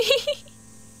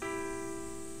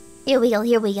 Here we go.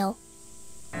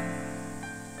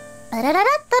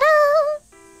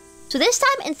 So this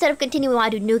time, instead of continuing, we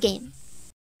want to do new game.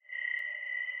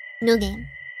 New game.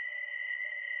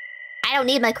 I don't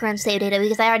need my current save data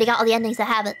because I already got all the endings that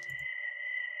have it.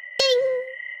 Ding!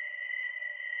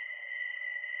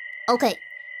 Okay.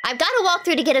 I've got to walk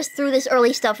through to get us through this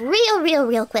early stuff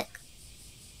real quick.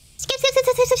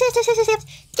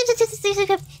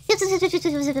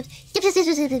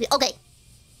 Okay.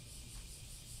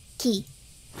 Key.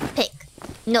 Pick.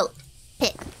 Note.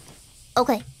 Pick.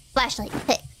 Okay. Flashlight.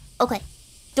 Pick. Okay.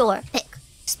 Door. Pick.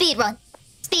 Speed run.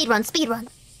 Speed run.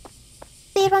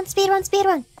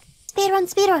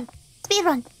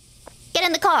 Get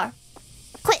in the car.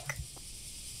 Quick.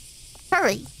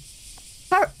 Hurry.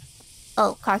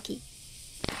 Oh, car key.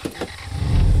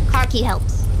 Car key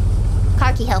helps.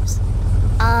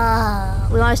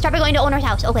 We want to start by going to owner's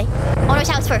house. Okay. Owner's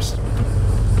house first.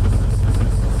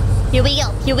 Here we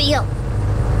go.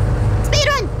 Speed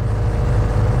run!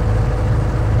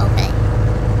 Okay.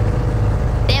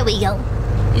 There we go.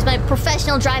 Use my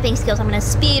professional driving skills. I'm gonna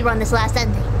speed run this last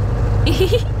ending.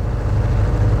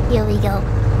 Here we go.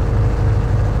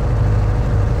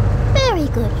 Very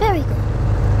good.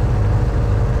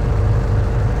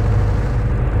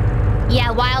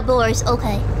 Yeah, wild boars.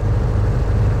 Okay.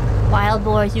 Wild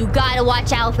boars. You gotta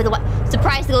watch out for the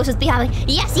surprise, the ghost is behind me.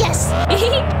 Yes!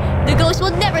 The ghost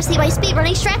will never see my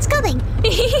speedrunning strats coming.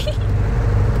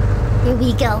 Here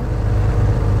we go.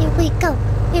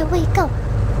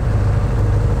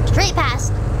 Straight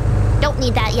past. Don't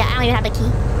need that yet. I don't even have a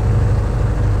key.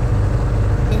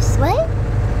 This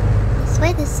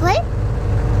way?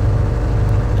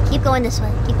 Keep going this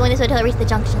way. Until I reach the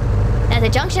junction. And at the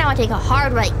junction, I want to take a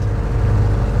hard right.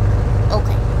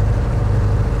 Okay.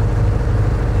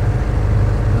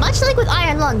 much like with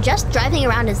Iron Lung, just driving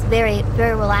around is very,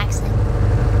 very relaxing.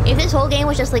 If this whole game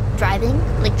was just like driving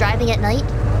at night,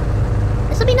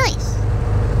 this would be nice.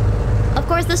 Of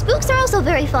course, the spooks are also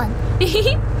very fun.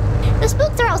 The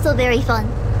spooks are also very fun.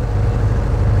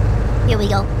 Here we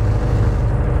go.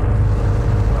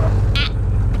 Ah!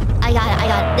 I got it.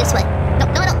 This way. No.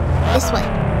 This way.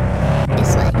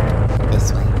 This way.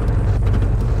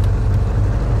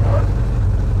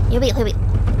 Here we go. There we go.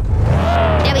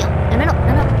 No.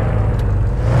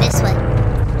 This way.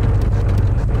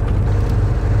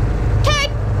 Turn!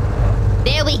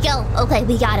 There we go. Okay,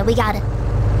 we got it.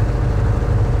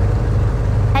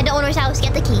 Head to owner's house,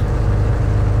 get the key.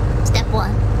 Step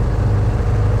 1.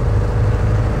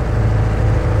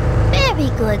 Very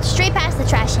good. Straight past the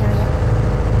trash area.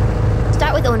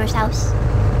 Start with owner's house.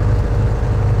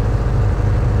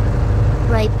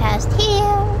 Right past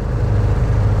here.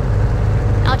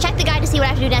 I'll check the guide to see what I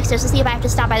have to do next, just to see if I have to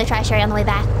stop by the trash area on the way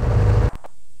back.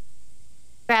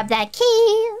 Grab that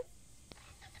key.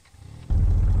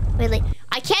 Wait.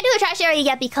 I can't do the trash area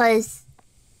yet because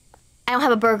I don't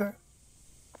have a burger.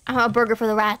 I don't have a burger for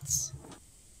the rats.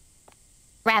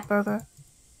 Rat burger.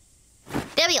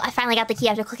 There we go. I finally got the key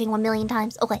after clicking 1,000,000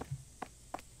 times. Okay.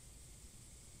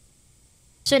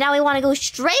 So now we want to go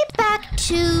straight back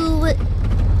to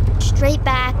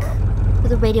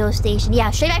the radio station.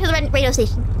 Yeah, straight back to the radio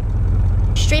station.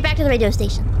 Straight back to the radio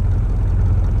station.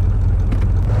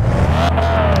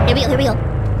 Here we go.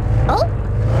 Oh?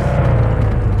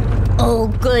 Oh,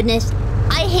 goodness.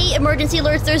 I hate emergency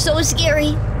alerts. They're so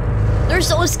scary.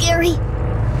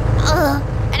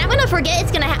 And I'm gonna forget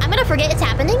it's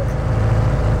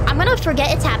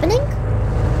happening.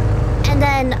 And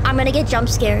then I'm gonna get jump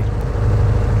scared.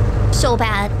 So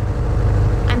bad.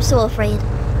 I'm so afraid.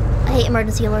 I hate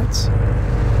emergency alerts.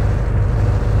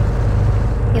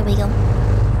 Here we go.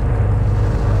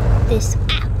 This way.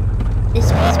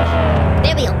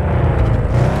 There we go.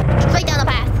 Straight down the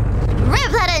path.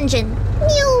 Rev that engine.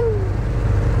 Meow.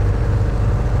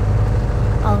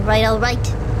 All right.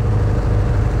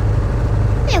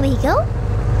 There we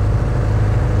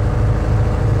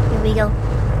go.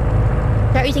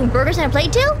 Start using burgers and a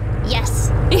plate too? Yes.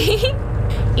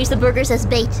 Use the burgers as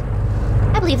bait.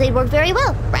 I believe they'd work very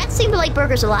well. Rats seem to like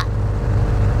burgers a lot.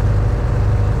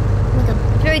 Like a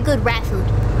very good rat food.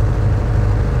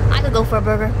 I could go for a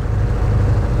burger.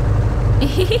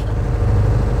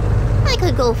 I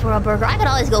could go for a burger. I could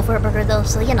always go for a burger though,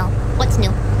 so you know, what's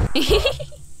new?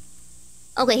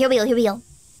 Okay, here we go.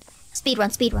 Speed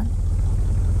run.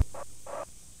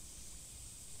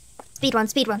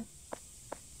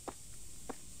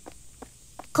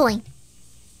 Coin.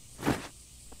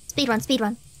 Speed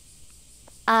run.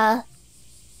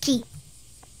 Key.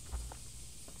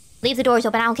 Leave the doors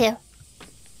open, I don't care.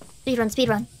 Speed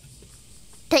run.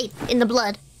 Tape in the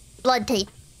blood. Blood tape.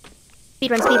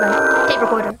 Speed run. Tape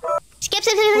recorder. Skip.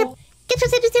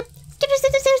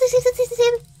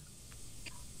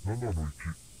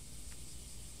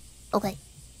 Okay.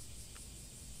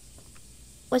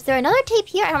 Was there another tape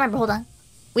here? I don't remember. Hold on.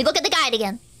 We look at the guide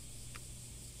again.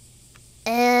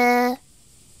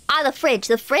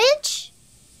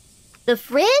 The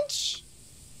fridge?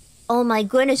 Oh my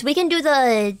goodness, we can do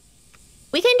the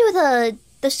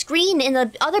screen in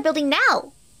the other building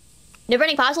now.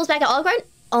 Never-ending Possibles back at Olive Garden?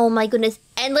 Oh my goodness.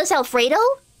 Endless Alfredo?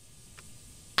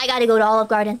 I gotta go to Olive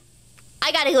Garden.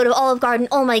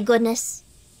 Oh my goodness.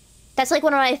 That's like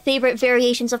one of my favorite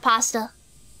variations of pasta.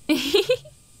 I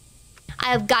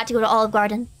have got to go to Olive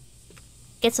Garden.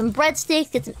 Get some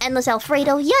breadsticks, get some Endless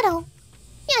Alfredo, you know,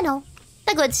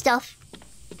 the good stuff.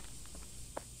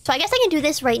 So I guess I can do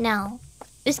this right now.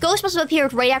 This ghost must have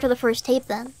appeared right after the first tape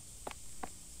then.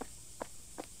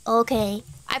 Okay.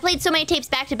 I played so many tapes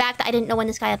back to back that I didn't know when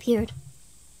this guy appeared.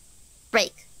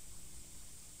 Break.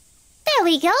 There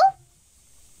we go.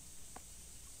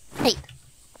 Tape.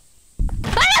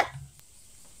 Ah!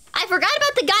 I forgot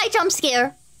about the guy jump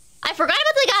scare. I forgot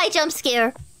about the guy jump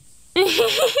scare.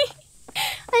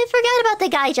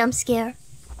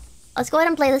 Let's go ahead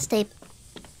and play this tape.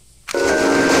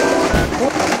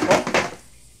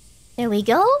 There we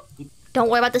go. Don't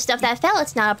worry about the stuff that fell.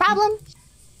 It's not a problem.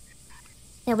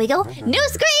 There we go. New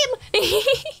scream! New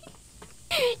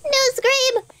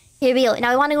scream! Here we go. Now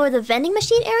I want to go to the vending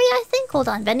machine area, I think. Hold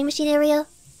on. Vending machine area.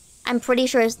 I'm pretty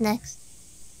sure it's next.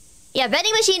 Yeah,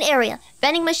 vending machine area.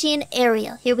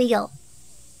 Here we go.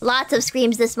 Lots of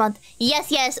screams this month.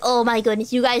 Yes. Oh my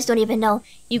goodness. You guys don't even know.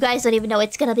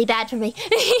 It's gonna be bad for me.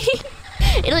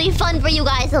 It'll be fun for you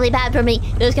guys. It'll be bad for me.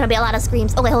 There's gonna be a lot of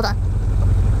screams. Okay, hold on.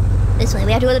 This way.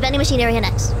 We have to go to the vending machine area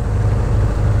next.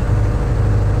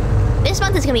 This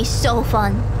month is gonna be so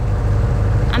fun.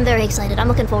 I'm I'm very excited. I'm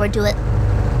looking forward to it.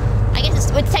 I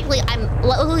guess it's technically I'm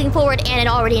looking forward and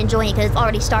already enjoying it because it's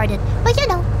already started. But you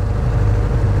know.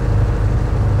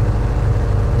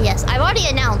 Yes, I've already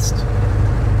announced.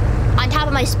 On top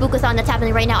of my spookathon that's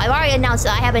happening right now, I've already announced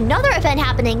that I have another event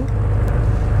happening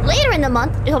later in the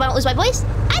month. I hope I don't lose my voice.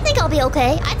 I think I'll be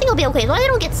okay. I think I'll be okay as long as I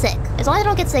don't get sick. As long as I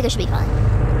don't get sick, I should be fine.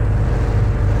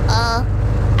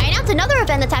 I announced another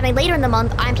event that's happening later in the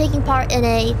month. I'm taking part in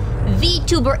a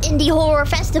Vtuber indie horror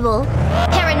festival,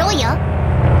 Paranoia.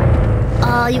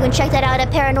 You can check that out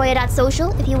at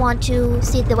paranoia.social if you want to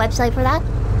see the website for that.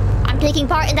 I'm taking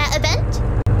part in that event.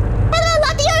 Hello,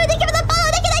 love the owner. Thank you for the follow.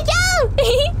 Thank you.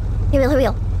 Here we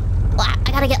go. Well,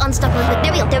 I gotta get unstuck real quick.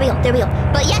 There we go.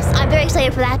 But yes, I'm very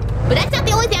excited for that. But that's not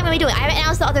the only thing I'm gonna be doing. I haven't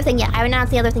announced the other thing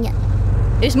yet.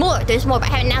 There's more, but I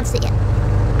haven't announced it yet.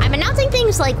 I'm announcing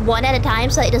things like one at a time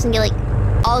so it doesn't get like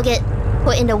all get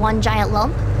put into one giant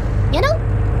lump. You know?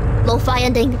 Lo-fi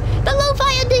ending. The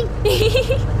lo-fi ending!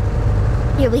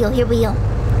 Here we go.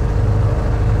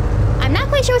 I'm not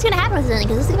quite sure what's gonna happen with this ending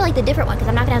because this is gonna be like the different one because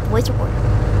I'm not gonna have the voice recorder.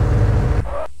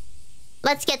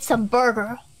 Let's get some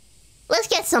burger.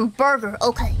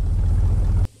 Okay.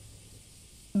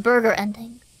 Burger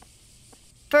ending.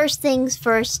 First things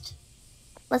first.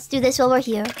 Let's do this while we're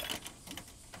here.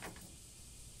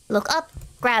 Look up,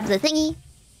 grab the thingy.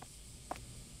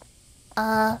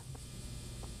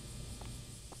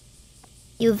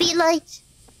 UV light.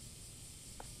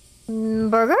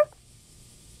 Burger?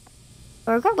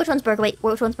 Which one's burger? Wait,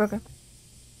 which one's burger?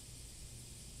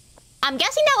 I'm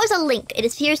guessing that was a link. It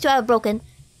appears to have broken.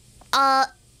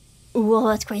 Whoa,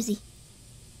 that's crazy.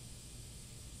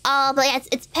 But yeah,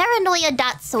 it's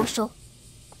paranoia.social.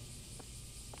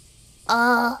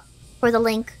 For the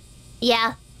link.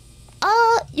 Yeah.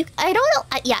 I don't know.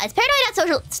 Yeah, it's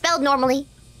paranoia.social, spelled normally.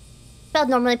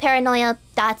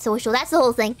 Paranoia.social. That's the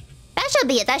whole thing. That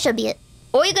should be it.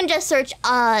 Or you can just search,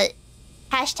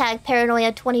 hashtag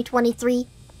paranoia 2023.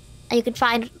 And you can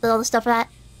find all the stuff for that.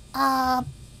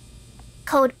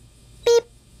 Code beep,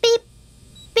 beep,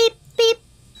 beep, beep.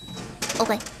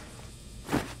 Okay.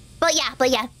 But yeah.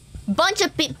 Bunch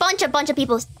of people.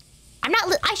 I'm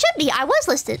not, I should be. I was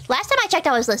listed. Last time I checked,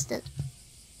 I was listed.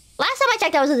 I'll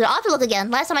have to look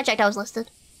again. Last time I checked, I was listed.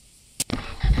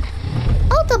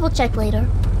 I'll double check later.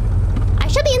 I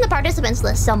should be in the participants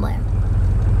list somewhere.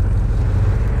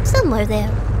 Somewhere there.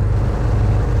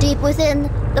 Deep within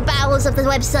the bowels of the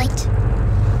website.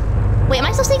 Wait, am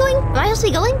I supposed to be going?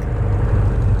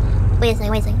 Wait a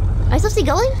second. Am I supposed to be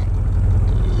going?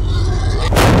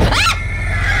 Ah!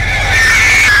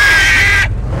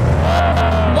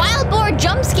 Wild boar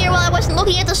jump scare while I wasn't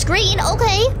looking at the screen.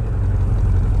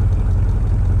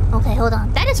 Okay, hold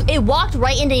on. It walked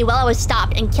right into me while I was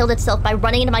stopped and killed itself by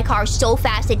running into my car so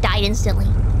fast it died instantly.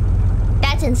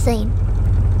 That's insane.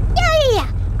 Yeah.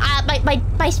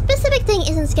 My specific thing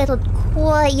isn't scheduled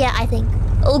quite yet, I think.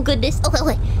 Oh goodness.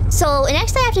 Okay. So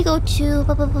next I have to go to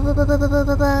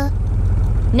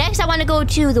Next I want to go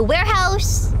to the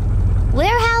warehouse,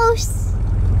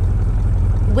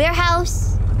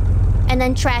 and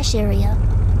then trash area.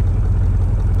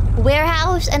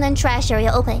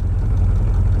 Okay.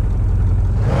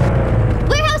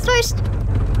 Warehouse first.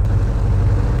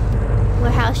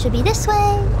 Warehouse should be this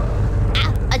way.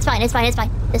 Ah, it's fine.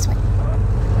 This way.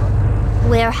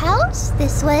 Warehouse,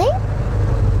 this way.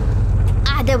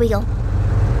 Ah, there we go.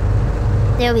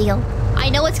 I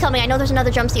know it's coming. I know there's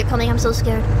another jump scare coming. I'm so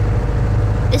scared.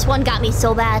 This one got me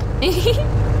so bad.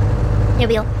 Here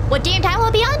we go. What day and time will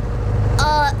it be on?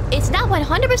 It's not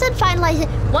 100% finalized.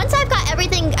 Once I've got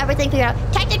everything figured out.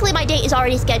 Technically, my date is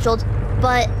already scheduled,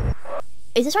 but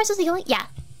is this where I'm supposed to be going? Yeah.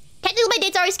 Technically, my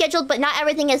date's already scheduled, but not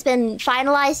everything has been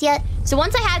finalized yet. So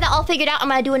once I have that all figured out, I'm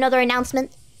gonna do another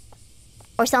announcement.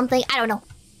 Or something. I don't know.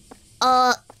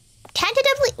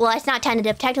 Tentatively... Well, it's not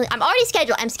tentative. Technically, I'm already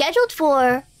scheduled. I'm scheduled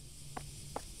for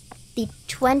the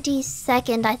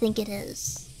 22nd, I think it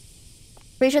is.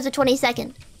 Pretty sure it's the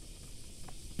 22nd.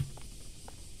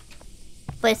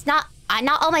 But it's not...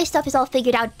 Not all my stuff is all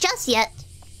figured out just yet.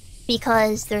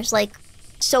 Because there's, like,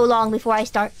 so long before I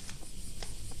start.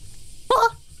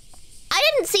 Oh! I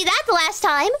didn't see that the last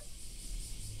time!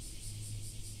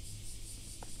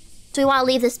 So we want to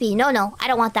leave this be. No, I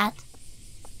don't want that.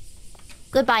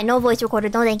 Goodbye, no voice recorder,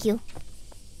 no thank you.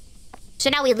 So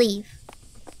now we leave.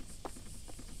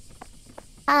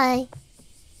 Hi.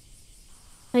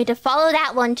 We need to follow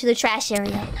that one to the trash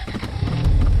area.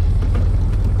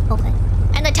 Okay.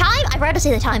 And the time, I forgot to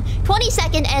say the time.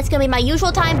 22nd, and it's gonna be my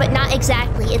usual time, but not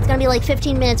exactly. It's gonna be like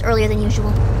 15 minutes earlier than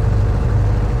usual.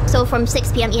 So from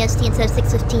 6 PM EST instead of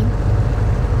 6:15.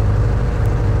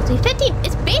 So So 15,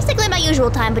 it's basically my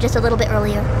usual time, but just a little bit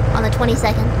earlier, on the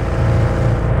 22nd.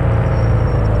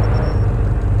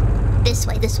 This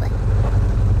way, this way.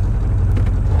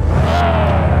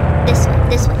 This way,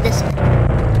 this way, this way.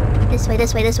 This way,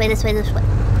 this way, this way, this way, this way.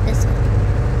 This way.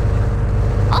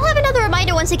 I'll have another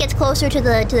reminder once it gets closer to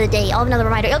the day. I'll have another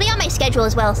reminder. It'll be on my schedule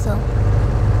as well, so...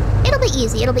 It'll be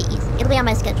easy, it'll be easy. It'll be on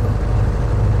my schedule.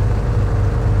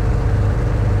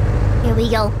 Here we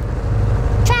go.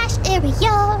 Trash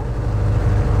area!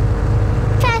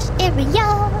 Trash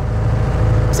area!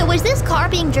 So was this car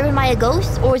being driven by a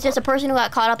ghost, or was this a person who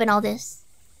got caught up in all this?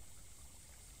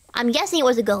 I'm guessing it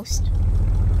was a ghost.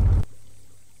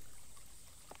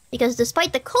 Because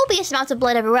despite the copious amounts of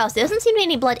blood everywhere else, there doesn't seem to be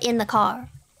any blood in the car.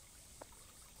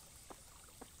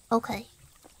 Okay.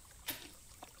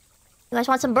 You guys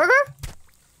want some burger?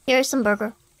 Here's some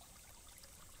burger.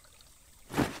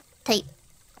 Tape.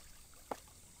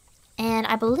 And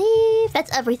I believe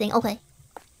that's everything. Okay.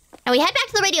 Now we head back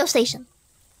to the radio station.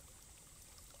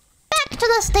 Back to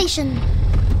the station!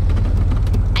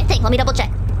 I think. Let me double check.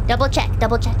 Double check,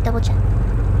 double check, double check.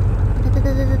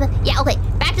 Yeah, okay.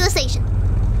 Back to the station.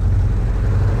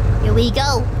 Here we go.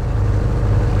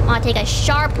 I want to take a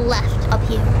sharp left up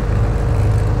here.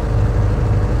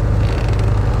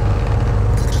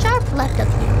 Sharp left up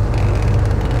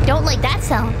here. Don't like that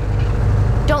sound.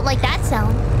 Don't like that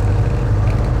sound.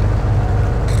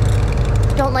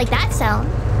 Don't like that sound.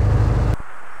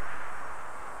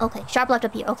 Okay, sharp left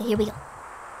up here. Okay, here we go.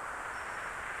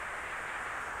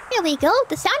 Here we go.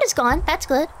 The sound is gone. That's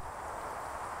good.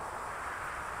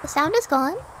 The sound is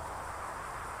gone.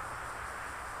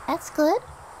 That's good.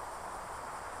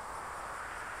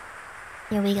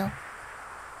 Here we go.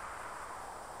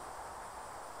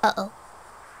 Uh-oh.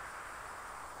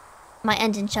 My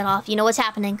engine shut off. You know what's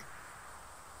happening.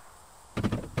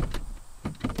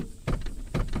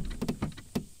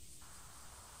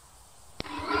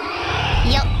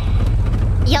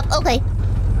 Yep, okay.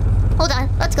 Hold on.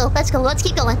 Let's go. Let's go. Let's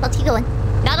keep going. Let's keep going.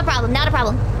 Not a problem. Not a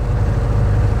problem.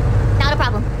 Not a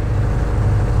problem.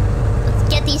 Let's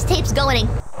get these tapes going and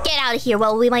get out of here.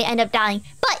 Well, we might end up dying.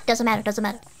 But doesn't matter. Doesn't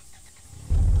matter.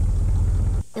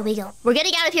 Here we go. We're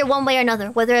getting out of here one way or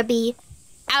another. Whether it be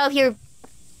out of here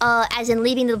as in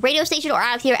leaving the radio station, or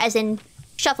out of here as in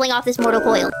shuffling off this mortal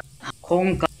coil.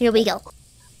 Here we go.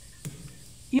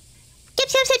 Skip, skip,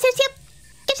 skip, skip, skip.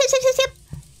 Skip, skip, skip, skip, skip.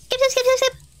 Skip, skip, skip, skip,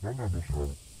 skip.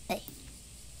 Hey.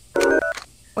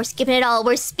 We're skipping it all.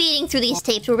 We're speeding through these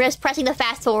tapes. We're just pressing the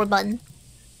fast forward button.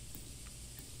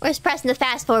 We're just pressing the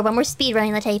fast forward button. We're speed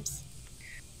running the tapes.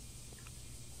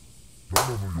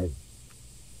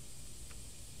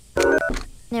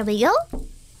 There we go.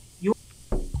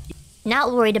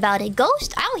 Not worried about it.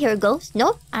 Ghost? I don't hear a ghost.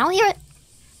 Nope, I don't hear it.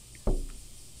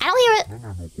 I don't hear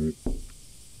it.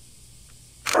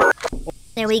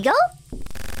 There we go.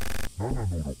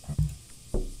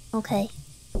 Okay.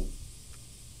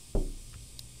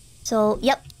 So,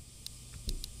 yep.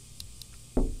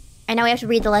 And now we have to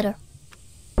read the letter.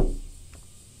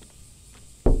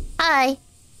 Hi.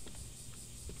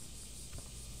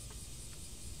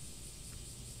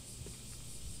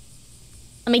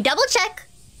 Let me double check.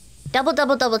 Double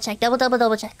check. Double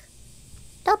check.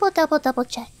 Double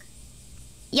check.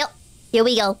 Yep. Here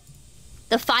we go.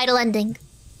 The final ending.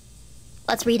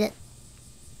 Let's read it.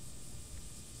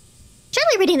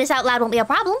 Surely reading this out loud won't be a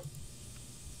problem.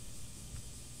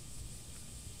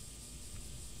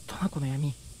 トナコの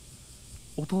闇。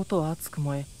弟は熱く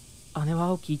燃え、姉は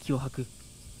青き息を吐く。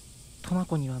トナ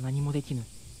コには何もできぬ。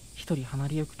一人離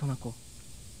れゆくトナコ。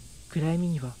暗闇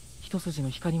には一筋の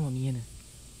光も見えぬ。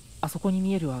あそこに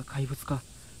見えるは怪物か。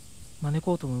招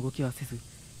こうとも動きはせず、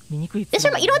醜い。This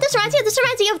you know what this reminds me of? This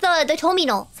reminds me of the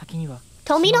Tomino. 先には。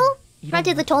Tomino? Reminds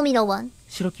me of the Tomino one.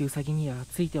 白きウサギには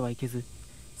ついてはいけず。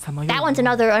That one's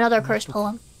another cursed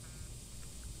poem.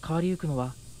 変わりゆくの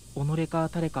は己か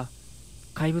誰か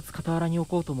怪物傍らに置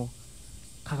こうとも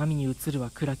鏡に映る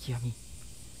は暗き闇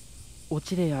落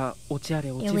ちれや落ちあれ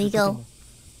落ちずとても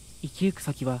生きゆく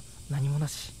先は何もな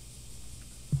し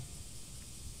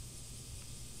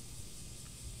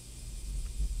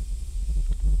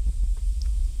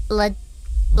Blood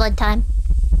time.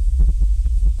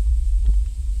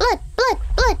 Blood.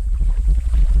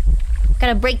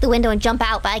 Gotta break the window and jump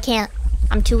out, but I can't.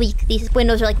 I'm too weak. These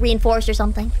windows are like reinforced or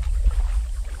something.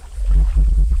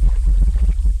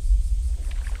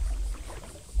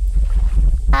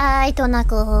 Hi,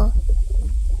 Tonako.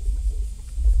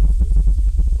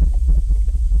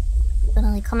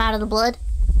 Gonna like come out of the blood,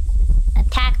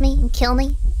 attack me and kill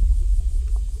me.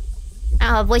 I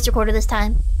don't have a voice recorder this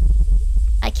time.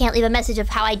 I can't leave a message of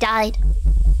how I died.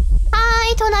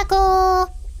 Hi,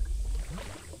 Tonako.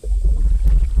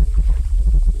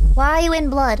 Why are you in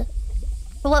blood?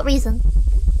 For what reason?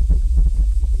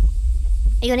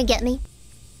 Are you gonna get me?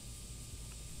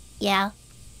 Yeah.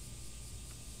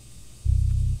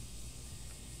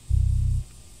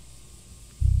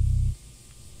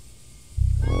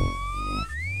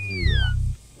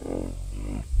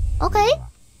 Okay.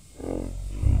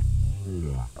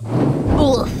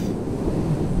 Oof.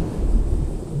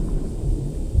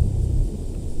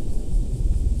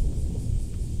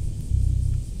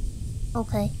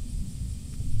 Okay.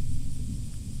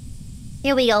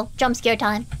 Here we go. Jump scare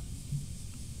time.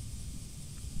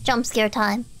 Jump scare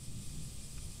time.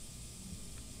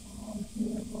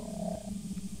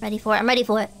 Ready for it. I'm ready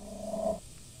for it.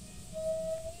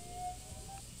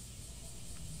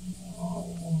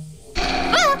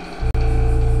 Ah!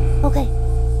 Okay.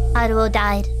 Haruo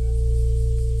died.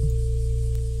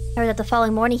 I heard that the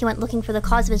following morning he went looking for the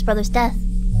cause of his brother's death.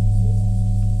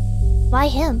 Why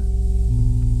him?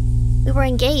 We were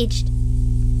engaged.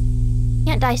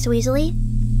 Can't die so easily.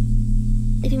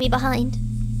 Leaving me behind.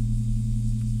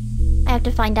 I have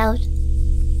to find out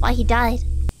why he died.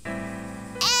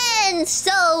 And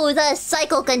so the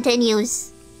cycle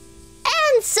continues.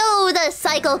 And so the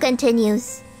cycle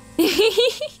continues. And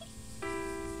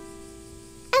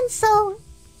so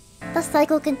the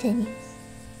cycle continues.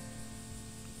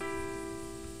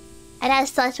 And as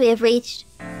such, we have reached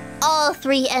all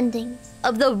 3 endings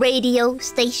of the radio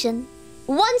station.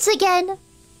 Once again,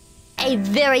 a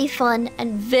very fun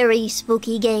and very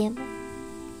spooky game.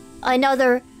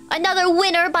 Another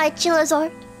winner by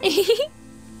Chillazart.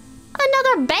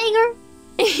 Another banger.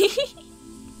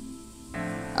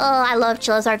 Oh, I love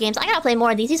Chillazart games. I gotta play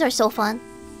more of these. These are so fun.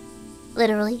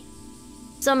 Literally.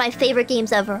 Some of my favorite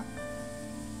games ever.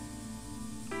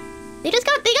 They got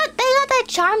that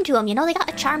charm to them, you know? They got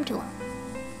a charm to them.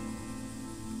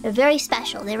 They're very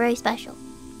special. They're very special.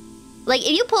 Like,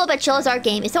 if you pull up a Chillazart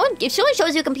game, if someone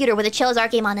shows you a computer with a Chillazart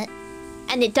game on it,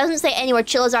 and it doesn't say anywhere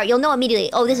Chillazart, you'll know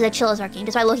immediately, oh, this is a Chillazart game,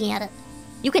 just by looking at it.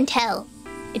 You can tell.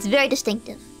 It's very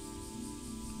distinctive.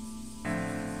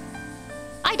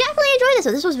 I definitely enjoyed this.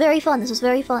 This was very fun. This was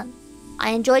very fun.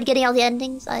 I enjoyed getting all the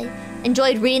endings. I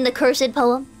enjoyed reading the cursed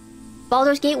poem.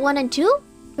 Baldur's Gate 1 and 2?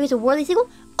 There's a worthy sequel?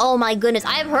 Oh my goodness,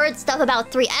 I've heard stuff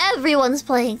about 3. Everyone's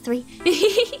playing 3.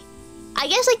 I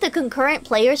guess, like, the concurrent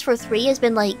players for 3 has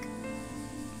been, like,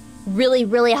 really,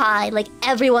 really high. Like,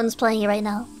 everyone's playing it right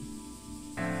now.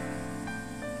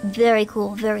 Very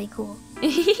cool, very cool.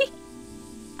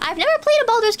 I've never played a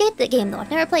Baldur's Gate game, though. I've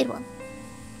never played one.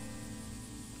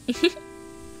 It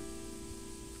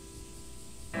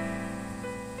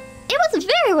was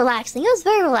very relaxing. It was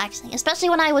very relaxing. Especially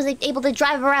when I was able to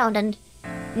drive around and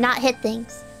not hit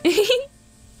things.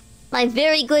 My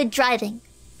very good driving.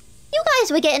 You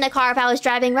guys would get in a car if I was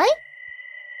driving, right?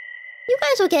 You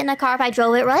guys would get in a car if I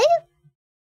drove it, right?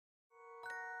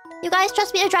 You guys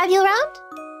trust me to drive you around?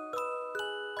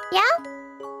 Yeah?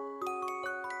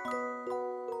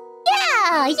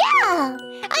 Yeah!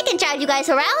 I can drive you guys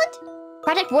around.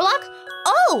 Project Warlock?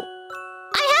 Oh!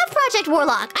 I have Project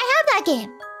Warlock. I have that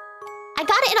game. I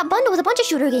got it in a bundle with a bunch of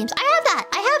shooter games. I have that.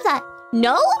 I have that.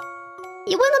 No?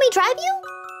 You wouldn't let me drive you?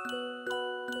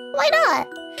 Why not?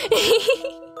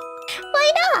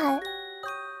 Why not?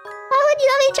 Why would you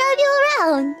let me drive you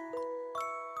around?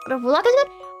 Project Warlock is good?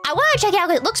 I want to check it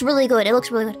out. It looks really good. It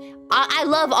looks really good. I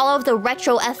love all of the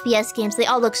retro FPS games. They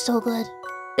all look so good.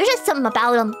 There's just something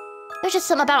about them. There's just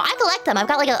something about them. I collect them. I've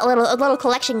got like a little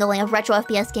collection going of retro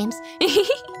FPS games.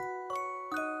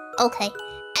 Okay.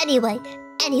 Anyway.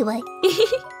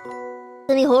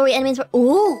 Let me horror enemies.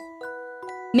 Ooh.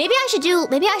 Maybe I should do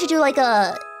like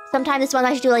a... Sometime this month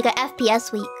I should do like a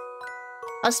FPS week.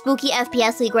 A spooky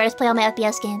FPS week where I just play all my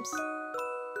FPS games.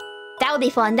 That would be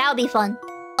fun. That would be fun.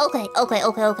 Okay.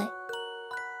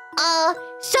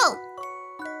 So.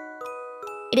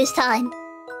 It is time.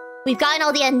 We've gotten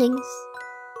all the endings.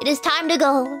 It is time to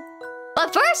go.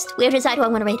 But first, we have to decide who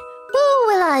I'm gonna raid. Who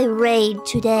will I raid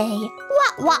today?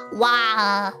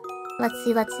 Wah. Let's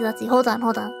see. Hold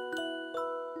on.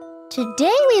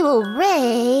 Today we will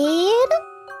raid...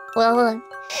 Well, hold on.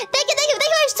 Thank you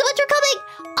guys so much for coming!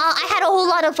 I had a whole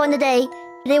lot of fun today.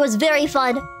 Today was very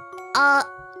fun.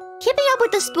 Keeping up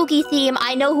with the spooky theme,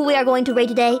 I know who we are going to raid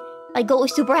today. My goat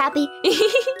is super happy.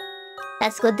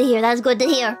 That's good to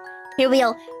hear. Here we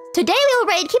go. Today we will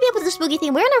raid, keeping up with the spooky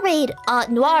theme, we're gonna raid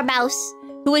Noir Mouse,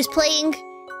 who is playing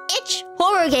itch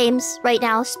horror games right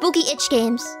now. Spooky itch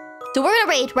games. So we're gonna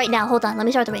raid right now. Hold on, let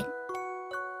me start the raid.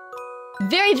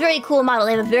 Very, very cool model.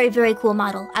 They have a very, very cool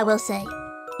model, I will say.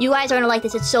 You guys are gonna like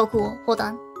this, it's so cool. Hold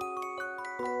on.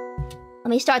 Let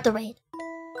me start the raid.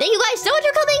 Thank you guys so much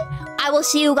for coming. I will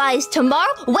see you guys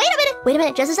tomorrow. Wait a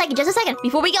minute. Just a second.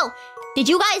 Before we go, did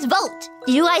you guys vote?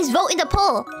 Did you guys vote in the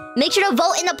poll? Make sure to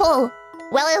vote in the poll.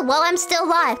 Well, while I'm still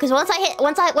live, because once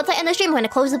I end the stream, I'm gonna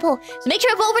close the poll. So make sure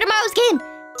to vote for tomorrow's game,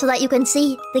 so that you can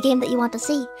see the game that you want to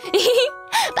see. But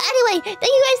anyway,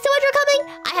 thank you guys so much for coming.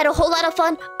 I had a whole lot of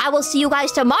fun. I will see you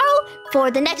guys tomorrow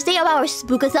for the next day of our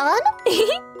spookathon.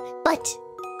 But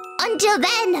until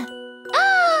then.